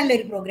 വളരെ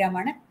നല്ലൊരു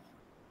പ്രോഗ്രാമാണ്.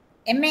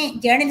 MA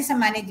ജേർണലിസം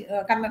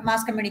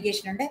മാസ്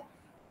കമ്മ്യൂണിക്കേഷൻ ഉണ്ട്,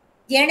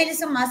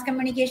 journalism mass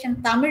communication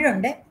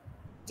തമിഴുണ്ട്,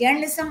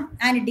 journalism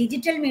and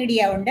digital media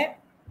ഉണ്ട്.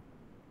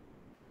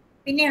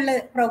 പിന്നെയുള്ള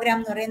പ്രോഗ്രാം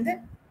എന്ന് പറയുന്നത്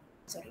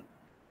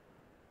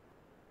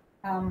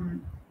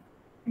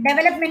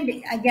ഡെവലപ്മെൻറ്റ്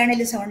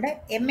ജേർണലിസം ഉണ്ട്,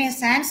 MA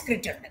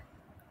സാൻസ്ക്രിറ്റ് ഉണ്ട്,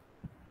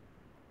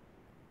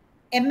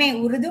 MA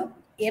Urdu,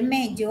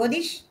 MA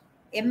Jyothish,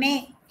 MA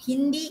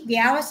Hindi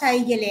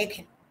വ്യാവസായിക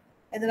ലേഖൻ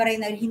എന്ന്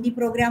പറയുന്ന ഒരു ഹിന്ദി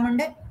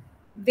പ്രോഗ്രാമുണ്ട്,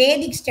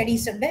 വേദിക്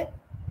സ്റ്റഡീസ് ഉണ്ട്,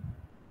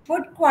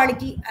 food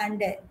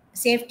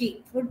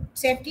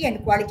safety and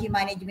quality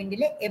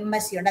മാനേജ്മെൻറ്റിൽ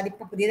MSc ഉണ്ട്.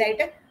 അതിപ്പോൾ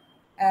പുതിയതായിട്ട്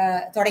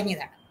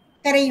തുടങ്ങിയതാണ്.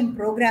 ഇത്രയും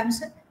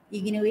പ്രോഗ്രാംസ്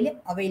ഇഗ്നുവിൽ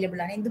അവൈലബിൾ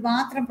ആണ്.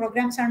 എന്തുമാത്രം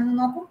പ്രോഗ്രാംസ് ആണെന്ന്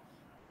നോക്കും.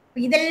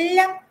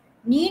 ഇതെല്ലാം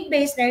നീഡ്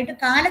ബേസ്ഡ് ആയിട്ട്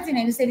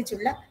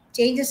കാലത്തിനനുസരിച്ചുള്ള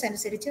ചേഞ്ചസ്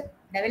അനുസരിച്ച്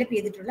ഡെവലപ്പ്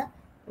ചെയ്തിട്ടുള്ള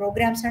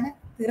പ്രോഗ്രാംസ് ആണ്.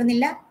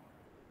 തീർന്നില്ല.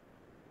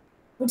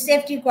 ഫുഡ്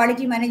സേഫ്റ്റി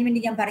ക്വാളിറ്റി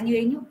മാനേജ്മെൻറ്റ് ഞാൻ പറഞ്ഞു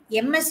കഴിഞ്ഞു.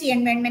 MSc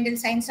എൻവയോൺമെൻറ്റൽ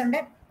സയൻസ് ഉണ്ട്,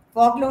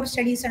 ഫോക്ലോർ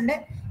സ്റ്റഡീസ് ഉണ്ട്,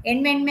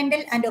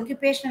 എൻവയോൺമെൻറ്റൽ ആൻഡ്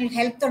ഒക്യുപ്പേഷണൽ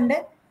ഹെൽത്ത് ഉണ്ട്,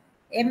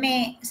 MA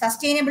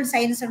സസ്റ്റൈനബിൾ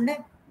സയൻസ് ഉണ്ട്,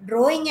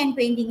 ഡ്രോയിങ് ആൻഡ്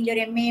പെയിൻറ്റിങ്ങിൽ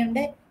ഒരു MA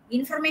ഉണ്ട്,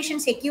 ഇൻഫർമേഷൻ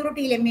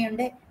സെക്യൂരിറ്റിയിൽ MA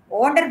ഉണ്ട്,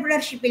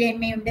 ഓണ്ടർപ്രണർഷിപ്പിൽ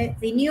MA ഉണ്ട്,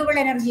 റിന്യൂവബിൾ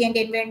എനർജി ആൻഡ്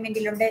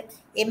എൻവയോൺമെൻറ്റിലുണ്ട്,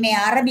 MA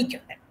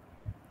അറബിക്കുണ്ട്.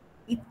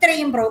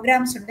 ഇത്രയും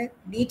പ്രോഗ്രാംസ് ഉണ്ട്.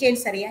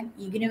 ഡീറ്റെയിൽസ് അറിയാൻ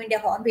ഇഗ്നുവിൻ്റെ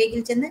ഹോം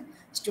പേജിൽ ചെന്ന്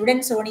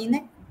സ്റ്റുഡൻറ് സോണിൽ നിന്ന്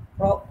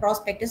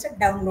പ്രോസ്പെക്ടസ്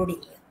ഡൗൺലോഡ്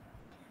ചെയ്യുക.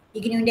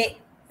 ഇഗ്നുവിൻ്റെ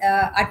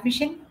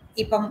അഡ്മിഷൻ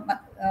ഇപ്പം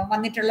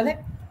വന്നിട്ടുള്ളത്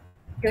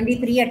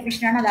 23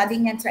 അഡ്മിഷനാണ്. അത്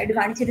ആദ്യം ഞാൻ സ്ലൈഡ്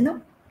കാണിച്ചിരുന്നു.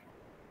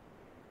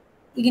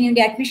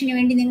 ഇഗ്നുവിൻ്റെ അഡ്മിഷന്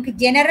വേണ്ടി നിങ്ങൾക്ക്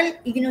ജനറൽ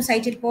ഇഗ്നു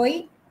സൈറ്റിൽ പോയി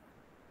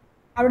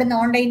അവിടുന്ന്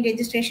ഓൺലൈൻ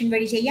രജിസ്ട്രേഷൻ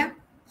വഴി ചെയ്യാം.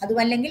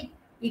 അതുമല്ലെങ്കിൽ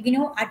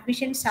ഇഗ്നു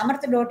അഡ്മിഷൻ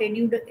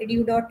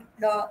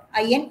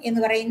samarth.edu.in എന്ന്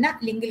പറയുന്ന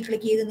ലിങ്കിൽ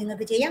ക്ലിക്ക് ചെയ്ത്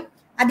നിങ്ങൾക്ക് ചെയ്യാം.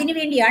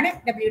 അതിനുവേണ്ടിയാണ്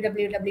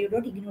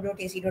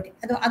www.ignu.ac.in.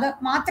 അത്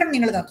മാത്രം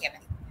നിങ്ങൾ നോക്കിയാൽ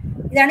മതി.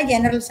 ഇതാണ്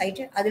ജനറൽ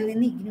സൈറ്റ്. അതിൽ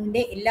നിന്ന്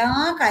ഇഗ്നുവിൻ്റെ എല്ലാ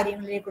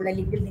കാര്യങ്ങളിലേക്കുള്ള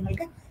ലിങ്കിൽ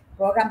നിങ്ങൾക്ക്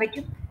പോകാൻ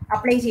പറ്റും.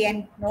 അപ്ലൈ ചെയ്യാൻ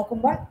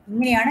നോക്കുമ്പോൾ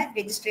ഇങ്ങനെയാണ്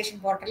രജിസ്ട്രേഷൻ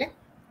പോർട്ടൽ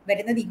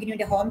വരുന്നത്.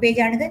 ഇഗ്നുവിൻ്റെ ഹോം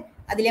പേജാണിത്.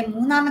 അതിലെ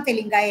 3ാമത്തെ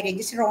ലിങ്കായ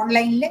രജിസ്റ്റർ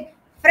ഓൺലൈനിൽ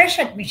ഫ്രഷ്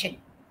അഡ്മിഷൻ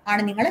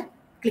ആണ് നിങ്ങൾ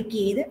ക്ലിക്ക്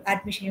ചെയ്ത്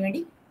അഡ്മിഷന്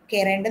വേണ്ടി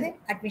കയറേണ്ടത്.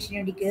 അഡ്മിഷന്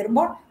വേണ്ടി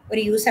കയറുമ്പോൾ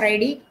ഒരു യൂസർ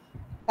ID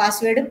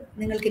പാസ്വേഡും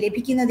നിങ്ങൾക്ക്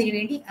ലഭിക്കുന്നതിന്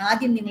വേണ്ടി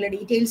ആദ്യം നിങ്ങളുടെ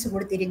ഡീറ്റെയിൽസ്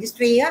കൊടുത്ത്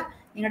രജിസ്റ്റർ ചെയ്യുക.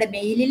 നിങ്ങളുടെ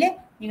മെയിലിൽ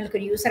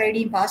നിങ്ങൾക്കൊരു യൂസർ ID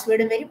യും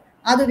പാസ്വേഡും വരും.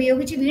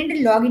 അതുപയോഗിച്ച് വീണ്ടും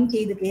ലോഗിൻ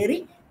ചെയ്ത് കയറി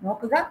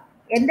നോക്കുക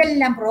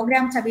എന്തെല്ലാം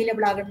പ്രോഗ്രാംസ്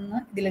അവൈലബിൾ ആകുമെന്ന്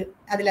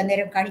അതിൽ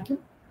അന്നേരം കാണിക്കും.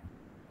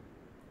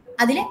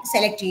 അതിൽ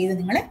സെലക്ട് ചെയ്ത്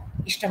നിങ്ങൾ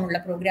ഇഷ്ടമുള്ള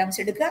പ്രോഗ്രാംസ്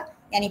എടുക്കുക.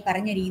 ഞാൻ ഈ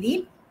പറഞ്ഞ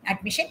രീതിയിൽ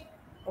അഡ്മിഷൻ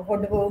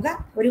കൊണ്ടുപോവുക.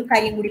 ഒരു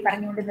കാര്യം കൂടി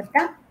പറഞ്ഞുകൊണ്ട്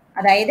നിർത്താം.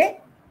 അതായത്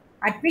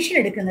അഡ്മിഷൻ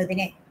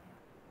എടുക്കുന്നതിന്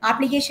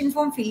ആപ്ലിക്കേഷൻ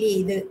ഫോം ഫില്ല്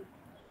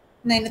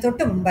ചെയ്തതിന്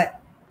തൊട്ട് മുമ്പ്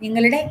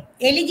നിങ്ങളുടെ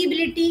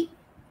എലിജിബിലിറ്റി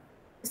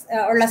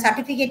ഉള്ള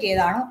സർട്ടിഫിക്കറ്റ്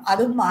ഏതാണോ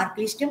അതും മാർക്ക്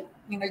ലിസ്റ്റും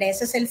നിങ്ങളുടെ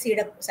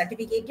SSLCയുടെ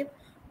സർട്ടിഫിക്കറ്റും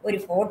ഒരു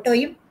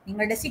ഫോട്ടോയും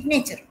നിങ്ങളുടെ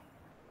സിഗ്നേച്ചറും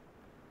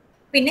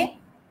പിന്നെ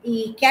ഈ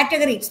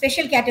കാറ്റഗറി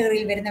സ്പെഷ്യൽ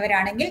കാറ്റഗറിയിൽ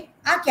വരുന്നവരാണെങ്കിൽ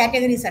ആ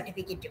കാറ്റഗറി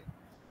സർട്ടിഫിക്കറ്റും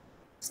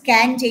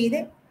സ്കാൻ ചെയ്ത്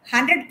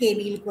 100 KB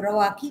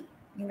കുറവാക്കി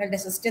നിങ്ങളുടെ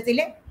സിസ്റ്റത്തിൽ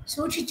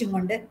സൂക്ഷിച്ചും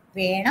കൊണ്ട്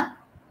വേണം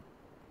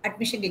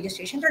അഡ്മിഷൻ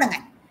രജിസ്ട്രേഷൻ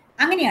തുടങ്ങാൻ.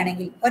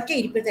 അങ്ങനെയാണെങ്കിൽ ഒറ്റ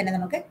ഇരിപ്പിൽ തന്നെ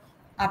നമുക്ക്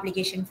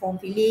ആപ്ലിക്കേഷൻ ഫോം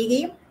ഫില്ല്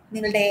ചെയ്യുകയും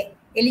നിങ്ങളുടെ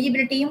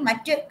എലിജിബിലിറ്റിയും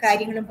മറ്റ്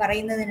കാര്യങ്ങളും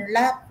പറയുന്നതിനുള്ള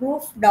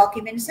പ്രൂഫ്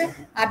ഡോക്യുമെൻറ്റ്സ്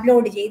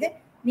അപ്ലോഡ് ചെയ്ത്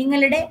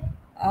നിങ്ങളുടെ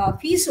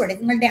ഫീസോടെ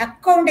നിങ്ങളുടെ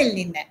അക്കൗണ്ടിൽ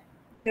നിന്ന്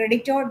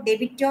ക്രെഡിറ്റോ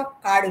ഡെബിറ്റോ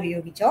കാർഡ്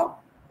ഉപയോഗിച്ചോ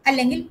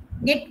അല്ലെങ്കിൽ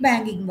നെറ്റ്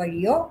ബാങ്കിങ്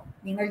വഴിയോ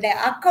നിങ്ങളുടെ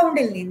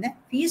അക്കൗണ്ടിൽ നിന്ന്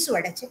ഫീസും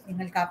അടച്ച്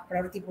നിങ്ങൾക്ക് ആ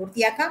പ്രവൃത്തി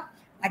പൂർത്തിയാക്കാം.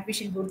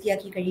 അഡ്മിഷൻ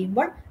പൂർത്തിയാക്കി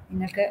കഴിയുമ്പോൾ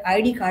നിങ്ങൾക്ക്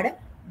ID കാർഡ്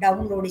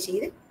ഡൗൺലോഡ്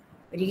ചെയ്ത്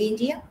വരികയും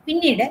ചെയ്യാം.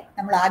 പിന്നീട്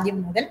നമ്മൾ ആദ്യം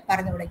മുതൽ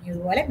പറഞ്ഞു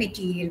തുടങ്ങിയതുപോലെ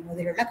മെറ്റീരിയൽ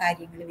മുതലുള്ള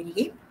കാര്യങ്ങൾ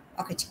വരികയും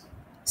ഒക്കെ ചെയ്യും.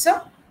 So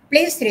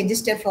please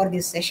register for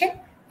this session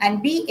and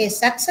be a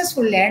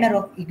successful learner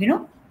of IGNU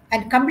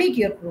and complete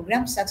your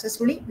program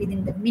successfully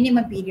within the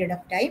minimum period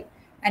of time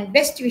and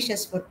best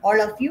wishes for all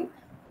of you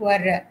who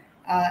are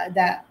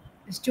the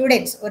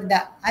students or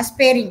the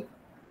aspiring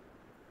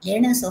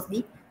learners of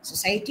the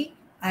society.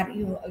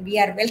 We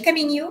are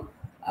welcoming you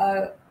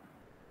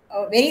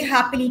very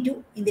happily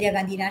to Indira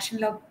Gandhi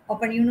National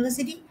Open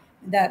University,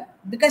 the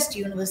biggest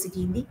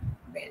university in the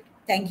world.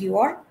 Thank you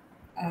all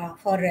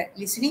for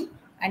listening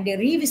and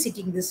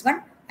revisiting this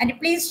one. And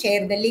please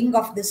share the link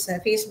of this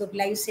Facebook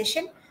live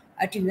session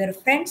to your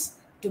friends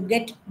to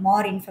get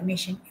more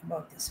information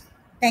about this.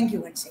 Thank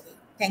you once again.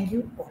 Thank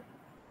you all.